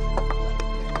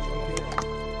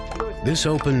 This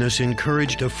openness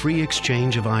encouraged a free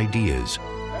exchange of ideas.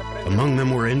 Among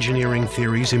them were engineering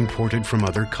theories imported from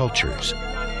other cultures.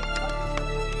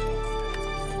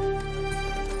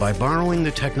 By borrowing the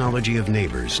technology of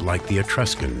neighbors like the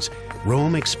Etruscans,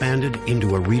 Rome expanded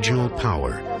into a regional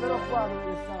power.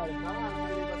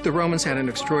 The Romans had an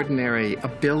extraordinary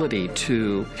ability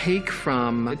to take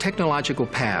from the technological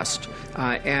past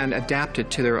and adapt it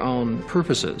to their own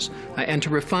purposes, and to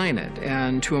refine it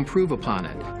and to improve upon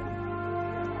it.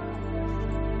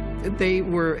 They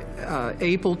were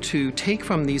able to take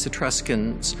from these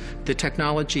Etruscans the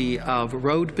technology of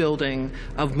road building,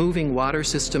 of moving water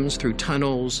systems through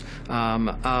tunnels,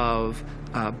 of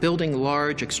building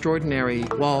large, extraordinary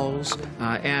walls,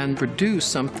 and produce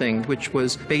something which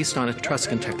was based on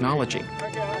Etruscan technology.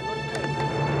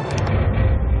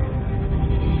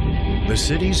 The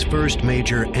city's first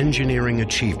major engineering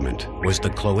achievement was the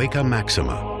Cloaca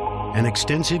Maxima, an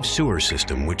extensive sewer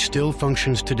system which still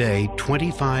functions today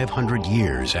 2,500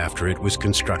 years after it was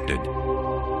constructed.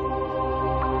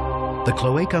 The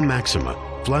Cloaca Maxima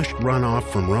flushed runoff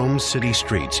from Rome's city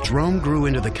streets. As Rome grew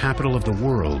into the capital of the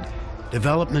world,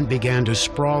 development began to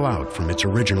sprawl out from its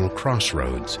original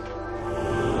crossroads.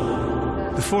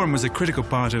 The Forum was a critical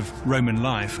part of Roman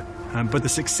life, but the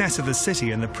success of the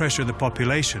city and the pressure of the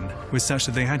population was such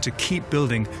that they had to keep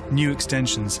building new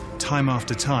extensions time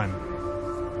after time.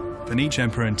 And each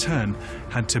emperor in turn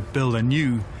had to build a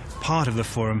new part of the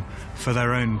Forum for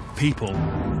their own people.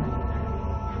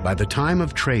 By the time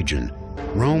of Trajan,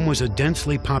 Rome was a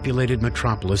densely populated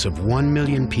metropolis of 1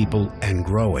 million people and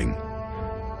growing.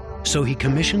 So he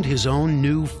commissioned his own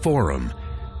new Forum,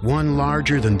 one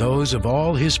larger than those of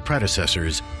all his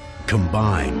predecessors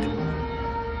combined.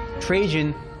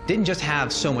 Trajan didn't just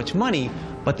have so much money,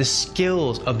 but the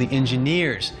skills of the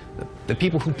engineers, the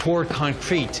people who poured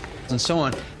concrete, and so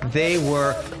on, they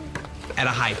were at a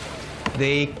height.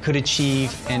 They could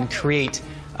achieve and create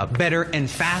better and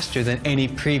faster than any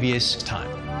previous time.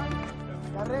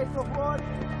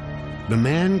 The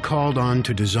man called on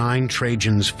to design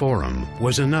Trajan's Forum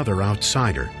was another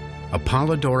outsider,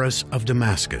 Apollodorus of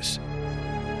Damascus.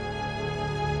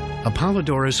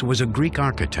 Apollodorus was a Greek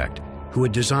architect who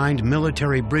had designed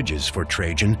military bridges for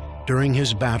Trajan during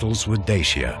his battles with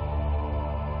Dacia.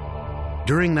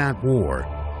 During that war,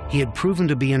 he had proven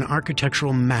to be an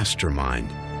architectural mastermind.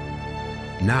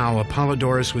 Now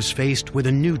Apollodorus was faced with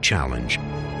a new challenge: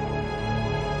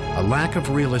 a lack of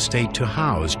real estate to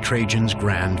house Trajan's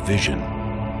grand vision.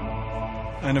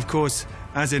 And of course,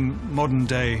 as in modern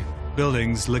day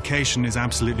buildings, location is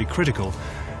absolutely critical.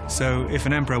 So if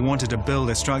an emperor wanted to build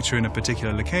a structure in a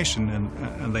particular location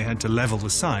and they had to level the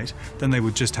site, then they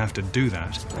would just have to do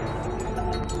that.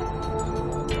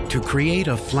 To create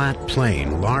a flat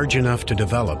plain large enough to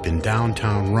develop in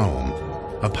downtown Rome,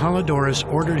 Apollodorus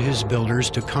ordered his builders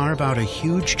to carve out a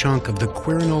huge chunk of the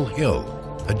Quirinal Hill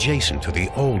adjacent to the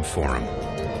old Forum.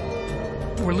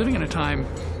 We're living in a time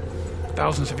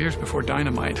thousands of years before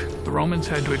dynamite. The Romans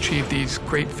had to achieve these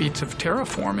great feats of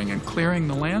terraforming and clearing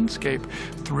the landscape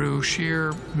through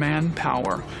sheer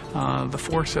manpower, the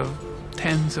force of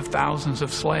tens of thousands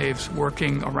of slaves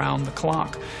working around the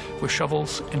clock with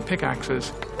shovels and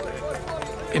pickaxes.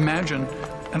 Imagine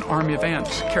an army of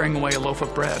ants carrying away a loaf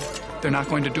of bread. They're not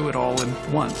going to do it all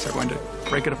in once. They're going to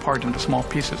break it apart into small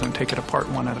pieces and take it apart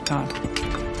one at a time.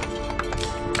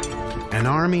 An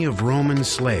army of Roman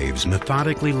slaves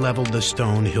methodically leveled the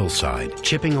stone hillside,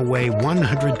 chipping away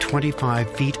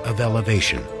 125 feet of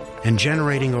elevation and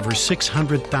generating over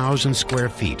 600,000 square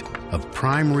feet of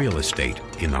prime real estate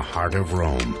in the heart of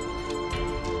Rome.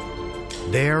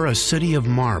 There, a city of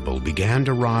marble began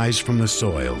to rise from the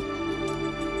soil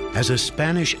as a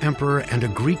Spanish emperor and a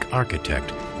Greek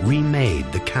architect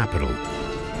remade the capital.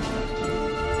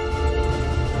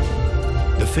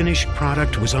 The finished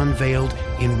product was unveiled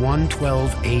in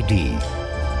 112 AD.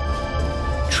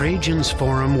 Trajan's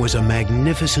Forum was a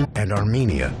magnificent, and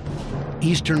Armenia,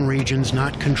 eastern regions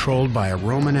not controlled by a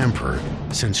Roman emperor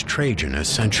since Trajan a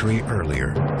century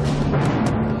earlier.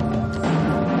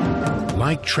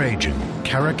 Like Trajan,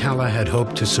 Caracalla had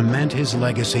hoped to cement his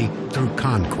legacy through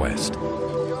conquest.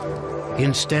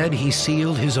 Instead, he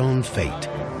sealed his own fate.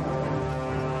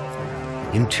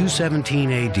 In 217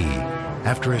 AD,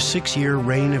 after a 6-year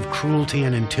reign of cruelty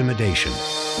and intimidation,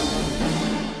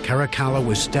 Caracalla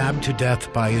was stabbed to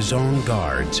death by his own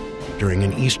guards during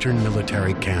an Eastern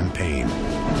military campaign.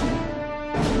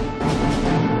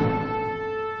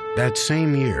 That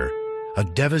same year, a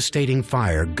devastating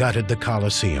fire gutted the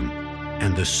Colosseum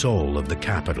and the soul of the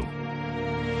capital.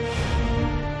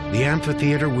 The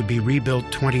amphitheater would be rebuilt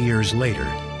 20 years later,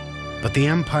 but the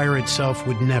empire itself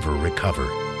would never recover.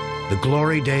 The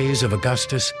glory days of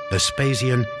Augustus,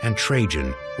 Vespasian, and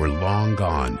Trajan were long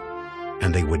gone,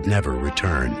 and they would never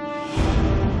return.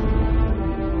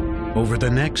 Over the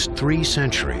next 3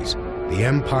 centuries, the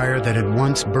empire that had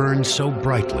once burned so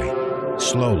brightly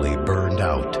slowly burned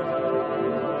out.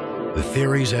 The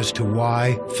theories as to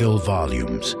why fill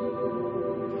volumes.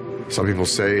 Some people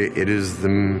say it is the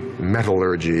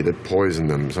metallurgy that poisoned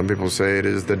them. Some people say it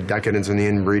is the decadence and the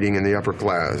inbreeding in the upper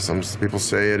class. Some people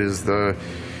say it is the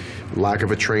lack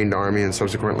of a trained army and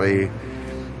subsequently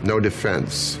no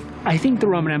defense. I think the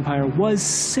Roman Empire was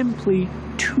simply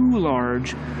too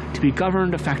large to be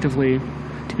governed effectively,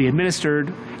 to be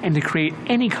administered, and to create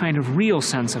any kind of real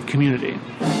sense of community.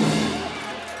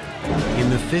 In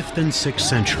the 5th and 6th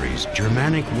centuries,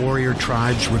 Germanic warrior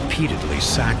tribes repeatedly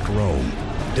sacked Rome,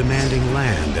 demanding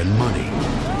land and money.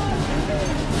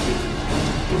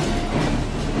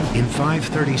 In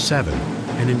 537,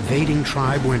 an invading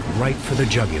tribe went right for the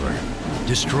jugular,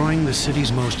 destroying the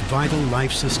city's most vital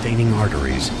life-sustaining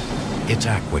arteries, its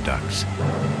aqueducts.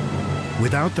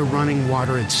 Without the running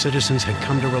water its citizens had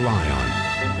come to rely on,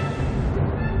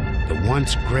 the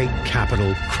once great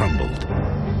capital crumbled.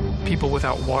 People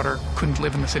without water couldn't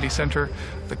live in the city center.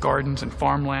 The gardens and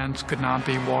farmlands could not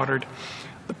be watered.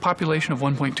 The population of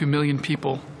 1.2 million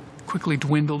people quickly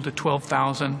dwindled to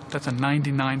 12,000. That's a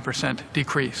 99%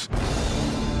 decrease.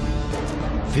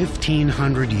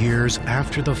 1,500 years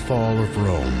after the fall of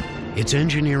Rome, its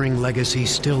engineering legacy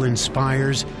still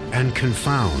inspires and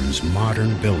confounds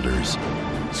modern builders.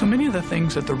 So many of the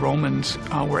things that the Romans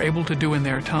were able to do in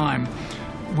their time,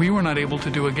 we were not able to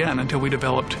do again until we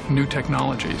developed new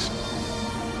technologies.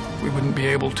 We wouldn't be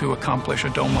able to accomplish a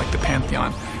dome like the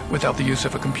Pantheon without the use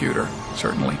of a computer,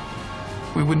 certainly.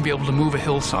 We wouldn't be able to move a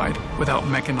hillside without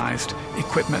mechanized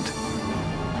equipment.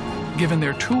 Given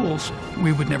their tools,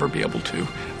 we would never be able to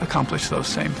accomplish those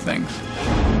same things.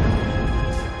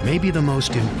 Maybe the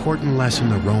most important lesson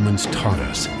the Romans taught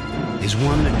us is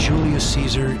one that Julius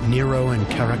Caesar, Nero, and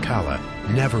Caracalla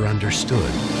never understood.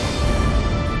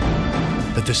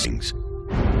 That the things.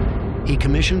 He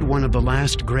commissioned one of the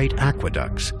last great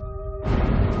aqueducts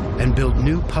and built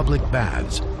new public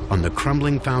baths on the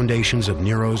crumbling foundations of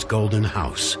Nero's Golden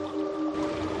House.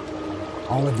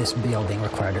 All of this building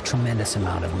required a tremendous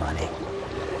amount of money.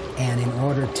 And in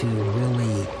order to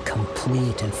really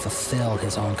complete and fulfill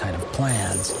his own kind of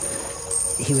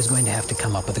plans, he was going to have to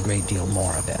come up with a great deal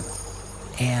more of it.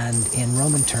 And in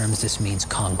Roman terms, this means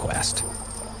conquest.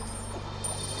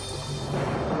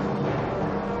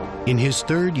 In his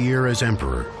 3rd year as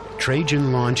emperor,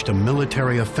 Trajan launched a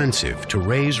military offensive to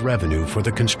raise revenue for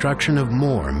the construction of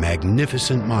more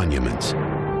magnificent monuments.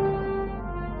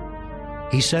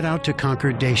 He set out to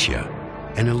conquer Dacia,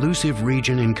 an elusive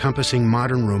region encompassing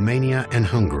modern Romania and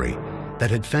Hungary that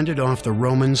had fended off the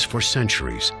Romans for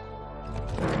centuries.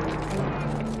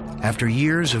 After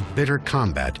years of bitter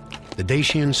combat, the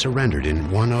Dacians surrendered in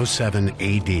 107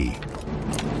 AD.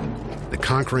 The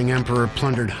conquering emperor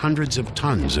plundered hundreds of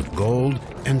tons of gold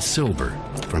and silver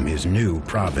from his new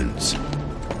province.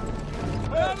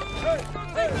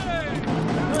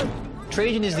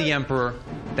 Trajan is the emperor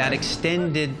that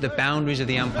extended the boundaries of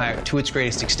the empire to its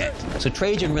greatest extent. So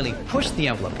Trajan really pushed the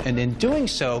envelope, and in doing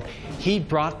so, he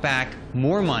brought back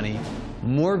more money,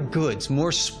 more goods,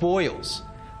 more spoils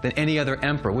than any other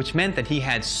emperor, which meant that he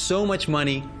had so much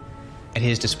money at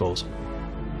his disposal.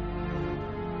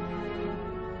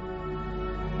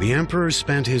 The emperor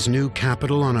spent his new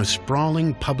capital on a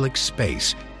sprawling public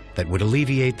space that would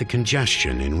alleviate the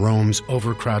congestion in Rome's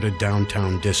overcrowded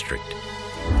downtown district.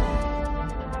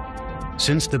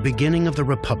 Since the beginning of the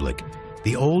Republic,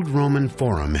 the old Roman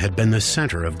Forum had been the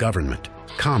center of government,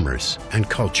 commerce, and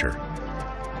culture.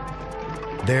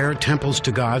 There, temples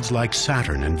to gods like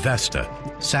Saturn and Vesta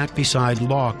sat beside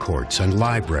law courts and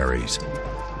libraries.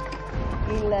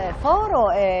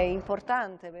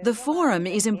 The Forum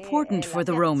is important for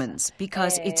the Romans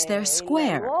because it's their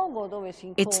square.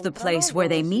 It's the place where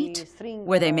they meet,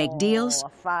 where they make deals,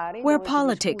 where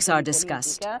politics are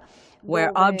discussed,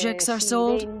 where objects are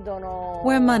sold,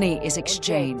 where money is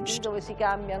exchanged.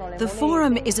 The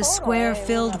Forum is a square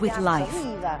filled with life.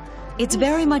 It's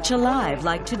very much alive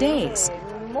like today's.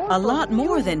 a lot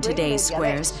more than today's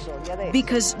squares,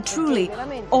 because truly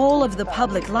all of the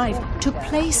public life took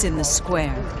place in the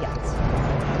square.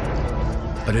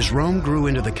 But as Rome grew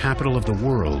into the capital of the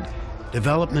world,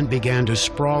 development began to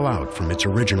sprawl out from its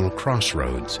original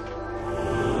crossroads.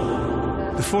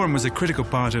 The Forum was a critical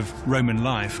part of Roman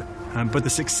life, but the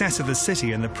success of the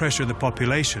city and the pressure of the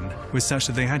population was such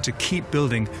that they had to keep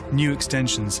building new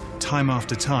extensions time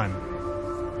after time.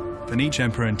 And each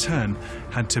emperor in turn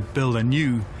had to build a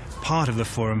new part of the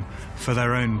Forum for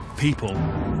their own people.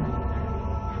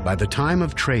 By the time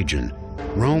of Trajan,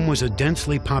 Rome was a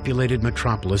densely populated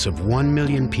metropolis of 1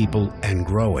 million people and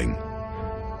growing.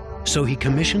 So he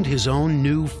commissioned his own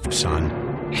new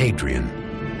son, Hadrian.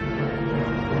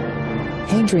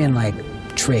 Hadrian, like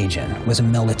Trajan, was a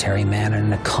military man and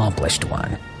an accomplished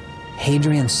one.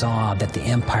 Hadrian saw that the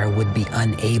empire would be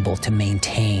unable to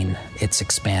maintain its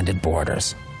expanded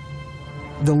borders.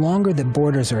 The longer the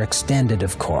borders are extended,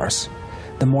 of course,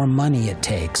 the more money it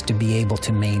takes to be able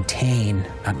to maintain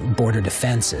border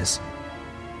defenses.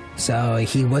 So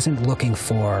he wasn't looking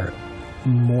for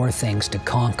more things to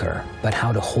conquer, but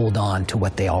how to hold on to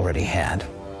what they already had.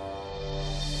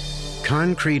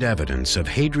 Concrete evidence of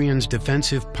Hadrian's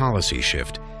defensive policy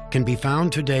shift can be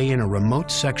found today in a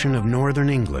remote section of northern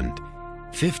England,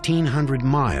 1,500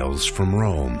 miles from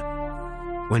Rome.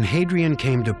 When Hadrian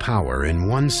came to power in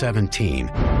 117,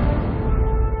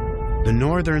 the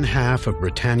northern half of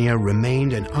Britannia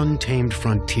remained an untamed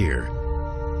frontier,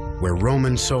 where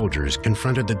Roman soldiers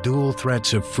confronted the dual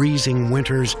threats of freezing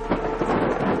winters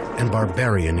and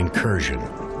barbarian incursion.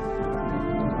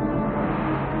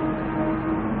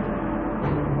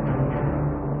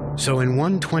 So in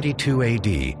 122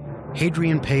 AD,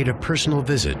 Hadrian paid a personal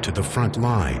visit to the front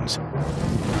lines.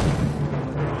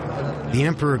 The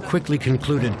emperor quickly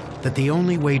concluded that the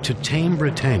only way to tame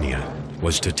Britannia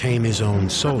was to tame his own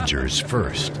soldiers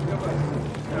first.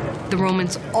 The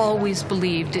Romans always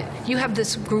believed you have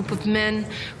this group of men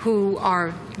who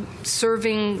are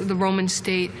serving the Roman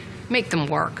state, make them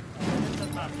work.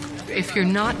 If you're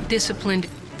not disciplined,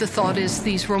 the thought is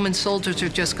these Roman soldiers are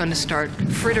just going to start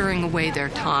frittering away their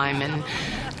time and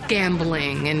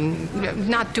gambling and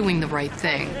not doing the right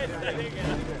thing.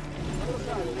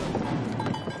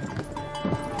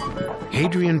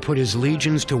 Hadrian put his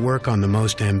legions to work on the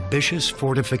most ambitious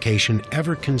fortification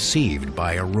ever conceived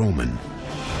by a Roman.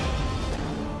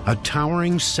 A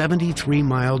towering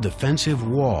 73-mile defensive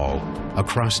wall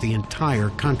across the entire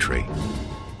country.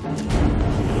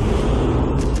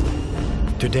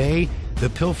 Today, the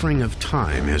pilfering of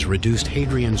time has reduced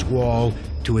Hadrian's wall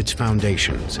to its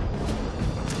foundations.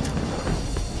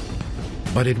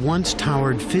 But it once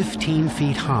towered 15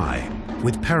 feet high,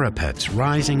 with parapets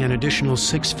rising an additional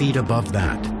 6 feet above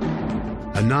that.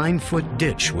 A 9-foot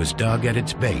ditch was dug at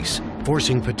its base,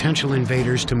 forcing potential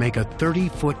invaders to make a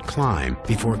 30-foot climb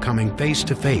before coming face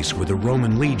to face with the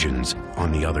Roman legions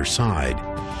on the other side.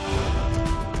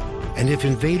 And if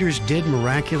invaders did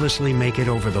miraculously make it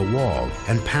over the wall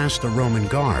and past the Roman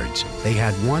guards, they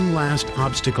had one last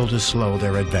obstacle to slow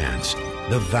their advance: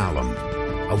 the Vallum,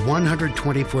 a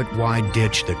 120-foot wide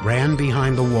ditch that ran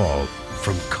behind the wall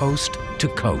from coast to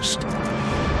coast.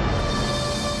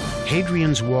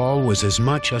 Hadrian's wall was as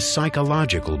much a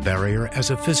psychological barrier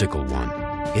as a physical one.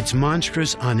 Its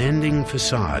monstrous, unending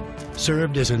facade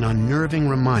served as an unnerving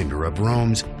reminder of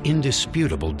Rome's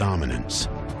indisputable dominance.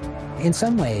 In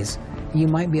some ways, you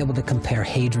might be able to compare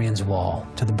Hadrian's Wall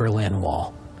to the Berlin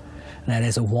Wall. That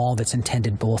is a wall that's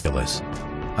intended both. A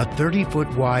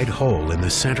 30-foot wide hole in the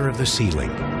center of the ceiling.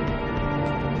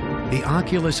 The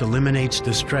oculus eliminates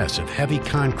the stress of heavy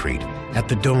concrete at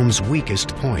the dome's weakest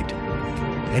point,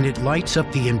 and it lights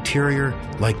up the interior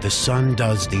like the sun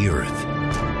does the earth.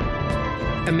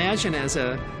 Imagine as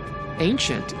an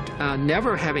ancient,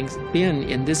 never having been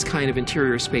in this kind of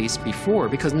interior space before,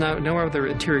 because no other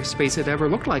interior space had ever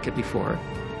looked like it before.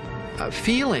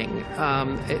 Feeling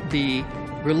the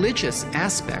religious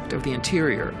aspect of the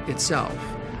interior itself,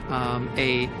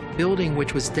 a building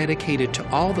which was dedicated to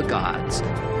all the gods.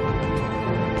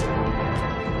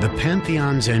 The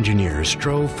Pantheon's engineers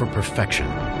strove for perfection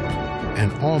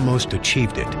and almost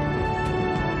achieved it.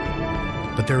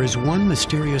 But there is one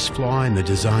mysterious flaw in the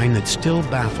design that still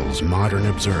baffles modern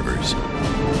observers.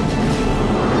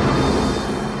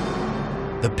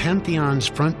 The Pantheon's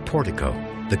front portico,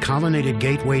 the colonnaded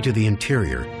gateway to the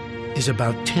interior, is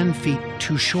about 10 feet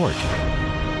too short.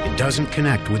 It doesn't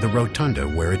connect with the rotunda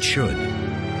where it should.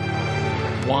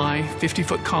 Why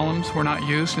 50-foot columns were not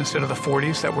used instead of the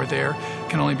 40s that were there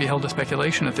can only be held to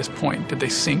speculation at this point. Did they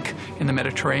sink in the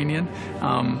Mediterranean?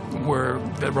 Were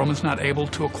the Romans not able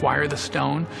to acquire the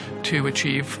stone to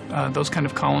achieve those kind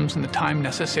of columns in the time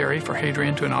necessary for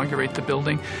Hadrian to inaugurate the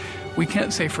building? We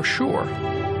can't say for sure.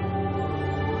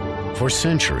 For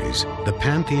centuries, the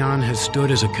Pantheon has stood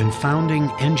as a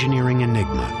confounding engineering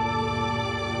enigma.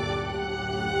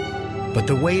 But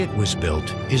the way it was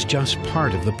built is just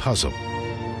part of the puzzle.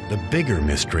 The bigger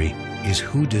mystery is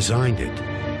who designed it.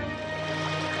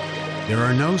 There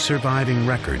are no surviving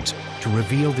records to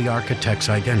reveal the architect's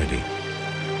identity.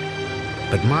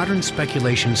 But modern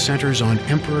speculation centers on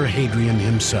Emperor Hadrian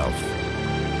himself.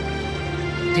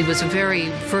 He was a very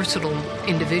versatile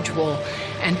individual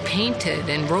and painted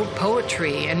and wrote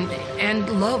poetry and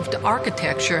loved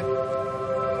architecture.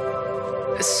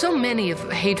 So many of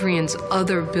Hadrian's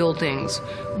other buildings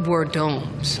were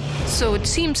domes. So it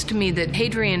seems to me that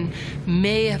Hadrian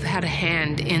may have had a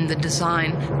hand in the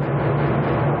design.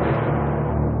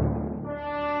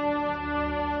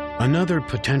 Another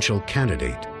potential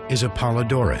candidate is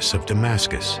Apollodorus of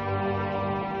Damascus,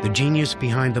 the genius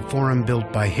behind the forum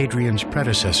built by Hadrian's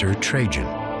predecessor, Trajan.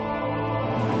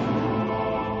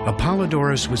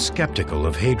 Apollodorus was skeptical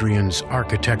of Hadrian's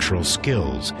architectural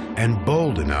skills and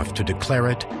bold enough to declare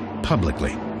it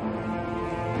publicly.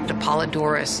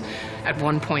 Apollodorus at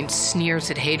one point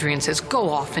sneers at Hadrian and says, "Go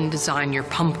off and design your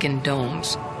pumpkin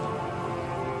domes."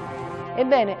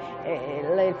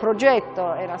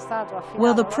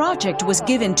 Well, the project was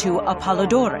given to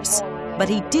Apollodorus, but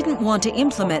he didn't want to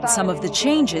implement some of the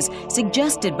changes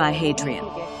suggested by Hadrian.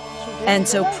 And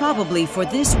so probably for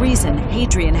this reason,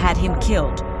 Hadrian had him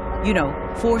killed. You know,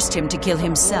 forced him to kill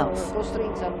himself.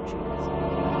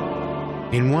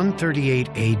 In 138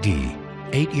 AD,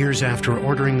 8 years after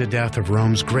ordering the death of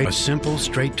Rome's a simple,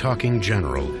 straight-talking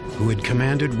general who had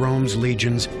commanded Rome's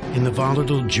legions in the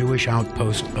volatile Jewish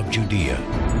outpost of Judea.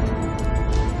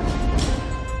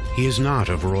 He is not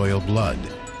of royal blood,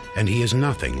 and he is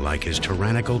nothing like his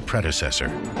tyrannical predecessor.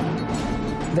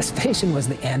 Vespasian was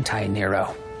the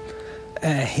anti-Nero.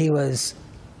 He was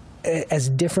as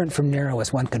different from Nero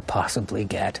as one could possibly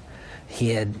get. He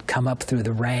had come up through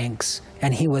the ranks,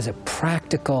 and he was a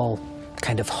practical,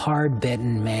 kind of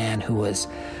hard-bitten man who was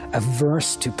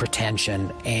averse to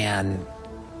pretension and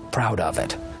proud of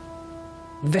it.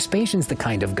 Vespasian's the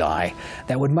kind of guy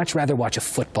that would much rather watch a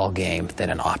football game than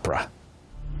an opera.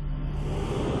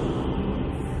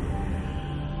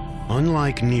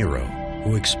 Unlike Nero,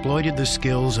 who exploited the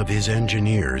skills of his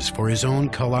engineers for his own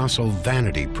colossal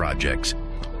vanity projects,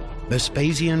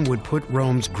 Vespasian would put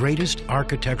Rome's greatest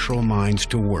architectural minds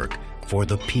to work for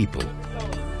the people.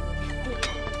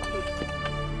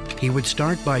 He would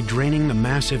start by draining the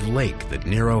massive lake that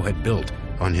Nero had built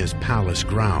on his palace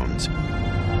grounds.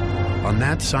 On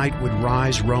that site would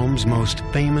rise Rome's most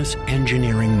famous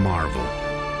engineering marvel,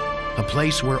 a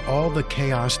place where all the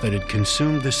chaos that had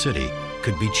consumed the city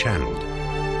could be channeled.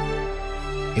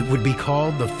 It would be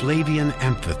called the Flavian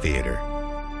Amphitheater,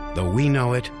 though we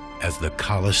know it as the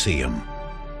Colosseum.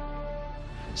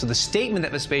 So the statement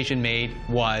that Vespasian made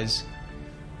was,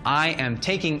 I am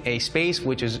taking a space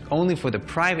which is only for the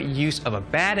private use of a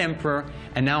bad emperor,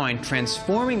 and now I'm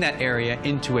transforming that area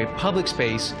into a public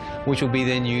space which will be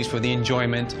then used for the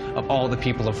enjoyment of all the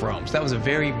people of Rome. So that was a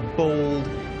very bold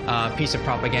piece of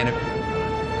propaganda.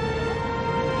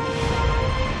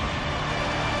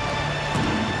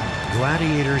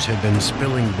 Gladiators had been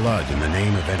spilling blood in the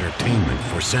name of entertainment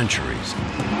for centuries.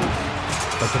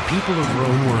 But the people of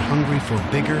Rome were hungry for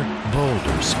bigger,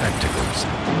 bolder spectacles.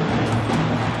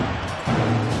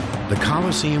 The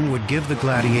Colosseum would give the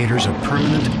gladiators a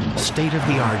permanent,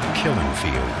 state-of-the-art killing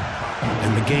field,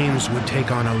 and the games would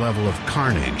take on a level of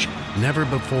carnage never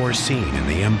before seen in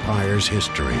the empire's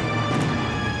history.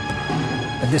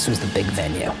 But this was the big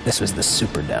venue. This was the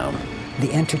Superdome.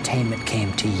 The entertainment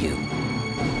came to you.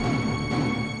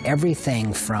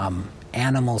 Everything from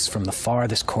animals from the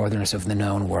farthest corners of the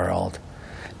known world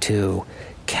to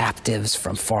captives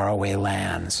from faraway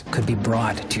lands could be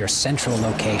brought to your central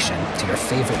location, to your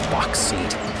favorite box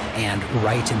seat, and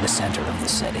right in the center of the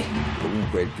city.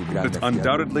 It's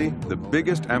undoubtedly the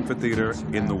biggest amphitheater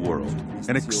in the world,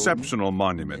 an exceptional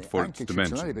monument for its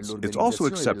dimensions. It's also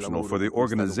exceptional for the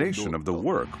organization of the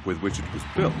work with which it was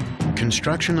built.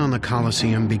 Construction on the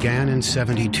Colosseum began in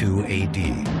 72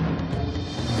 AD.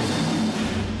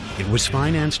 It was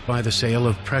financed by the sale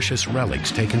of precious relics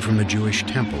taken from the Jewish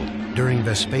temple during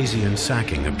Vespasian's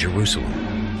sacking of Jerusalem.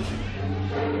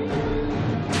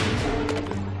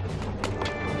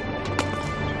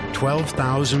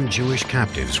 "12,000 Jewish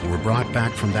captives were brought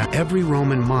back from that. Every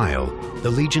Roman mile the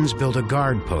legions built a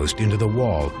guard post into the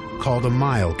wall called a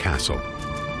mile castle,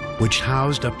 which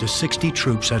housed up to 60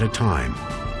 troops at a time.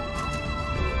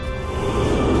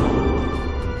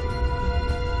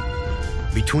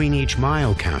 Between each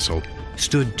mile castle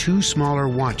stood 2 smaller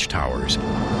watchtowers,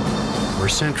 where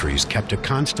sentries kept a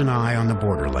constant eye on the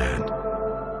borderland.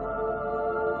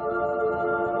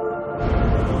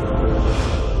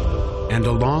 And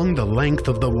along the length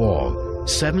of the wall,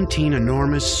 17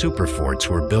 enormous superforts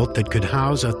were built that could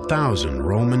house 1,000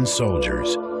 Roman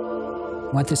soldiers.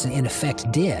 What this in effect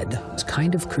did was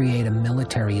kind of create a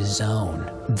military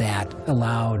zone that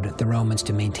allowed the Romans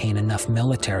to maintain enough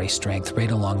military strength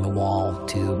right along the wall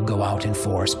to go out in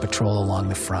force, patrol along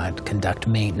the front, conduct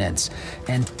maintenance,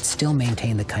 and still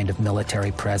maintain the kind of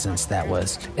military presence that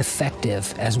was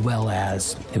effective as well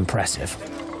as impressive.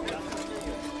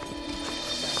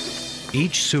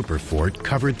 Each superfort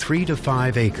covered 3 to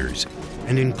 5 acres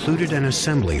and included an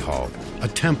assembly hall, a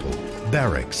temple,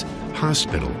 barracks,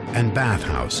 hospital, and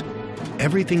bathhouse,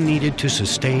 everything needed to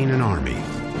sustain an army.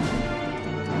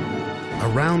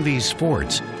 Around these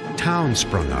forts, towns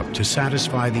sprung up to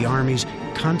satisfy the army's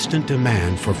constant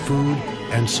demand for food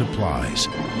and supplies.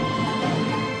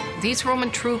 These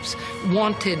Roman troops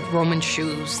wanted Roman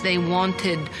shoes, they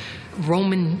wanted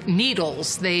Roman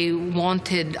needles, they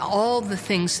wanted all the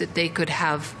things that they could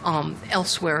have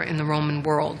elsewhere in the Roman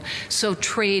world. So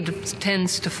trade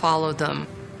tends to follow them.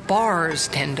 Bars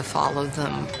tend to follow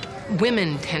them,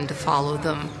 women tend to follow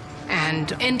them,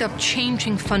 and end up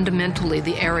changing fundamentally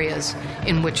the areas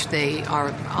in which they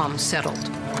are settled.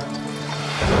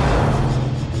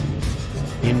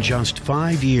 In just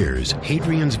 5 years,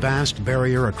 Hadrian's vast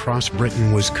barrier across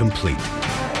Britain was complete.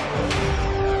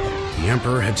 The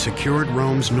emperor had secured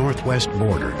Rome's northwest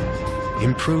border,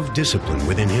 improved discipline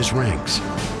within his ranks,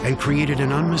 and created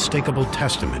an unmistakable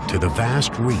testament to the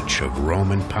vast reach of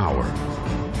Roman power.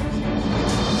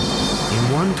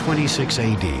 In 126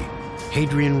 AD,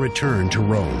 Hadrian returned to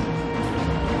Rome.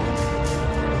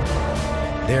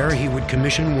 There he would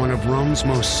commission one of Rome's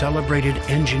most celebrated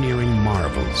engineering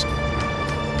marvels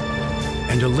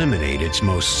and eliminate its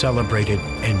most celebrated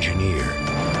engineer.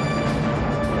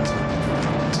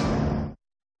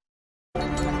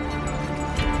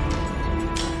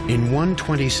 In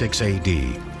 126 AD,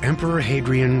 Emperor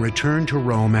Hadrian returned to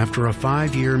Rome after a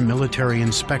 5-year military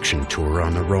inspection tour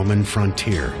on the Roman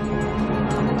frontier.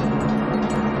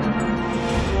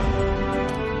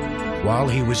 While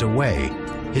he was away,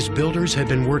 his builders had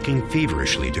been working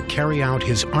feverishly to carry out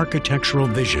his architectural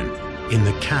vision in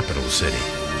the capital city.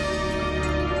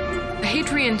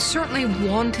 Hadrian certainly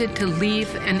wanted to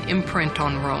leave an imprint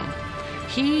on Rome.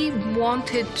 He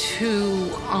wanted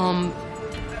to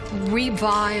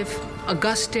revive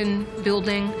Augustan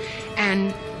building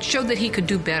and show that he could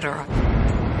do better.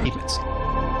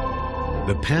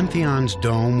 The Pantheon's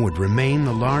dome would remain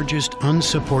the largest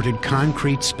unsupported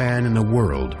concrete span in the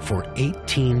world for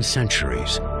 18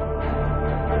 centuries.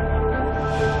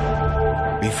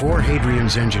 Before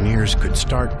Hadrian's engineers could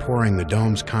start pouring the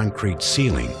dome's concrete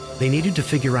ceiling, they needed to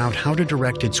figure out how to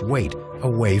direct its weight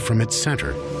away from its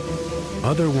center.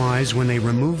 Otherwise, when they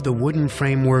removed the wooden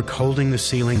framework holding the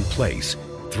ceiling in place,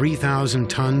 3,000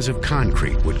 tons of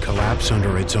concrete would collapse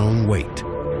under its own weight.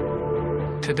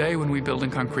 Today, when we build in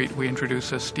concrete, we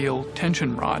introduce a steel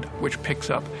tension rod, which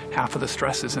picks up half of the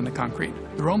stresses in the concrete.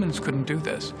 The Romans couldn't do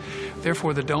this.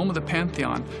 Therefore, the dome of the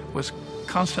Pantheon was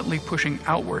constantly pushing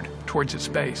outward towards its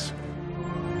base.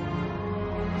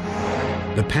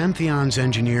 The Pantheon's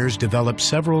engineers developed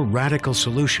several radical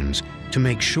solutions to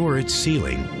make sure its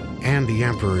ceiling and the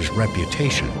emperor's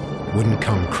reputation wouldn't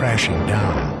come crashing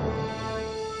down.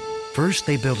 First,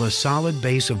 they built a solid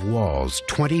base of walls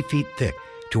 20 feet thick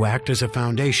to act as a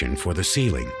foundation for the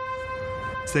ceiling.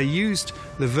 They used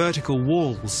the vertical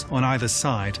walls on either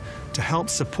side to help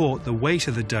support the weight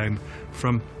of the dome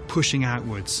from pushing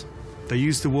outwards. They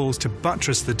used the walls to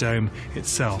buttress the dome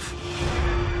itself.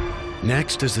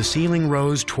 Next, as the ceiling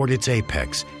rose toward its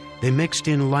apex, they mixed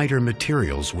in lighter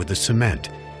materials with the cement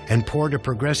and poured a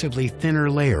progressively thinner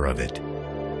layer of it.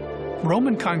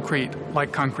 Roman concrete,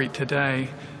 like concrete today,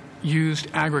 used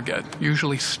aggregate,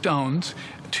 usually stones,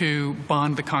 to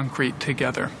bond the concrete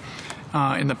together.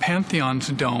 In the Pantheon's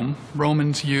dome,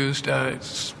 Romans used a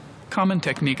common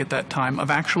technique at that time of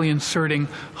actually inserting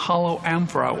hollow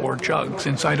amphora or jugs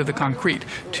inside of the concrete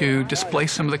to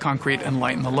displace some of the concrete and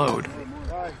lighten the load.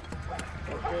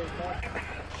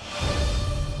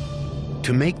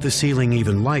 To make the ceiling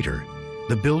even lighter,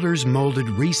 the builders molded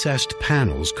recessed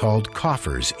panels called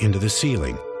coffers into the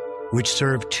ceiling, which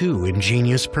served 2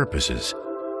 ingenious purposes.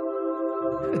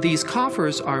 These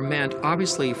coffers are meant,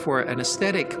 obviously, for an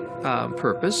aesthetic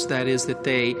purpose. That is, that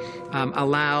they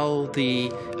allow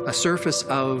the surface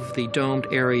of the domed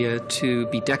area to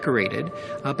be decorated.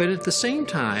 But at the same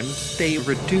time, they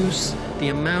reduce the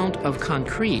amount of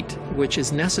concrete which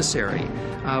is necessary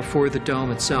for the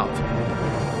dome itself.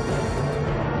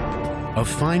 A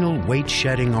final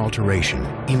weight-shedding alteration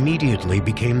immediately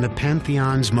became the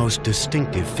Pantheon's most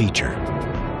distinctive feature: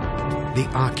 the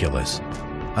oculus,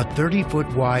 a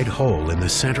 30-foot wide hole in the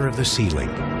center of the ceiling.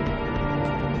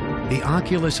 The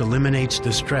oculus eliminates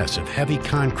the stress of heavy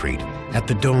concrete at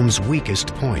the dome's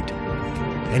weakest point,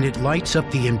 and it lights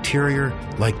up the interior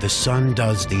like the sun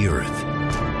does the earth.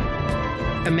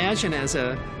 Imagine as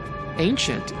an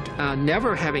ancient,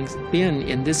 never having been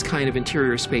in this kind of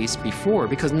interior space before,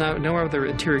 because no other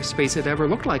interior space had ever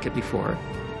looked like it before,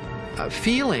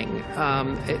 feeling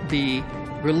the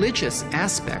religious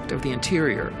aspect of the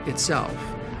interior itself.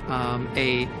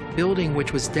 A building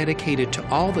which was dedicated to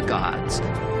all the gods.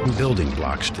 Building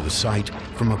blocks to the site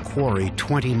from a quarry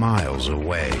 20 miles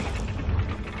away.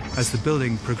 As the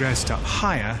building progressed up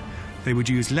higher, they would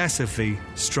use less of the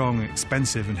strong,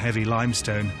 expensive and heavy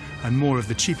limestone and more of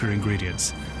the cheaper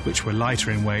ingredients, which were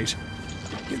lighter in weight.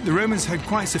 The Romans had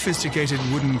quite sophisticated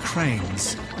wooden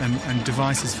cranes and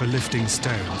devices for lifting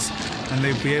stones, and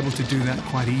they'd be able to do that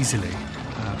quite easily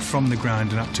from the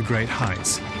ground and up to great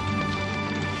heights.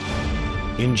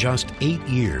 In just 8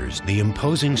 years, the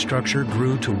imposing structure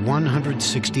grew to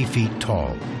 160 feet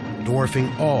tall,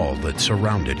 dwarfing all that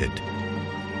surrounded it.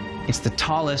 It's the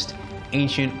tallest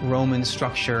ancient Roman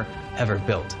structure ever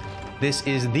built. This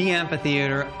is the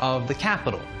amphitheater of the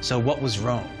capital. So what was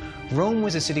Rome? Rome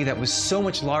was a city that was so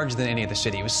much larger than any other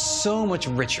city. It was so much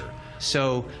richer.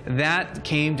 So that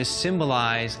came to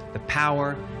symbolize the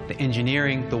power, the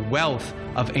engineering, the wealth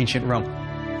of ancient Rome.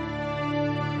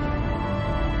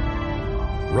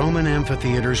 Roman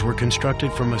amphitheaters were constructed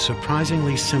from a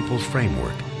surprisingly simple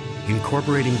framework,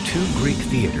 incorporating 2 Greek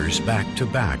theaters back to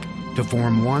back to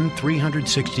form one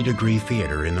 360-degree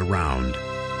theater in the round.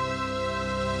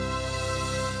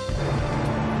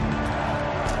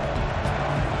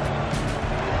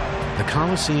 The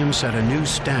Colosseum set a new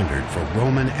standard for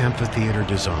Roman amphitheater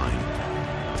design.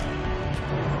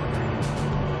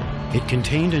 It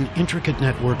contained an intricate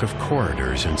network of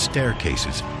corridors and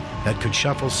staircases that could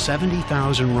shuffle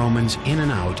 70,000 Romans in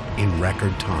and out in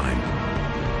record time.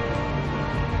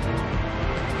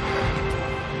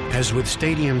 As with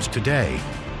stadiums today,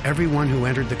 everyone who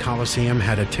entered the Colosseum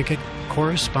had a ticket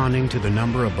corresponding to the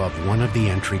number above one of the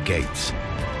entry gates.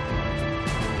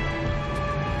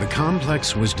 The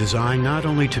complex was designed not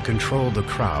only to control the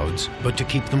crowds, but to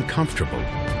keep them comfortable.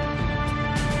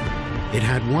 It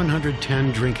had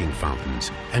 110 drinking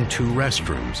fountains and 2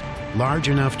 restrooms, large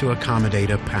enough to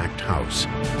accommodate a packed house.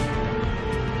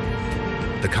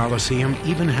 The Colosseum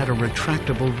even had a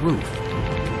retractable roof.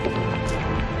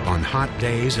 On hot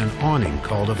days, an awning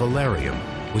called a velarium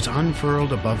was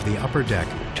unfurled above the upper deck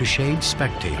to shade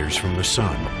spectators from the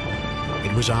sun.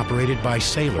 It was operated by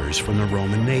sailors from the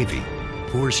Roman Navy,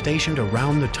 who were stationed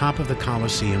around the top of the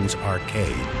Colosseum's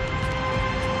arcade.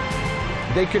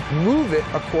 They could move it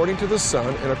according to the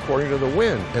sun and according to the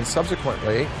wind. And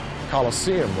subsequently,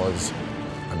 Colosseum was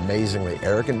amazingly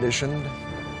air-conditioned,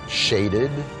 shaded,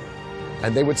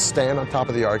 and they would stand on top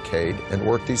of the arcade and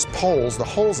work these poles, the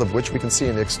holes of which we can see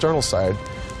on the external side,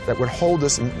 that would hold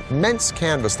this immense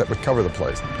canvas that would cover the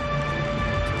place.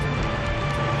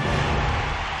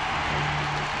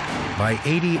 By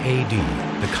 80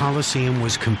 AD, the Colosseum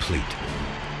was complete.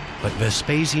 But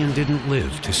Vespasian didn't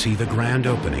live to see the grand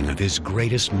opening of his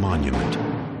greatest monument.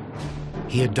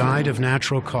 He had died of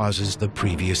natural causes the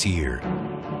previous year,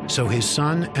 so his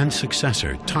son and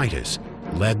successor, Titus,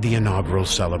 led the inaugural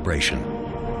celebration.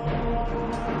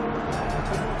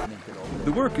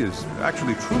 The work is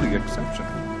actually truly exceptional.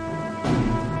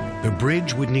 The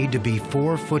bridge would need to be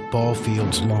 4 football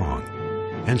fields long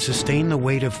and sustain the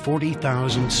weight of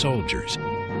 40,000 soldiers.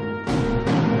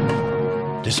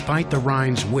 Despite the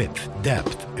Rhine's width,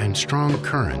 depth, and strong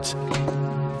currents,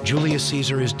 Julius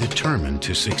Caesar is determined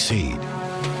to succeed.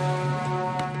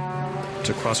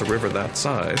 To cross a river that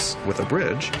size with a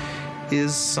bridge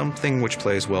is something which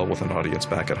plays well with an audience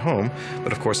back at home,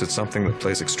 but of course it's something that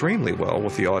plays extremely well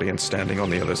with the audience standing on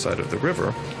the other side of the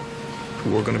river,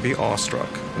 who are going to be awestruck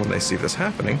when they see this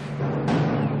happening.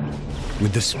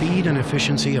 With the speed and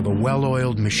efficiency of a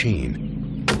well-oiled machine,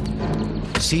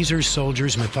 Caesar's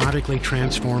soldiers methodically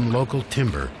transform local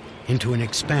timber into an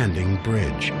expanding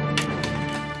bridge.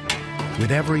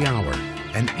 With every hour,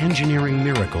 an engineering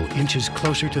miracle inches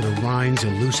closer to the Rhine's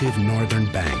elusive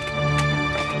northern bank.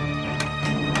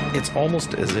 It's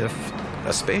almost as if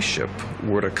a spaceship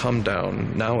were to come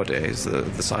down nowadays,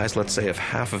 the size, let's say, of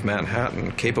half of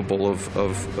Manhattan, capable of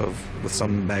with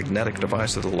some magnetic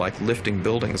device that'll like lifting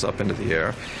buildings up into the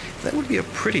air, that would be a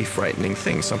pretty frightening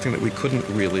thing, something that we couldn't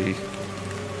really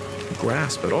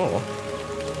grasp at all.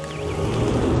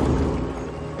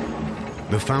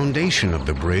 The foundation of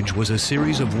the bridge was a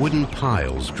series of wooden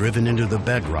piles driven into the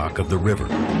bedrock of the river.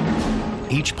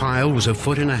 Each pile was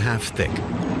 1.5 feet thick.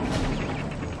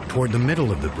 Toward the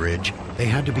middle of the bridge, they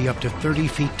had to be up to 30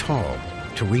 feet tall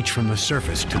to reach from the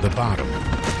surface to the bottom.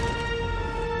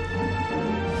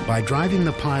 By driving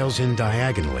the piles in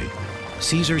diagonally,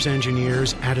 Caesar's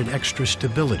engineers added extra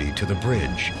stability to the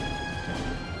bridge.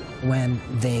 When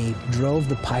they drove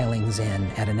the pilings in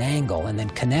at an angle and then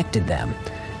connected them,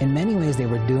 in many ways they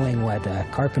were doing what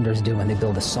carpenters do when they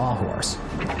build a sawhorse.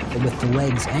 With the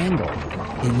legs angled,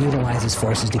 it utilizes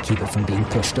forces to keep it from being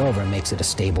pushed over and makes it a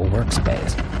stable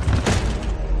workspace.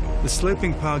 The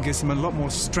sloping pile gives them a lot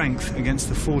more strength against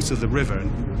the force of the river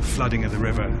and the flooding of the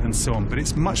river and so on, but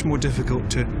it's much more difficult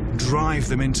to drive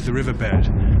them into the riverbed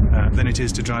than it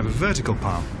is to drive a vertical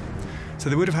pile.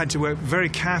 So they would have had to work very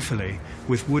carefully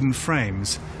with wooden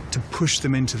frames to push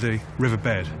them into the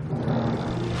riverbed.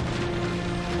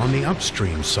 On the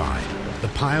upstream side, the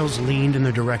piles leaned in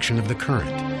the direction of the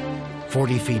current.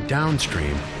 40 feet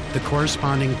downstream, the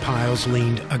corresponding piles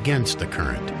leaned against the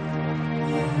current.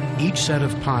 Each set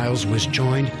of piles was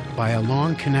joined by a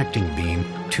long connecting beam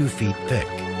 2 feet thick.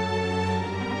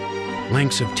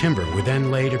 Lengths of timber were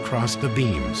then laid across the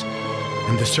beams,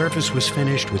 and the surface was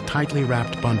finished with tightly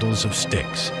wrapped bundles of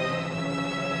sticks.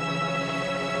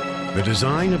 The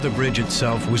design of the bridge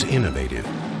itself was innovative,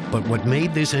 but what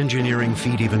made this engineering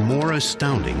feat even more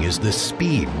astounding is the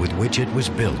speed with which it was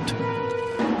built.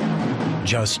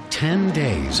 Just 10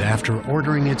 days after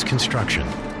ordering its construction,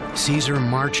 Caesar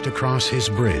marched across his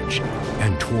bridge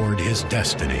and toward his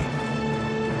destiny.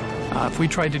 If we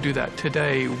tried to do that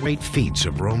today, great feats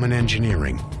of Roman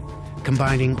engineering,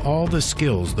 combining all the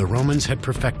skills the Romans had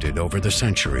perfected over the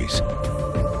centuries.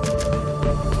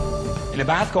 In a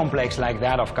bath complex like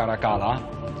that of Caracalla,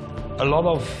 a lot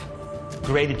of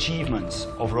great achievements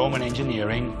of Roman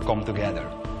engineering come together.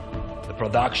 The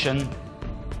production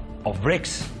of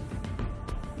bricks,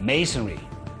 masonry,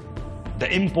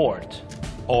 the import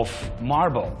of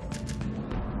marble.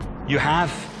 You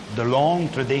have the long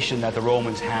tradition that the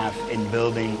Romans have in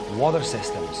building water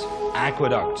systems,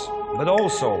 aqueducts, but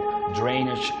also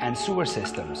drainage and sewer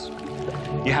systems.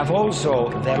 You have also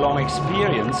their long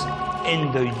experience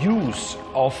in the use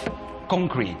of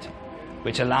concrete,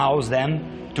 which allows them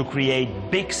to create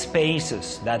big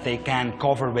spaces that they can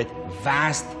cover with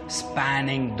vast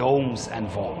spanning domes and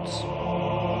vaults.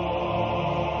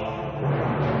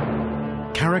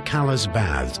 Caracalla's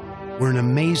baths were an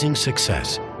amazing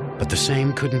success, but the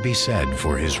same couldn't be said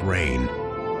for his reign.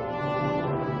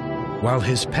 While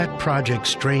his pet project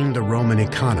strained the Roman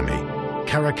economy,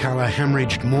 Caracalla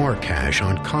hemorrhaged more cash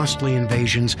on costly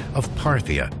invasions of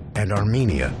Parthia and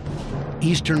Armenia,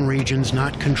 eastern regions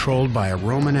not controlled by a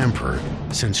Roman emperor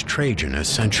since Trajan a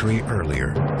century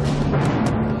earlier.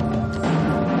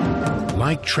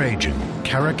 Like Trajan,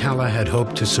 Caracalla had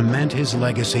hoped to cement his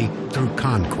legacy through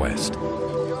conquest.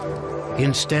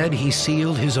 Instead, he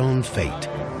sealed his own fate.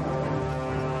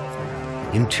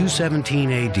 In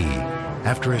 217 AD,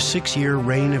 after a 6-year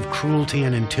reign of cruelty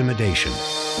and intimidation,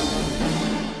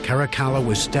 Caracalla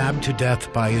was stabbed to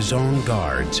death by his own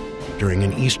guards during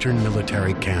an Eastern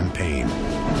military campaign.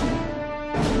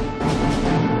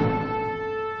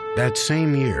 That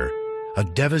same year, a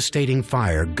devastating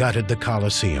fire gutted the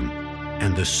Colosseum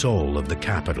and the soul of the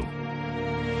capital.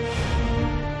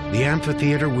 The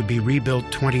amphitheater would be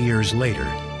rebuilt 20 years later,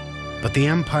 but the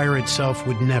empire itself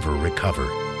would never recover.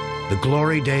 The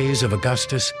glory days of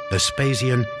Augustus,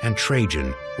 Vespasian, and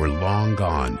Trajan were long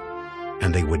gone,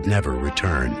 and they would never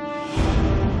return.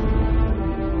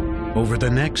 Over the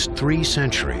next 3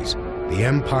 centuries, the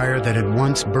empire that had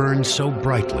once burned so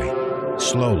brightly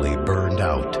slowly burned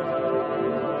out.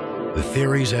 The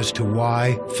theories as to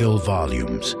why fill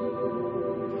volumes.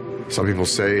 Some people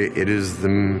say it is the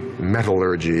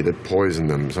metallurgy that poisoned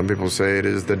them. Some people say it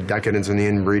is the decadence and the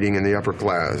inbreeding in the upper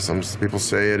class. Some people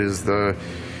say it is the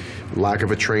lack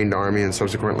of a trained army and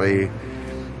subsequently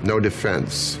no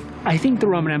defense. I think the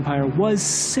Roman Empire was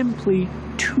simply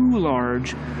too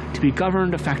large to be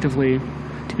governed effectively,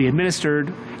 to be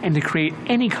administered, and to create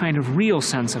any kind of real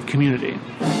sense of community.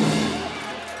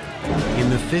 In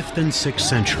the 5th and 6th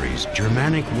centuries,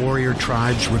 Germanic warrior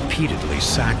tribes repeatedly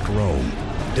sacked Rome,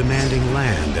 demanding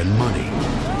land and money.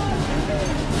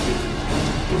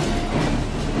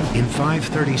 In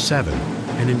 537,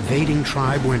 an invading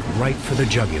tribe went right for the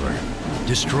jugular.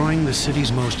 destroying the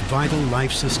city's most vital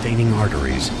life-sustaining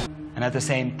arteries. And at the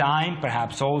same time,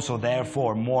 perhaps also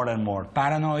therefore more and more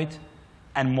paranoid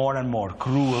and more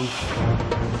cruel.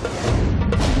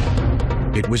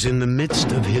 It was in the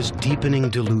midst of his deepening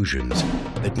delusions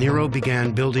that Nero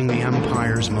began building the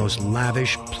empire's most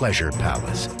lavish pleasure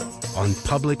palace on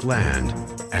public land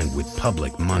and with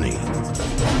public money.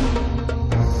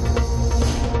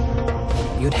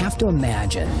 You'd have to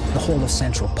imagine the whole of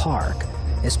Central Park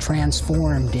is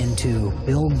transformed into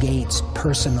Bill Gates'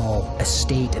 personal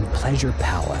estate and pleasure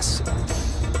palace.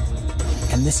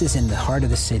 And this is in the heart of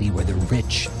the city where the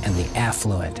rich and the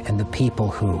affluent and the people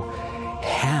who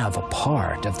have a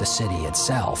part of the city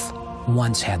itself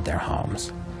once had their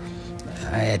homes.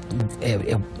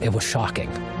 It was shocking.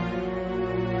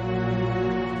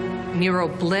 Nero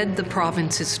bled the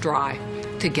provinces dry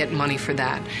to get money for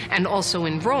that. And also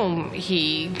in Rome,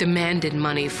 he demanded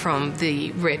money from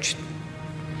the rich.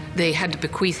 They had to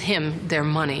bequeath him their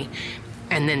money,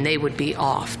 and then they would be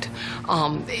offed.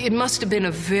 It must have been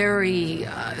a very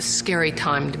scary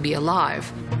time to be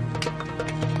alive.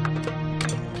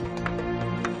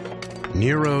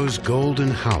 Nero's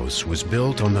golden house was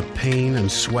built on the pain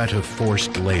and sweat of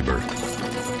forced labor.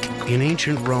 In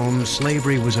ancient Rome,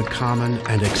 slavery was a common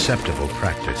and acceptable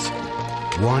practice.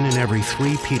 1 in every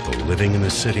 3 people living in the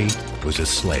city was a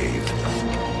slave.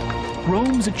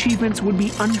 Rome's achievements would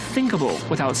be unthinkable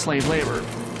without slave labor.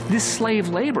 This slave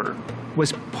labor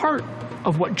was part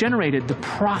of what generated the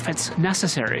profits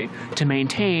necessary to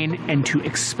maintain and to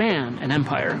expand an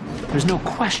empire. There's no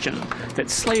question that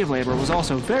slave labor was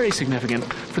also very significant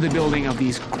for the building of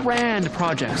these grand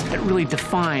projects that really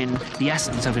define the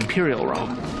essence of imperial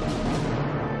Rome.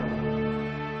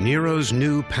 Nero's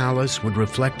new palace would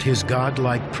reflect his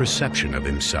godlike perception of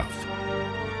himself.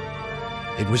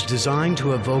 It was designed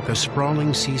to evoke a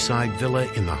sprawling seaside villa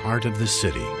in the heart of the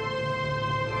city.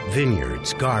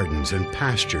 Vineyards, gardens, and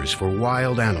pastures for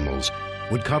wild animals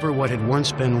would cover what had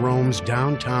once been Rome's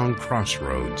downtown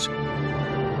crossroads.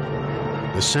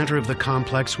 The center of the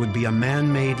complex would be a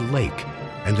man-made lake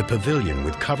and a pavilion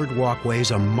with covered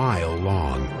walkways a mile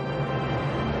long.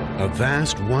 A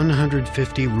vast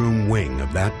 150-room wing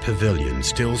of that pavilion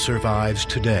still survives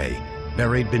today,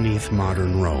 buried beneath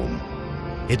modern Rome.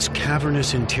 Its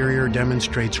cavernous interior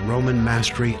demonstrates Roman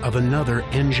mastery of another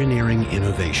engineering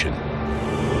innovation: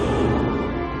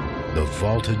 the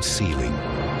vaulted ceiling.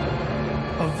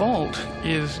 A vault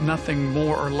is nothing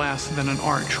more or less than an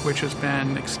arch which has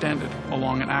been extended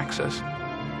along an axis.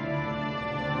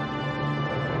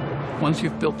 Once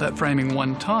you've built that framing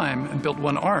one time and built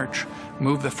one arch,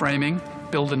 move the framing,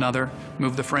 build another,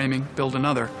 move the framing, build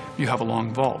another, you have a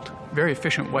long vault. Very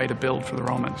efficient way to build for the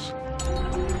Romans.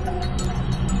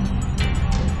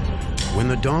 When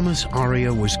the Domus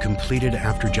Aurea was completed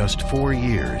after just 4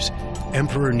 years,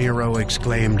 Emperor Nero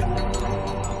exclaimed,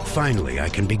 "Finally, I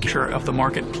can begin." Of the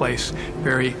marketplace,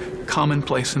 very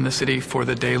commonplace in the city for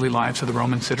the daily lives of the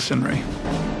Roman citizenry.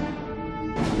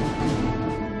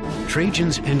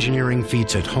 Trajan's engineering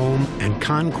feats at home and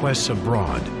conquests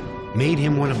abroad made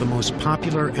him one of the most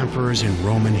popular emperors in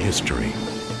Roman history.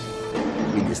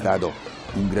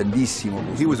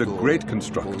 He was a great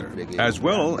constructor, as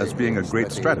well as being a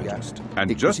great strategist.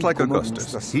 And just like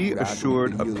Augustus, he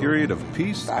assured a period of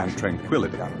peace and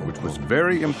tranquility, which was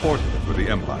very important for the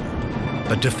empire.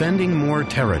 But defending more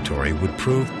territory would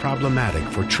prove problematic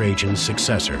for Trajan's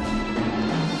successor.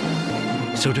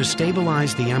 So to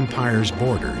stabilize the empire's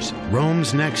borders,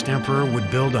 Rome's next emperor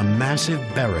would build a massive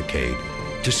barricade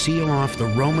to seal off the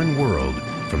Roman world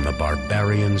from the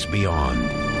barbarians beyond.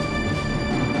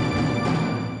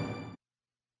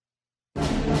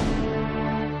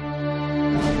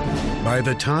 By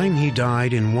the time he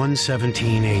died in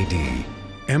 117 AD,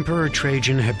 Emperor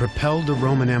Trajan had propelled the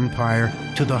Roman Empire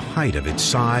to the height of its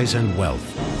size and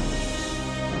wealth.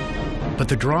 But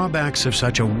the drawbacks of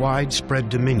such a widespread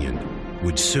dominion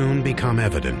would soon become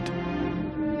evident.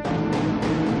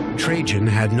 Trajan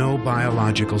had no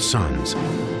biological sons,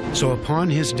 so upon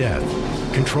his death,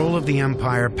 control of the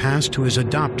empire passed to his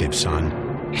adoptive son,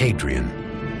 Hadrian.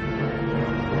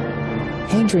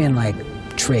 Hadrian, like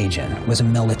Trajan, was a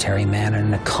military man and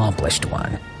an accomplished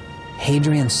one.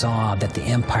 Hadrian saw that the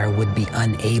empire would be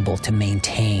unable to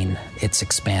maintain its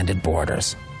expanded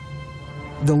borders.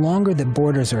 The longer the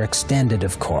borders are extended,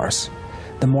 of course,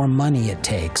 the more money it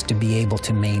takes to be able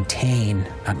to maintain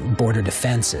border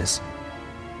defenses.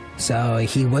 So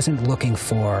he wasn't looking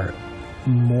for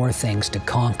more things to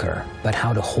conquer, but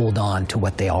how to hold on to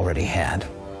what they already had.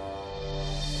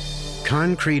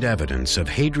 Concrete evidence of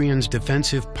Hadrian's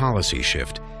defensive policy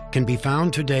shift can be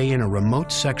found today in a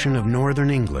remote section of northern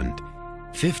England,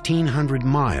 1,500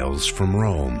 miles from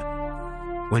Rome.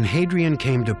 When Hadrian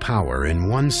came to power in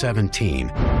 117,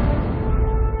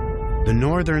 the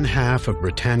northern half of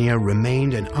Britannia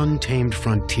remained an untamed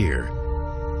frontier,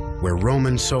 where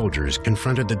Roman soldiers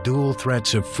confronted the dual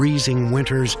threats of freezing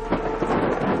winters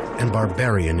and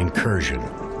barbarian incursion.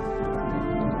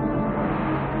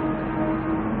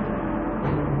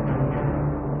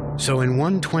 So in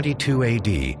 122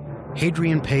 AD,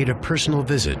 Hadrian paid a personal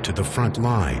visit to the front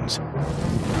lines.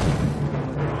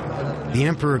 The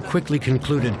emperor quickly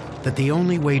concluded that the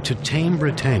only way to tame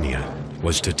Britannia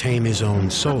was to tame his own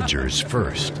soldiers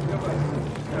first.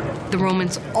 The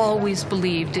Romans always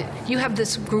believed, you have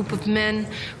this group of men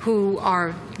who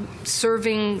are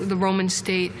serving the Roman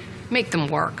state, make them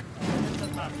work.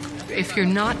 If you're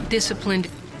not disciplined,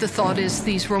 the thought is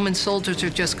these Roman soldiers are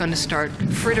just going to start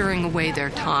frittering away their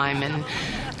time and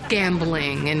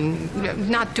gambling and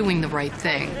not doing the right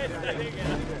thing.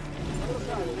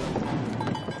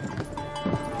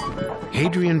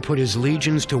 Hadrian put his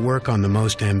legions to work on the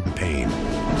most campaign.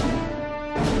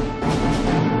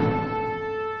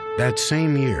 That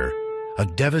same year, a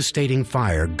devastating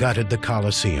fire gutted the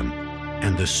Colosseum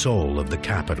and the soul of the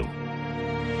capital.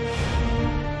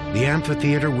 The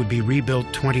amphitheater would be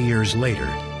rebuilt 20 years later,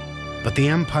 but the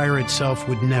empire itself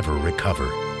would never recover.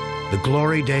 The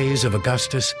glory days of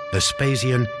Augustus,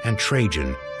 Vespasian, and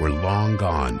Trajan were long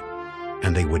gone,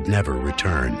 and they would never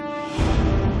return.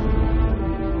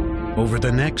 Over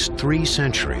the next 3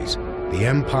 centuries, the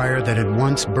empire that had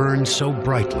once burned so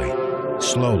brightly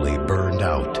slowly burned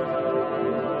out.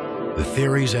 The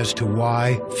theories as to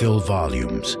why fill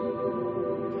volumes.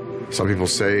 Some people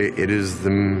say it is the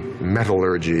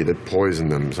metallurgy that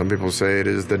poisoned them. Some people say it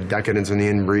is the decadence and the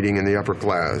inbreeding in the upper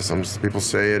class. Some people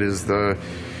say it is the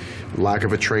lack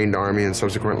of a trained army and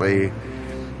subsequently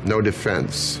no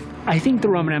defense. I think the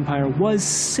Roman Empire was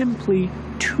simply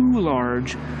too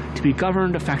large to be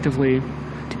governed effectively,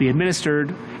 to be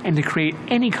administered, and to create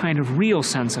any kind of real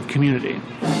sense of community.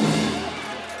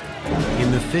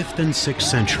 In the 5th and 6th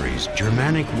centuries,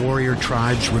 Germanic warrior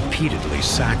tribes repeatedly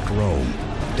sacked Rome,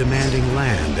 demanding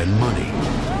land and money.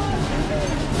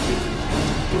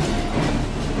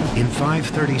 In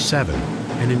 537,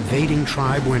 an invading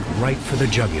tribe went right for the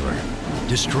jugular,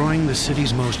 destroying the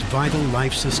city's most vital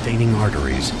life-sustaining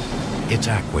arteries, its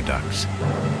aqueducts.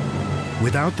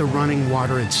 Without the running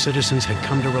water its citizens had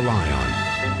come to rely on,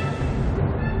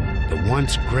 the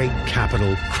once great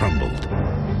capital crumbled.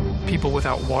 People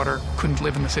without water couldn't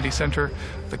live in the city center.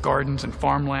 The gardens and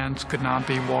farmlands could not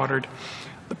be watered.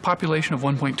 The population of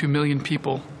 1.2 million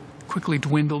people quickly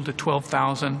dwindled to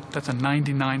 12,000. That's a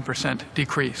 99%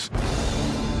 decrease.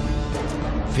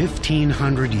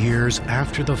 1,500 years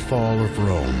after the fall of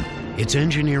Rome, its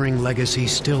engineering legacy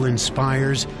still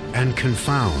inspires and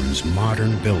confounds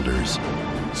modern builders.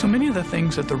 So many of the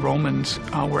things that the Romans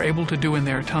were able to do in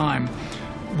their time,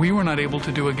 we were not able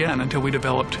to do again until we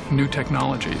developed new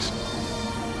technologies.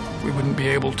 We wouldn't be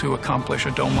able to accomplish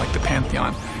a dome like the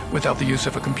Pantheon without the use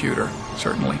of a computer,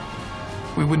 certainly.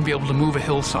 We wouldn't be able to move a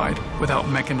hillside without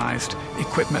mechanized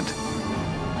equipment.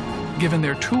 Given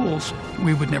their tools,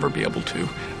 we would never be able to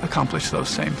accomplish those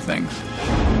same things.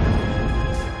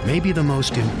 Maybe the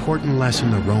most important lesson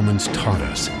the Romans taught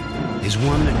us is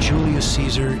one that Julius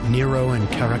Caesar, Nero, and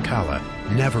Caracalla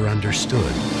never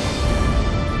understood.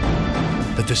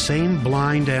 That the same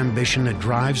blind ambition that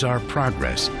drives our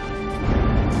progress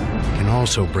can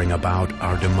also bring about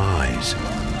our demise.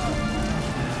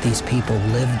 These people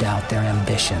lived out their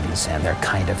ambitions and their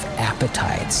kind of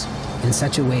appetites in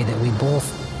such a way that we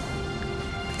both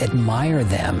admire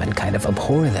them and kind of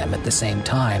abhor them at the same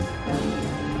time.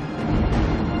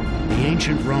 The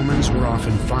ancient Romans were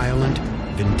often violent,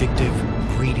 vindictive,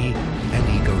 greedy,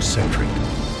 and egocentric.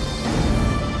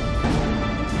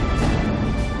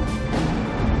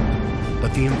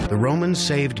 But the Romans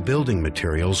saved building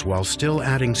materials while still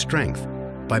adding strength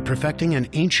by perfecting an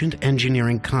ancient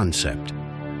engineering concept,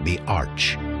 the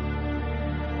arch.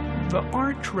 The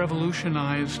arch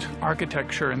revolutionized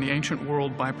architecture in the ancient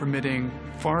world by permitting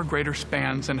far greater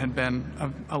spans than had been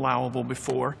allowable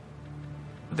before.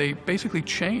 They basically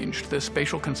changed the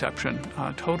spatial conception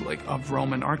totally of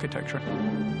Roman architecture.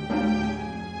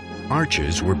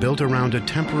 Arches were built around a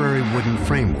temporary wooden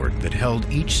framework that held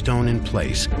each stone in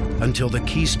place until the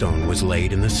keystone was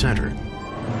laid in the center.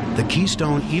 The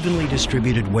keystone evenly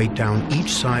distributed weight down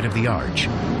each side of the arch,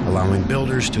 allowing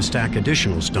builders to stack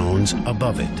additional stones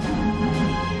above it.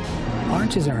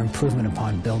 Arches are improvement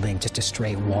upon building just a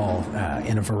straight wall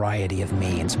in a variety of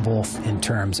means, both in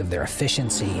terms of their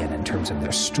efficiency and in terms of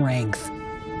their strength.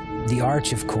 The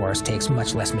arch, of course, takes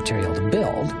much less material to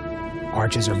build,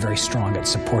 Arches are very strong at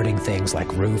supporting things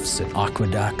like roofs and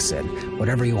aqueducts and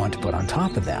whatever you want to put on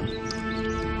top of them.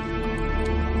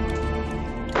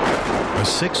 A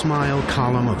 6-mile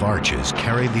column of arches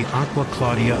carried the Aqua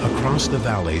Claudia across the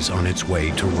valleys on its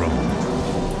way to Rome.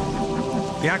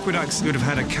 The aqueducts would have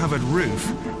had a covered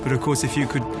roof, but of course if you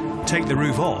could take the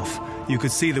roof off, you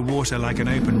could see the water like an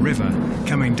open river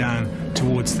coming down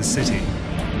towards the city.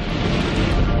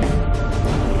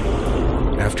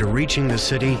 After reaching the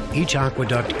city, each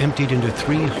aqueduct emptied into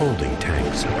 3 holding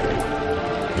tanks.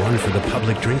 One for the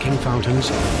public drinking fountains,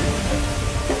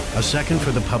 a second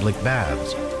for the public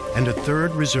baths, and a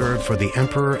third reserved for the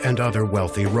emperor and other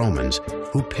wealthy Romans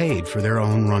who paid for their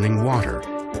own running water,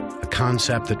 a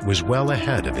concept that was well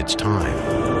ahead of its time.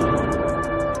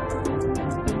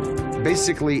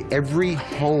 Basically, every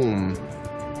home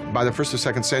by the 1st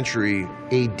or 2nd century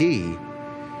AD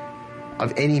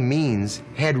of any means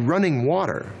had running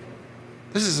water.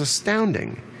 This is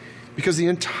astounding, because the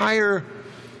entire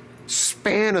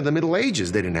span of the Middle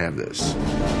Ages, they didn't have this.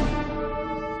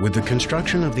 With the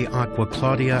construction of the Aqua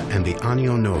Claudia and the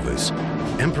Anio Novus,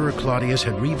 Emperor Claudius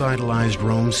had revitalized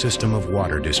Rome's system of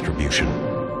water distribution.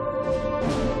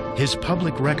 His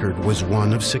public record was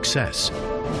one of success,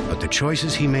 but the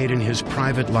choices he made in his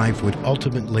private life would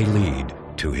ultimately lead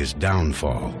to his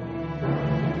downfall.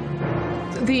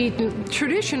 The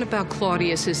tradition about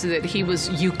Claudius is that he was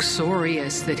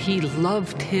uxorious, that he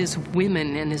loved his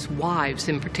women and his wives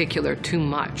in particular too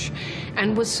much,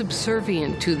 and was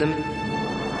subservient to them.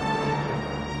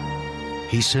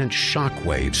 He sent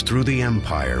shockwaves through the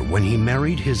empire when he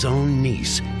married his own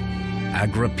niece,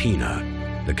 Agrippina,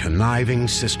 the conniving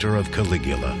sister of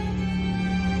Caligula.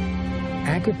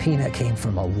 Agrippina came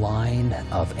from a line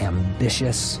of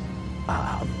ambitious,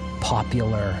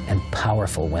 popular, and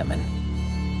powerful women.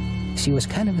 She was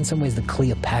kind of in some ways the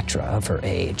Cleopatra of her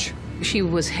age. She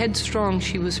was headstrong,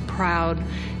 she was proud,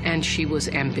 and she was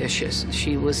ambitious.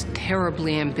 She was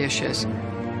terribly ambitious.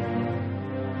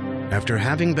 After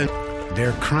having been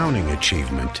their crowning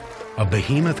achievement, a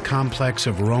behemoth complex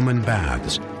of Roman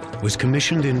baths, was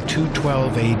commissioned in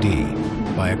 212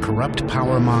 AD by a corrupt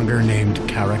powermonger named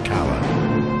Caracalla.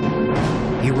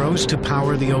 He rose to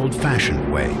power the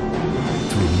old-fashioned way,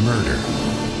 through murder.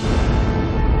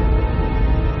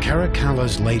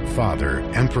 Caracalla's late father,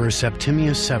 Emperor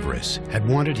Septimius Severus, had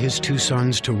wanted his 2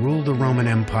 sons to rule the Roman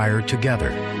Empire together.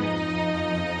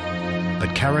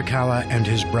 But Caracalla and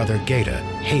his brother Geta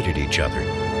hated each other.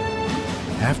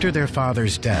 After their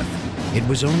father's death, it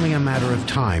was only a matter of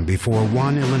time before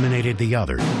one eliminated the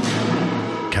other.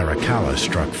 Caracalla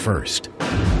struck first.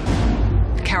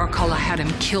 Caracalla had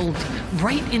him killed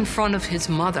right in front of his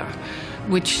mother,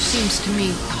 which seems to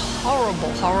me a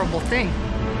horrible, horrible thing.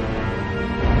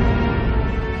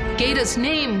 Geta's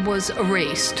name was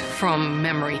erased from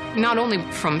memory, not only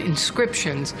from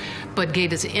inscriptions, but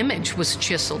Geta's image was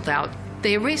chiseled out.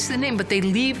 They erase the name, but they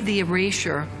leave the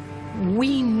erasure.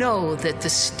 We know that the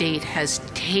state has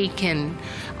taken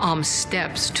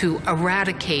steps to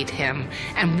eradicate him,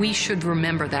 and we should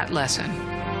remember that lesson.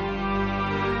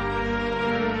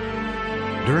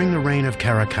 During the reign of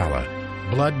Caracalla,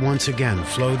 blood once again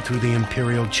flowed through the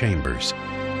imperial chambers,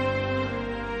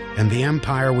 and the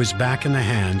empire was back in the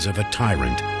hands of a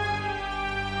tyrant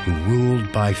who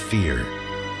ruled by fear.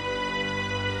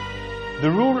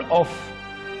 The rule of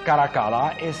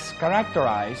Caracalla is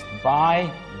characterized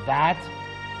by that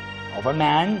of a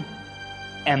man,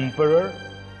 emperor,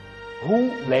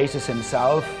 who places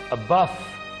himself above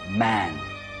man,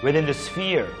 within the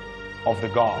sphere of the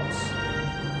gods.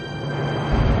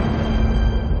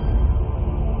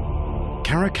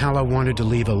 Caracalla wanted to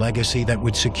leave a legacy that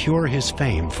would secure his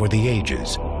fame for the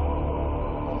ages,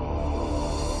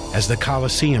 as the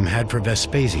Colosseum had for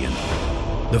Vespasian,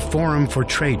 the Forum for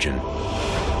Trajan,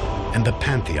 and the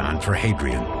Pantheon for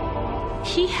Hadrian.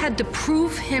 He had to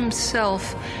prove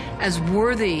himself as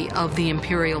worthy of the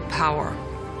imperial power.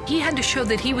 He had to show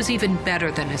that he was even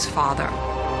better than his father.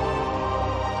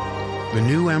 The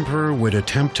new emperor would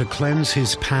attempt to cleanse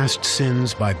his past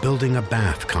sins by building a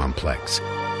bath complex.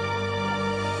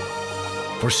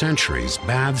 For centuries,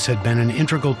 baths had been an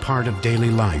integral part of daily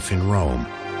life in Rome.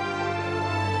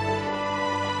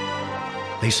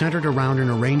 They centered around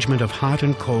an arrangement of hot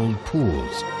and cold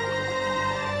pools.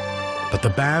 But the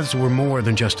baths were more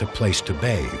than just a place to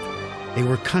bathe. They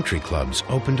were country clubs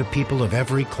open to people of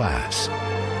every class.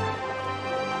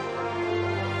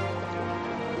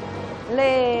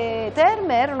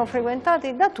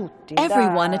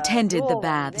 Everyone attended the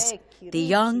baths, the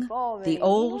young, the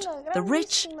old, the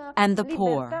rich, and the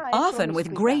poor, often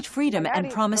with great freedom and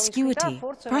promiscuity.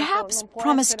 Perhaps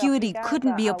promiscuity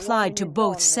couldn't be applied to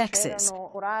both sexes.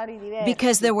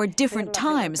 because there were different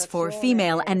times for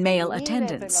female and male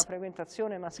attendance.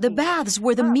 The baths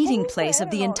were the meeting place of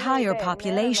the entire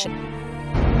population.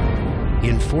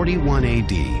 In 41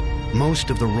 AD, most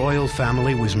of the royal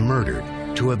family was murdered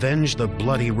to avenge the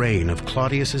bloody reign of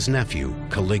Claudius's nephew,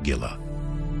 Caligula.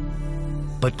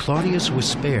 But Claudius was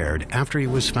spared after he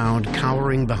was found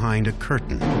cowering behind a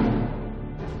curtain.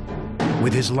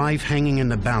 With his life hanging in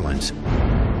the balance,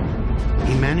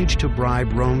 he managed to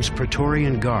bribe Rome's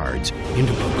Praetorian guards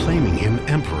into proclaiming him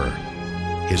emperor.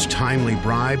 His timely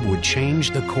bribe would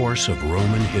change the course of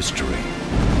Roman history.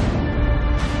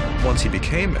 Once he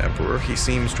became emperor, he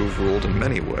seems to have ruled in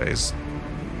many ways,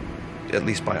 at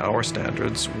least by our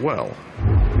standards, well.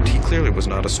 He clearly was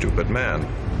not a stupid man.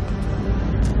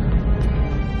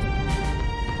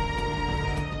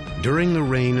 During the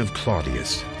reign of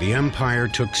Claudius, the empire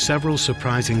took several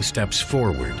surprising steps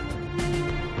forward.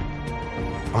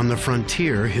 On the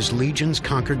frontier, his legions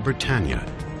conquered Britannia,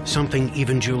 something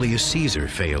even Julius Caesar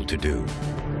failed to do.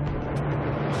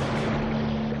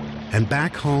 And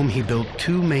back home, he built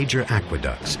two major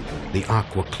aqueducts, the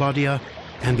Aqua Claudia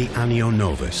and the Anio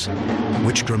Novus,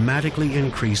 which dramatically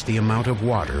increased the amount of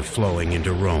water flowing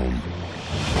into Rome.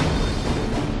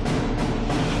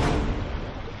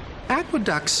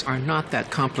 Aqueducts are not that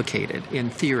complicated in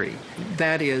theory.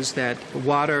 That is that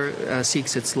water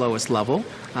seeks its lowest level,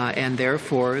 and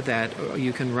therefore that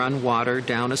you can run water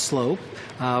down a slope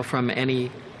from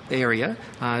any area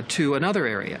to another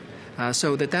area.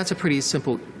 So that's a pretty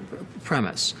simple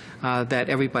premise that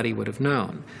everybody would have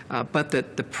known. But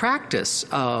that the practice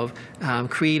of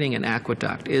creating an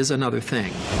aqueduct is another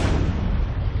thing.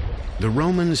 The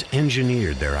Romans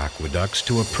engineered their aqueducts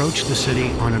to approach the city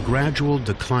on a gradual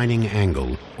declining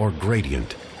angle, or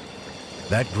gradient.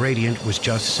 That gradient was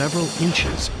just several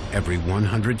inches every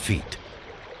 100 feet.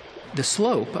 The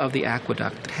slope of the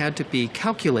aqueduct had to be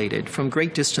calculated from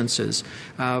great distances,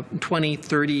 20,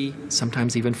 30,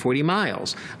 sometimes even 40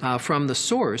 miles, from the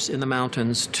source in the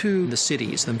mountains to the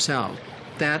cities themselves.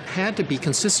 That had to be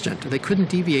consistent. They couldn't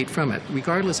deviate from it,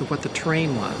 regardless of what the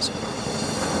terrain was.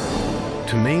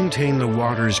 To maintain the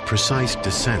water's precise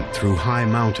descent through high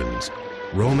mountains,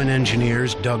 Roman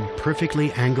engineers dug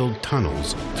perfectly angled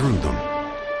tunnels through them.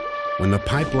 When the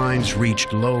pipelines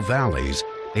reached low valleys,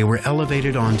 they were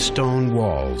elevated on stone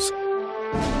walls.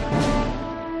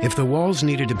 If the walls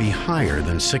needed to be higher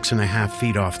than 6.5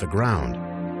 feet off the ground,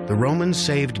 the Romans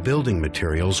saved building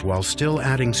materials while still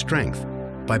adding strength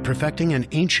by perfecting an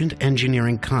ancient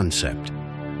engineering concept,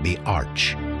 the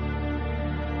arch.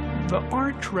 The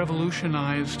arch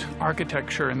revolutionized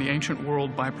architecture in the ancient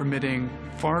world by permitting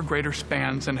far greater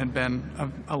spans than had been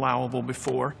allowable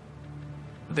before.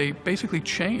 They basically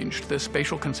changed the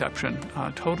spatial conception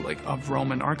totally of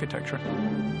Roman architecture.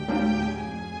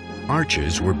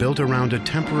 Arches were built around a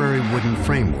temporary wooden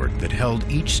framework that held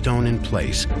each stone in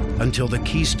place until the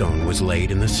keystone was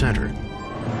laid in the center.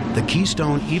 The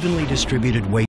keystone evenly distributed weight